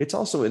doing. It's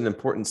also an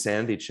important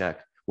sanity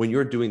check when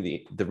you're doing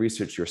the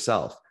research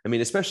yourself.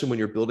 Especially when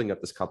you're building up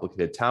this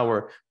complicated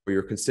tower, where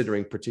you're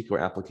considering particular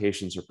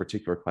applications or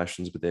particular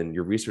questions within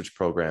your research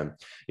program,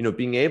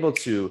 being able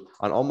to,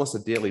 on almost a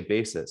daily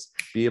basis,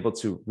 be able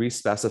to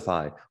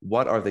re-specify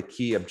what are the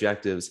key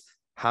objectives.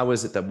 How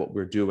is it that what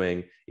we're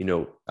doing,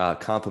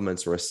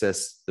 complements or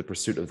assists the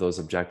pursuit of those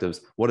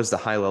objectives? What is the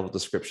high-level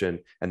description?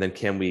 And then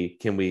can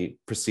we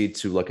proceed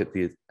to look at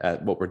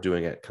what we're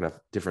doing at kind of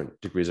different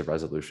degrees of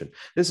resolution?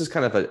 This is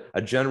kind of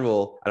a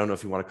general, I don't know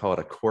if you want to call it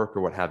a quirk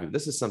or what have you.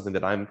 This is something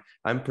that I'm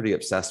pretty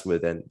obsessed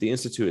with, and the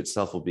Institute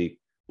itself will be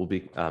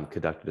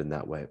conducted in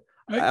that way.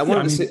 I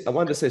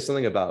wanted to say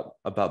something about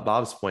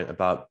Bob's point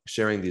about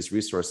sharing these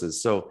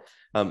resources. So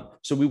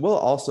we will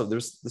also,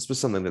 this was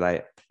something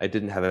that I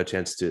didn't have a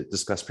chance to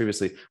discuss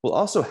previously. We'll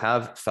also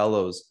have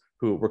fellows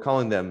who we're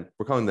calling them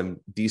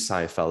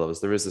DSci fellows.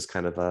 There is this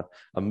kind of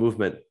a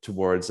movement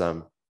towards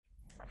kind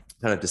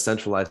of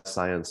decentralized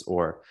science,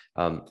 or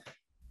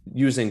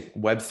using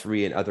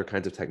Web3 and other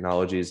kinds of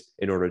technologies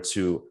in order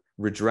to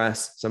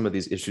redress some of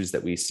these issues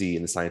that we see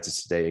in the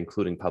sciences today,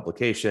 including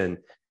publication,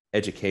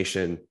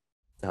 education,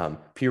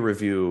 peer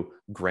review,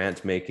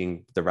 grant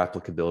making, the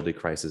replicability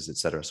crisis, et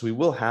cetera. So we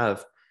will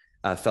have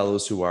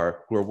fellows who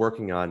are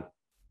working on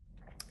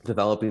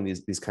developing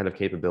these kind of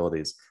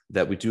capabilities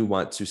that we do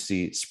want to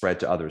see spread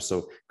to others.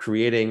 So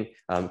creating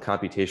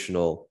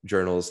computational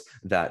journals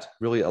that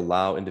really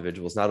allow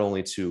individuals not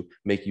only to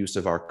make use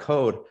of our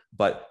code,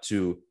 but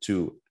to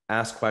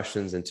ask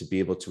questions and to be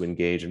able to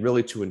engage, and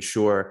really to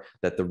ensure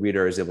that the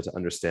reader is able to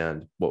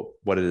understand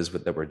what it is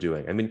that we're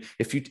doing. I mean,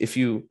 if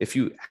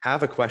you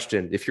have a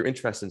question, if you're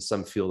interested in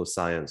some field of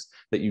science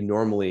that you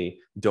normally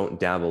don't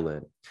dabble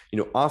in,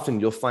 often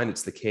you'll find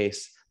it's the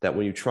case that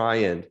when you try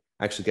and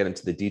actually get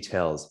into the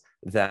details,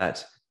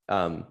 that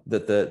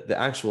the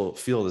actual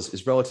field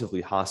is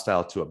relatively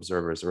hostile to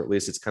observers, or at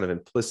least it's kind of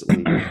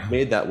implicitly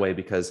made that way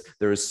because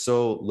there is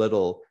so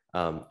little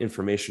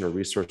information or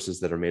resources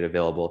that are made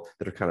available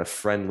that are kind of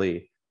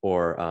friendly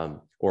or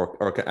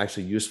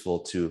actually useful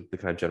to the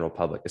kind of general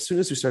public. As soon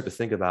as you start to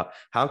think about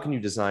how can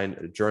you design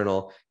a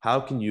journal, how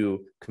can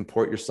you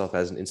comport yourself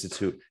as an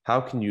institute,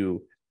 how can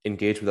you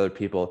engage with other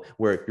people,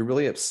 where you're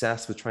really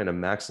obsessed with trying to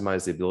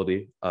maximize the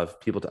ability of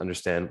people to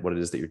understand what it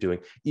is that you're doing,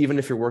 even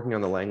if you're working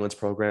on the Langlands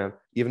program,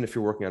 even if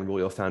you're working on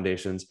Wheel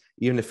foundations,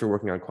 even if you're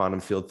working on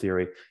quantum field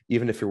theory,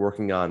 even if you're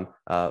working on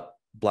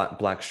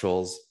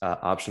Black-Scholes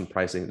option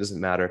pricing, it doesn't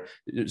matter.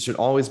 It should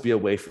always be a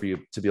way for you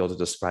to be able to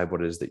describe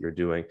what it is that you're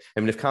doing. I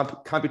mean, if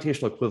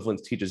computational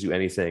equivalence teaches you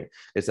anything,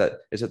 it's that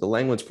the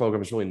Langlands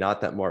program is really not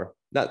that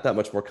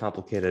much more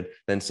complicated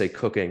than, say,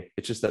 cooking.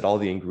 It's just that all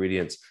the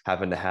ingredients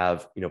happen to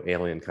have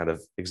alien kind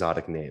of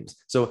exotic names.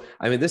 So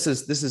I mean, this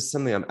is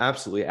something I'm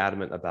absolutely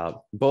adamant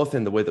about, both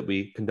in the way that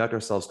we conduct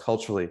ourselves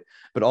culturally,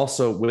 but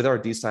also with our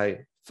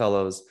DSci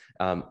fellows,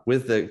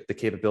 with the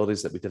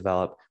capabilities that we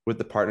develop, with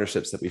the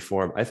partnerships that we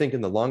form. I think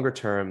in the longer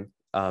term,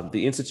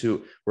 the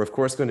Institute, we're of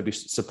course going to be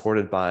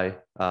supported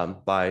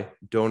by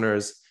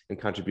donors and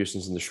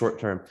contributions in the short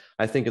term.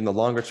 I think in the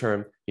longer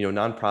term,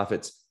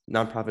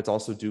 nonprofits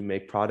also do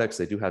make products,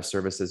 they do have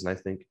services. And I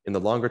think in the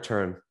longer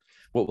term,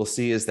 what we'll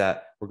see is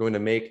that we're going to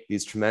make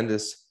these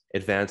tremendous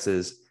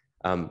advances,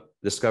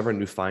 discover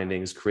new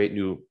findings, create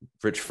new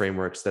rich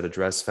frameworks that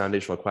address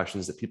foundational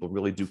questions that people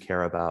really do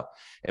care about.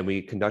 And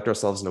we conduct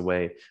ourselves in a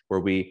way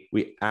where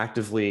we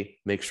actively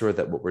make sure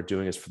that what we're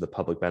doing is for the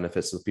public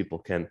benefit, so that people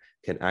can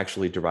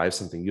actually derive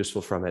something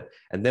useful from it.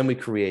 And then we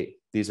create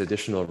these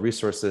additional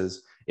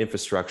resources,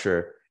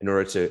 infrastructure, in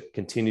order to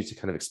continue to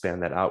kind of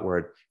expand that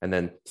outward. And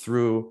then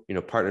through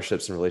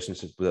partnerships and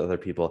relationships with other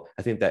people,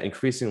 I think that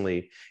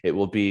increasingly it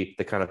will be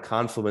the kind of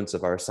confluence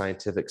of our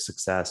scientific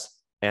success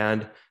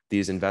and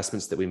these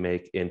investments that we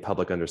make in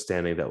public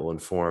understanding that will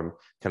inform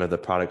kind of the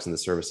products and the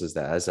services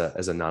that as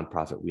a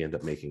nonprofit we end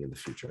up making in the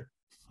future.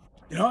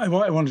 I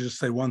want to just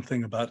say one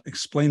thing about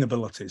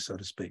explainability, so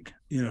to speak.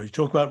 You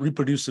talk about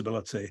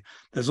reproducibility.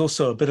 There's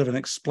also a bit of an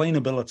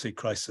explainability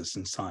crisis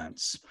in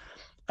science.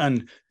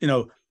 And,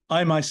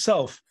 I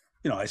myself,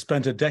 I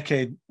spent a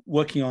decade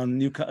working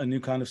on a new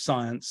kind of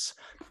science,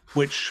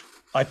 which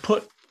I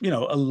put,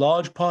 a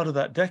large part of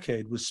that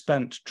decade was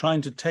spent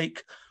trying to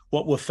take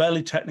what were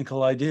fairly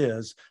technical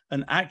ideas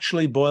and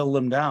actually boil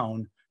them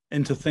down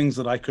into things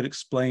that I could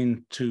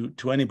explain to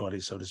anybody,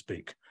 so to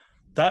speak.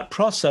 That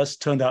process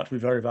turned out to be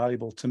very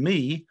valuable to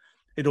me.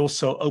 It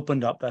also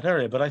opened up that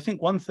area. But I think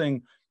one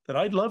thing that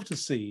I'd love to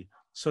see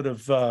sort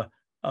of,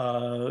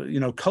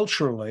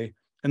 culturally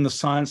in the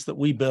science that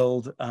we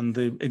build and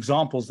the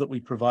examples that we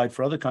provide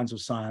for other kinds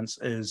of science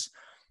is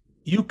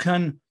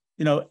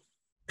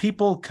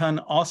people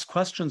can ask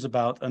questions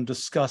about and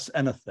discuss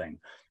anything.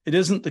 It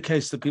isn't the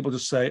case that people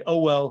just say, oh,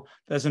 well,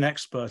 there's an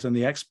expert and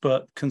the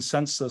expert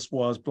consensus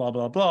was blah,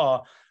 blah,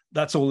 blah.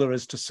 That's all there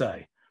is to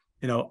say.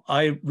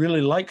 I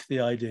really like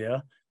the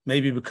idea,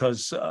 maybe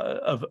because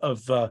of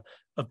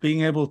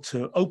being able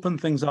to open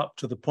things up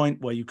to the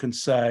point where you can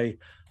say,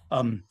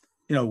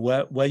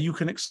 where you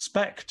can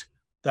expect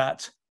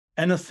that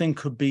anything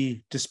could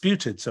be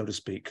disputed, so to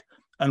speak,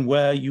 and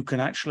where you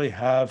can actually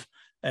have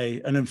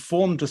an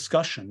informed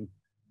discussion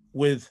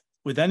with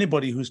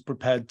anybody who's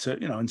prepared to,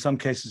 in some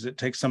cases it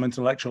takes some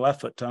intellectual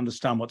effort to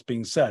understand what's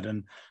being said,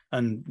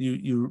 and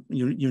you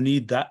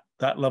need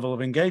that level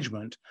of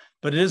engagement.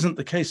 But it isn't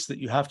the case that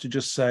you have to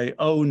just say,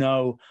 oh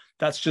no,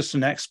 that's just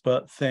an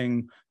expert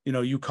thing.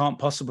 You can't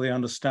possibly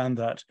understand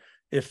that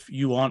if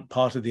you aren't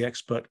part of the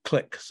expert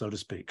clique, so to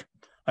speak.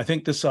 I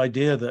think this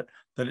idea that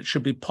it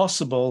should be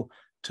possible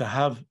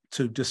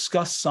to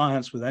discuss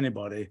science with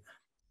anybody,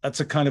 that's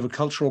a kind of a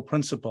cultural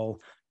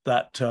principle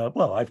that,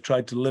 I've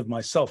tried to live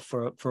myself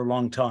for a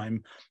long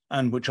time,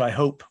 and which I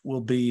hope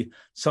will be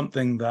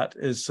something that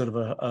is sort of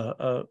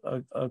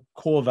a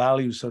core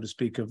value, so to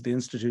speak, of the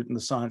Institute and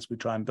the science we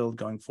try and build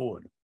going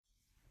forward.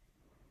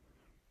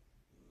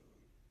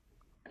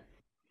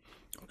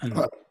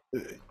 And,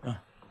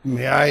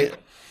 may I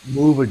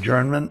move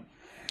adjournment?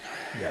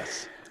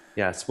 Yes.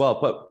 Yes. Well,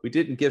 but we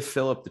didn't give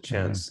Philip the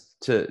chance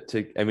to.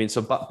 I mean,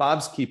 so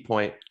Bob's key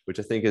point, which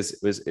I think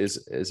is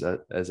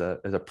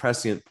a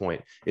prescient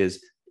point,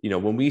 is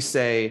when we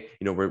say,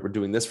 we're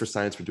doing this for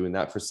science, we're doing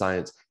that for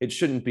science, it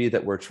shouldn't be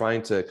that we're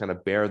trying to kind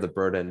of bear the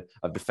burden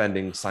of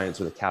defending science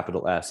with a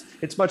capital S.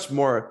 It's much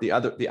more the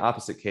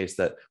opposite case,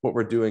 that what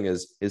we're doing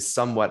is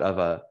somewhat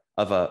of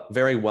of a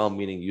very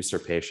well-meaning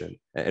usurpation,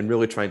 and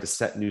really trying to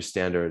set new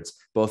standards,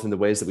 both in the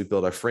ways that we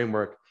build our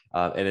framework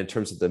and in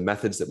terms of the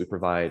methods that we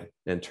provide,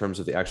 in terms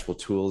of the actual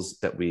tools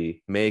that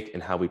we make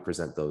and how we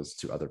present those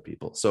to other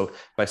people. So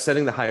by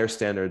setting the higher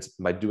standards,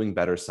 by doing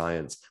better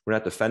science, we're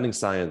not defending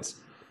science,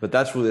 but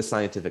that's really a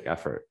scientific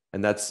effort.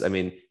 And that's, I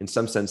mean, in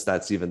some sense,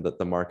 that's even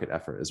the market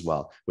effort as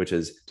well, which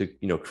is to,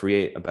 you know,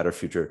 create a better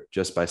future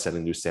just by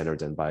setting new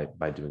standards and by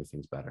doing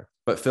things better.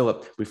 But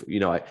Philip, we've,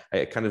 you know,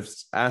 I kind of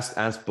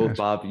asked both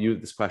Bob, you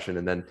this question,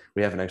 and then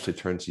we haven't actually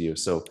turned to you.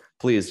 So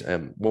please,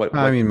 what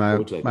I mean, what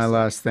would you like my to say?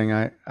 last thing,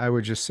 I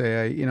would just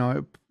say, you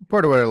know,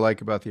 part of what I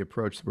like about the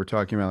approach that we're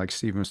talking about, like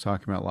Stephen was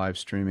talking about live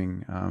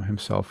streaming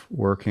himself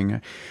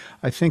working,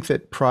 I think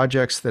that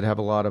projects that have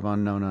a lot of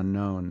unknown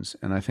unknowns,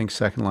 and I think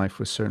Second Life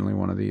was certainly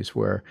one of these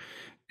where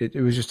it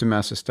was just a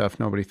mess of stuff.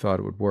 Nobody thought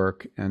it would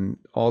work. And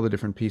all the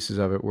different pieces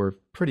of it were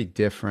pretty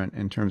different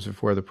in terms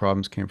of where the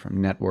problems came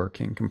from: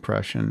 networking,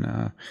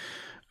 compression,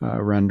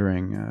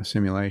 rendering,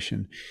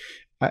 simulation.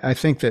 I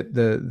think that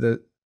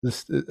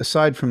this,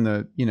 aside from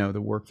the, you know,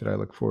 the work that I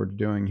look forward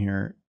to doing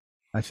here,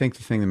 I think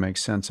the thing that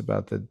makes sense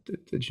about the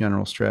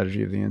general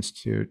strategy of the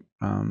Institute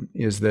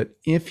is that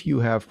if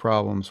you have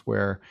problems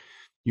where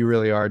you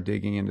really are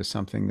digging into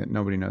something that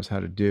nobody knows how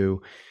to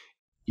do,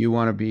 you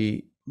want to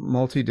be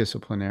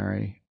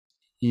multidisciplinary,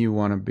 you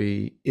want to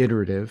be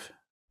iterative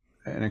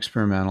and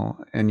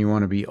experimental, and you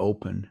want to be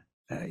open.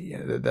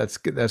 That's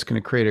going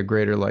to create a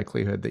greater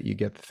likelihood that you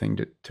get the thing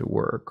to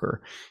work,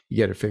 or you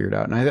get it figured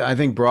out. And I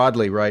think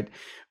broadly, right,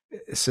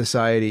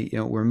 society, you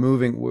know,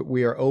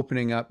 we are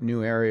opening up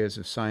new areas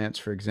of science,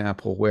 for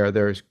example, where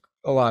there's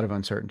a lot of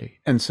uncertainty.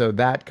 And so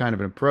that kind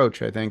of an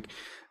approach, I think,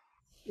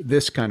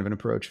 this kind of an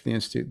approach of the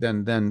Institute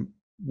then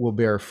will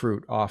bear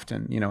fruit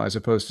often, you know, as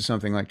opposed to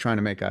something like trying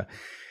to make a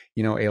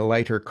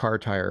lighter car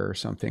tire or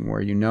something where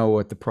you know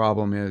what the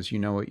problem is, you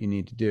know what you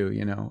need to do.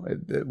 You know,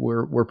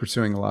 we're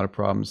pursuing a lot of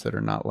problems that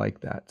are not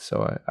like that.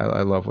 So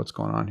I love what's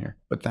going on here.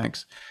 But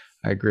thanks,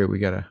 I agree. We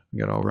gotta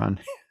all run.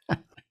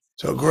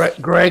 So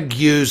Greg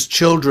used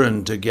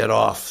children to get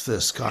off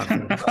this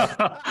conference.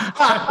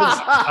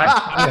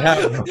 I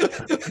have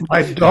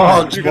my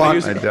dogs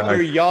want.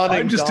 You're yawning.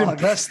 I'm just dog.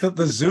 impressed that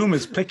the Zoom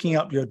is picking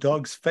up your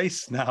dog's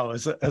face now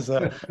as a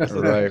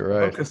Right.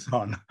 focus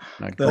on.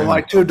 Well,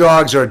 my two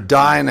dogs are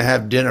dying to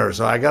have dinner,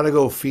 so I got to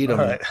go feed them.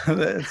 All right.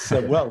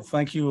 Well,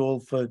 thank you all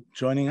for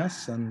joining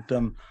us, and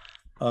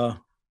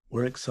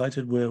we're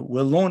excited.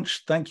 We're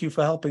launched. Thank you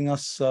for helping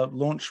us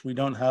launch. We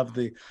don't have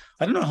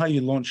I don't know how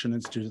you launch an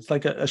institute. It's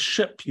like a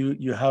ship.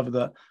 You have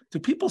do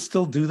people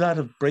still do that,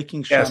 of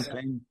breaking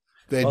champagne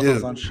They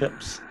bottles do on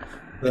ships?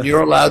 And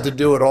you're allowed to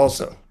do it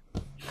also.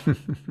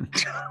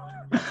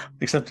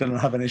 Except I don't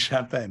have any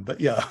champagne.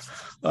 But yeah,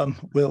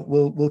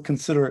 we'll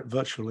consider it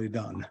virtually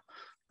done.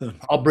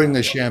 I'll bring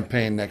the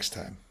champagne next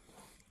time.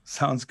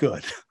 Sounds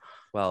good.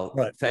 Well,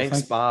 Right.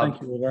 thanks, Bob.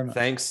 Thank you very much.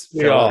 Thanks,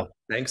 Yeah. Phil.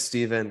 Thanks,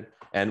 Stephen.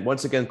 And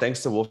once again,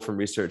 thanks to Wolfram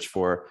Research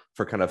for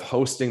kind of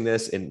hosting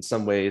this. In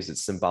some ways,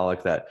 it's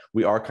symbolic that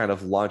we are kind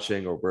of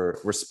launching, or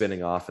we're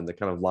spinning off, and the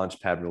kind of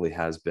launch pad really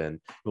has been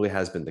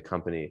the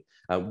company.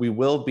 We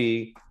will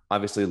be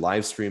obviously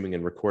live streaming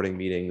and recording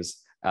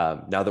meetings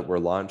now that we're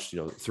launched, you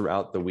know,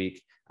 throughout the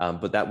week.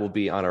 But that will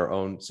be on our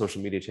own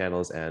social media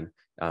channels, and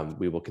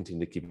we will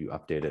continue to keep you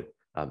updated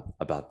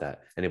about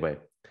that. Anyway,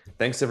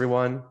 thanks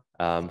everyone.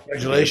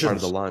 Congratulations. Part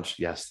of the launch.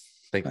 Yes.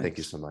 Thank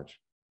you so much.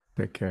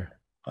 Take care.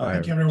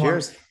 Thank you, everyone.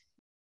 Cheers.